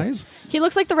cereal. Surprise. He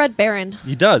looks like the Red Baron.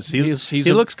 He does. He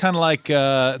a- looks kind of like...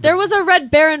 There was a Red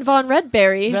Baron von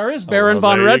Redberry. There is Baron Oh,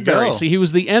 von there you Redberry. go. See, he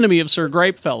was the enemy of Sir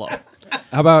Grapefellow.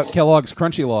 How about Kellogg's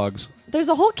Crunchy Logs? There's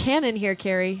a whole canon here,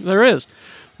 Carrie. There is.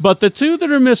 But the two that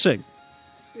are missing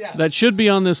that should be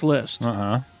on this list,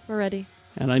 Uh-huh. We're ready.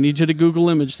 and I need you to Google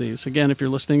image these. Again, if you're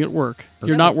listening at work.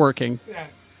 You're not working. Yeah.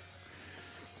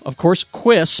 Of course,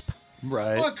 Quisp.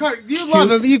 Right. Oh, Kurt, you love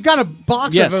him. You've got a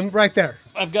box Yes. of him right there.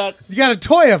 I've got You got a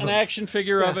toy of an him. action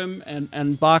figure of him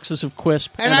and boxes of Quisp.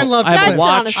 And I love I have Quisp. a That's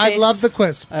on watch. his I face. love the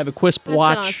Quisp. I have a Quisp That's not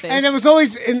on his watch. face. And it was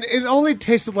always, it only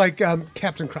tasted like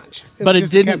Captain Crunch. But was it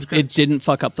just a Captain didn't. Crunch. It didn't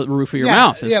fuck up the roof of your Yeah,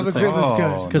 mouth. yeah, it was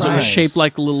good. Because it was Nice. shaped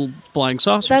like little flying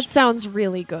saucers. That sounds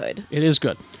really good. It is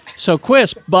good. So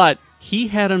Quisp, but he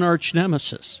had an arch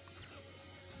nemesis,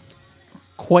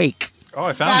 Quake, Oh,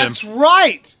 I found That's him.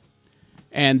 right.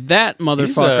 and that He's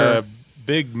motherfucker. a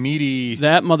big, meaty...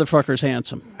 That motherfucker's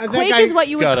handsome. And that Quake guy- is what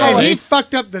you would got a- call And he it.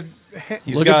 fucked up the.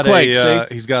 He's Look got at Quake,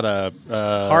 He's got a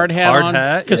Hard hat on.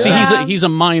 Because yeah. he's a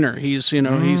minor. He's he's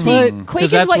See, Quake 'cause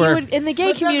is that's what where- you would in the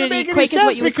gay But it doesn't community. make any Quake is sense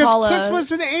what you would because call Quist a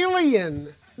was an alien.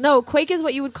 no. Quake is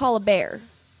what you would call a bear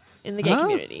in the gay Oh.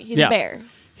 community. He's Yeah. a bear.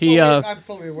 he I'm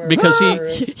fully aware. because he- of where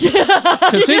it is.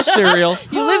 because his cereal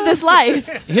You live this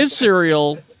life.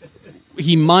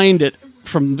 he mined it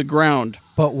from the ground.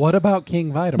 But what about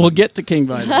King Vitamin? We'll get to King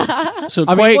Vitamin. So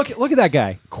I Quake mean, look at that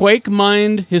guy. Quake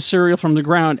mined his cereal from the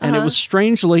ground, and it was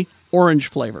strangely orange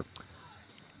flavor.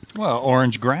 Well,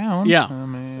 orange ground. Yeah. I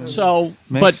mean, So,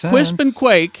 Makes but Quisp sense. and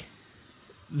Quake,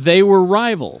 they were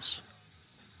rivals,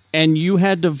 and you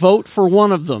had to vote for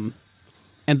one of them,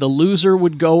 and the loser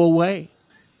would go away.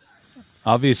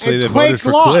 obviously, And they Quake voted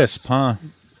for lost. Quisp, huh?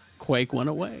 Quake went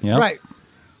away. Yeah. Right.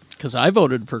 Because I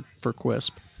voted for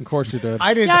Quisp. Of course you did.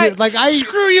 I did Yeah, too. Like I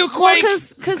Screw you, Quake!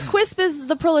 Because Quisp is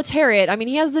the proletariat. I mean,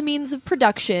 he has the means of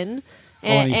production.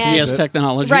 and he He sees has it.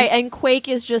 technology. Right, and Quake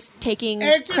is just taking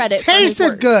it just credit for his tasted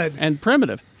work. good. And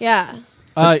primitive. Yeah.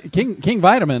 King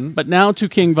Vitamin. But now to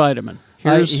King Vitamin.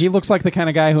 He looks like the kind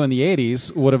of guy who in the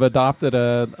 80s would have adopted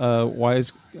a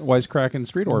wisecracking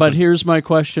street organ. But here's my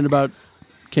question about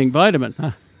King Vitamin.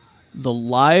 The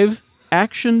live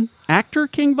action actor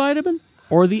King Vitamin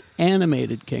or the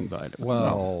animated King Vitamin?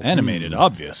 well, Animated,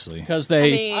 obviously. Because I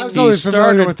they mean- I was he only familiar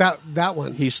started with that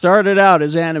one. he started out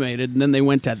as animated and then they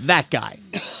went to that guy.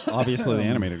 obviously the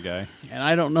animated guy. And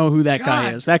I don't know who that guy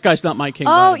God. is. That guy's not my King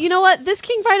Oh, Vitamin. you know what? This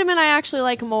King Vitamin I actually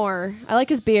like more. I like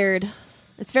his beard.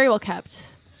 It's very well kept.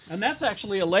 And that's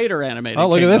actually a later animated Oh,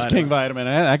 look King at this Vitamin. King Vitamin.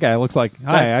 That guy looks like.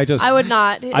 Hi, I would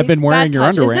not. I've been wearing Bad your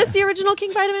touch. underwear. Is this the original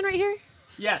King Vitamin right here?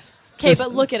 Yes. Okay, This-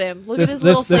 but look at him. Look this- at his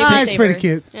this- little this flavor guy's saver. pretty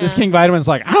cute. This Yeah. King Vitamin's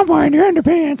like, I'm wearing your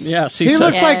underpants. Yes. He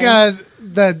looks Yeah.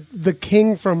 like the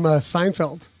king from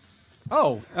Seinfeld.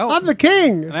 Oh, I'm the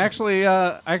king. and I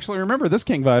actually remember this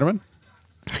King Vitamin.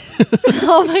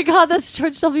 Oh my God, that's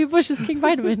George W. Bush's King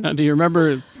Vitamin. Now, do you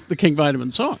remember the King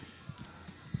Vitamin song?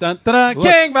 Dun, dun, dun,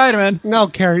 King Vitamin. No,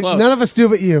 Carrie. Close. None of us do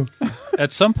but you.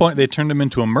 At some point, they turned him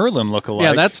into a Merlin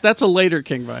lookalike. Yeah, that's a later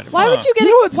King Vitamin. Why would you get? You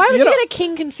know what's- Why would you you know- get a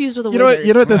king confused with a You know wizard? what?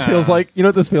 You know what this feels like. You know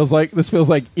what this feels like. This feels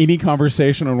like any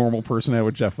conversation a normal person had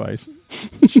with Jeff Weiss.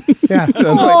 Yeah. It's like,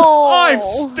 Oh. I'm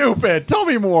stupid. Tell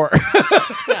me more.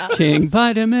 King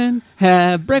Vitamin,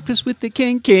 have breakfast with the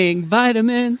king. King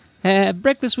Vitamin, have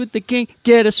breakfast with the king.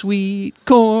 Get a sweet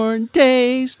corn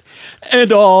taste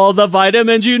and all the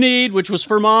vitamins you need, which was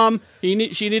for Mom. She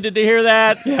needed to hear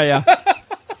that yeah.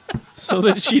 so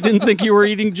that she didn't think you were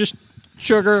eating just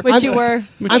sugar. Which you were.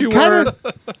 Which I'm you kind were.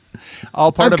 of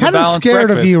all part I'm of a kind of balanced scared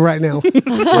breakfast. of you right now.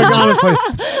 Like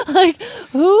honestly.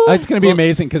 Ooh. It's going to be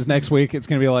amazing because next week it's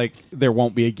going to be like there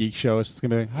won't be a geek show. It's going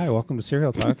to be like, hi, welcome to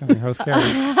Serial Talk. I'm your host, Carrie.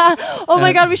 Oh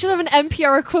my God, we should have an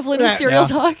NPR equivalent of Yeah. Serial Yeah.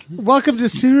 Talk. Welcome to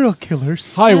Serial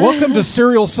Killers. Hi, welcome to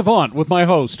Serial Savant with my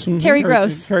host, Terry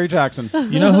Gross. Carrie Jackson.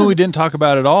 You know who we didn't talk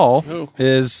about at all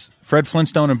is Fred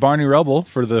Flintstone and Barney Rubble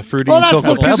for the Fruity Oh, and that's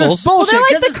Cocoa because Pebbles. it's bullshit. Well,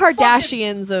 they're 'cause like the it's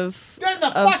Kardashians they're the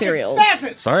of fucking cereals.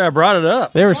 pheasants. Sorry, I brought it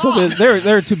up. They were so busy,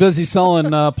 they were too busy selling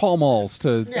Pall Malls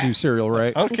to do cereal,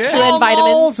 right? Okay. And Malls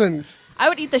vitamins. and I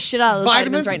would eat the shit out of those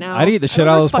vitamins, Vitamins? right now. I'd eat the shit Those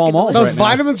out were of those Pall fucking Malls delicious. those right now.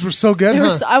 vitamins were so good. They were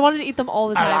Huh? so- I wanted to eat them all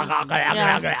the time.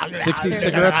 Yeah. 60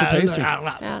 cigarettes were tasty.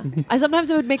 Yeah. I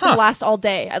sometimes would make them last all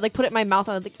day. I'd like put it in my mouth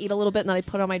and I'd like eat a little bit and then I'd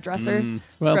put it on my dresser. It's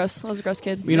Well- gross. I was a gross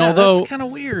kid. You know, although that's kind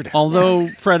of weird. although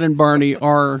Fred and Barney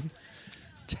are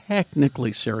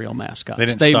technically cereal mascots, They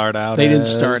didn't start out They didn't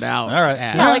as- start out. All right.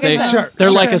 as- Yeah, like I they, said. Sure, they're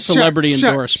sure, like a sure, celebrity sure,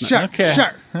 endorsement. Sure, Okay.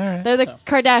 sure. They're the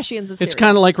Kardashians of cereal. It's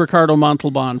kind of like Ricardo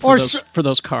Montalban Or for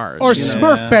those cars, Or you know?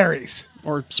 Smurf berries.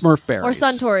 or Smurf berries, or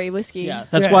Suntory whiskey. Yeah,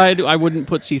 that's Yeah. why I wouldn't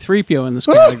put C-3PO in this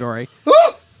category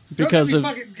because of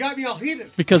got me all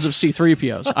heated.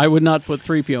 C-3POs. I would not put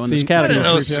 3PO in this See, I didn't category.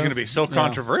 know this was going to be so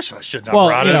controversial. I shouldn't have Well,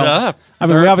 brought you it know, up. I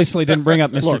mean, we obviously didn't bring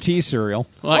up Mr. T cereal.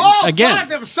 Like, Oh, again, God,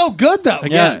 that was so good, though.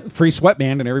 again, Free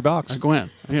sweatband in every box. Gwen.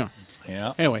 Yeah.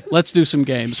 Yeah. Anyway, let's do some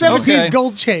games. 17 Okay.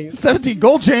 gold chains. 17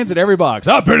 gold chains in every box.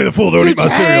 I'll pay the fool to eat my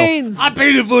cereal. Chains. I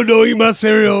paid it for to eat my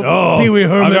cereal. Oh, Pee Wee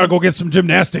Herman. I gotta go get some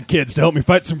gymnastic kids to help me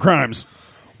fight some crimes.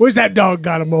 Where's that dog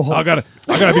got a mohawk? I gotta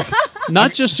be.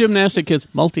 Not just gymnastic kids,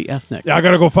 multi-ethnic. I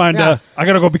gotta go find. Yeah. I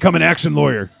gotta go become an action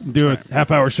lawyer. Do a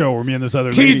half-hour show where me and this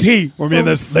other TT. lady. Where me and So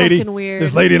this lady. fucking weird.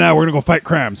 This lady and I, we're gonna go fight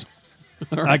crimes.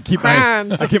 I keep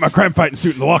Crimes. my crime fighting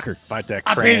suit in the locker. Fight that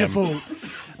I paid it cram.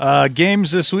 for.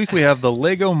 Games this week, we have the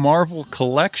Lego Marvel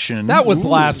Collection. That was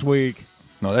last week.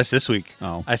 No, that's this week.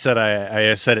 Oh. I said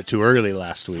I said it too early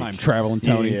last week. Time traveling,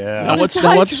 Tony. Yeah. Now what's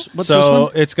this So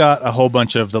one? it's got a whole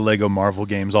bunch of the Lego Marvel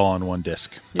games all on one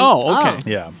disc. Oh, okay.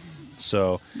 Yeah.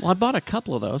 So Well, I bought a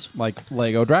couple of those. Like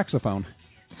Lego Draxophone.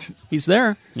 He's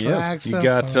there. Yes. you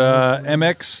got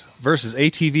MX versus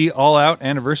ATV All Out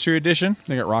Anniversary Edition,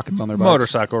 They got rockets on their bikes.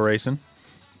 motorcycle racing.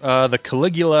 The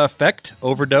Caligula Effect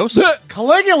Overdose.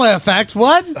 Caligula effect.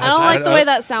 What? I don't like the way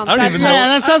that sounds. I don't Bad even joke. know. Yeah,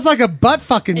 that sounds like a butt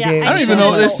fucking Yeah, game. I don't even know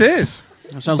what this is.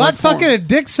 That sounds Butt like porn. fucking and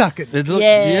dick sucking.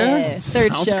 Yeah.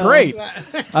 Third Sounds show. great.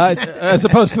 As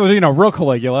opposed to real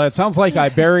Caligula, it sounds like I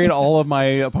buried all of my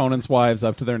opponents' wives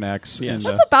up to their necks. Yes.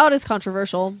 And, That's about as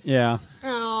controversial. yeah.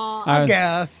 Oh, I- I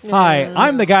guess. Hi,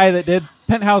 I'm the guy that did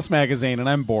Penthouse magazine, and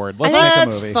I'm bored. Let's make a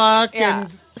Let's movie. fucking Yeah.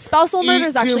 Spousal murder eat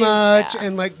is actually too much yeah.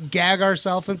 and like gag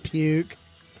ourselves and puke.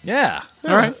 Yeah.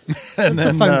 All right. It's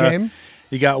a fun game.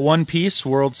 You got One Piece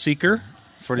World Seeker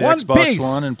for the One Xbox Piece.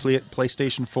 One and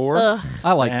PlayStation 4.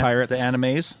 I like And pirates. The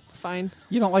animes. It's fine.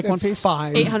 You don't like One It's Piece?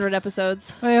 fine. 800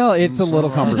 episodes. Well, it's a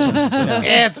little cumbersome. Yeah.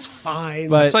 It's fine.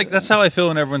 But It's like that's how I feel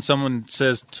whenever someone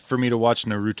says for me to watch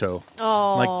Naruto.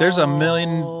 Oh, Like there's a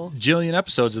million jillion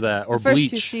episodes of that or First two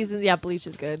Bleach. seasons. Yeah, Bleach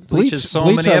is good. Bleach is so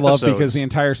Bleach many I love episodes. because the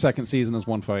entire second season is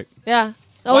one fight. Yeah.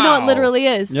 Oh no, Wow. it literally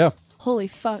is. Yeah. Holy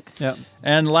fuck. Yeah.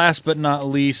 And last but not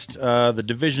least, the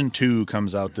Division 2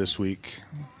 comes out this week.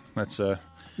 That's a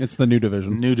It's the new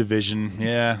division. new division.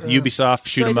 Yeah. Ubisoft,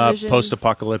 shoot Joy 'em up, Division.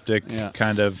 post-apocalyptic, Yeah.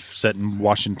 kind of set in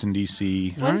Washington,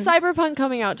 D.C. When's Cyberpunk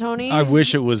coming out, Tony? I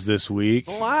wish it was this week.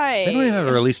 Why? They don't even have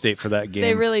a release date for that game.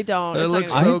 They really don't. But it It's not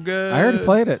looks gonna- so good. I already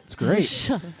played it. It's great.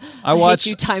 I watched.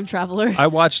 hate you, time traveler. I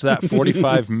watched that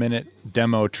 45-minute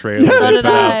demo trailer So did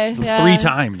about I, yeah. 3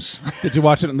 times, Did you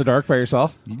watch it in the dark by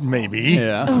yourself? maybe.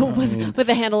 Yeah. with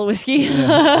a handle of whiskey.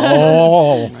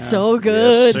 Oh. So Yes,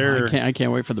 good. sir. I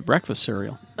can't wait for the breakfast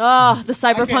cereal. Oh, the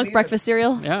can't cyberpunk either. breakfast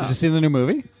cereal. Yeah. Did you see the new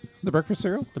movie? The Breakfast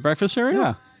Cereal? The breakfast cereal?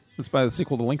 Yeah. It's by the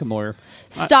sequel to Lincoln Lawyer.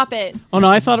 Stop it. Oh, no,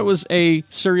 I thought it was a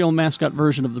cereal mascot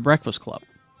version of the Breakfast Club.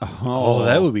 Oh,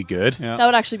 that would be good. Yeah. That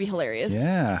would actually be hilarious.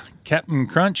 Yeah. Captain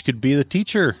Crunch could be the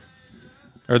teacher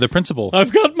or the principal.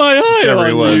 I've got my eye Whichever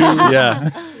he on was. you. Yeah.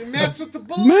 You mess with the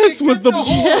bull. Mess you with get the-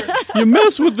 horns. You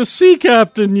mess with the sea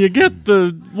captain, you get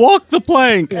the walk the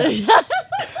plank. Into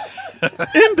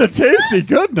tasty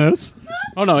goodness.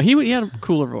 Oh, no, he had a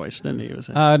cooler voice, didn't he? He was,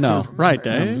 No. right,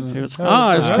 Dave. He was, it's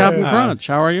Captain Crunch.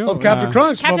 How are you? Oh, Captain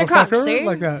Crunch, Captain motherfucker. Crunch, see?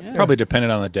 Like that. Probably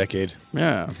depended on the decade.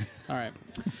 Yeah. All right.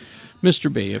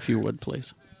 Mr. B, if you would,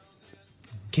 please.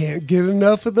 Can't get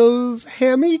enough of those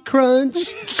hammy crunch.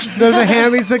 They're the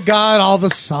hammies that got all the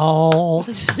salt.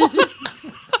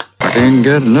 Can't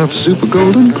get enough super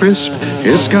golden crisp.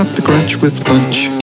 It's got the crunch with punch.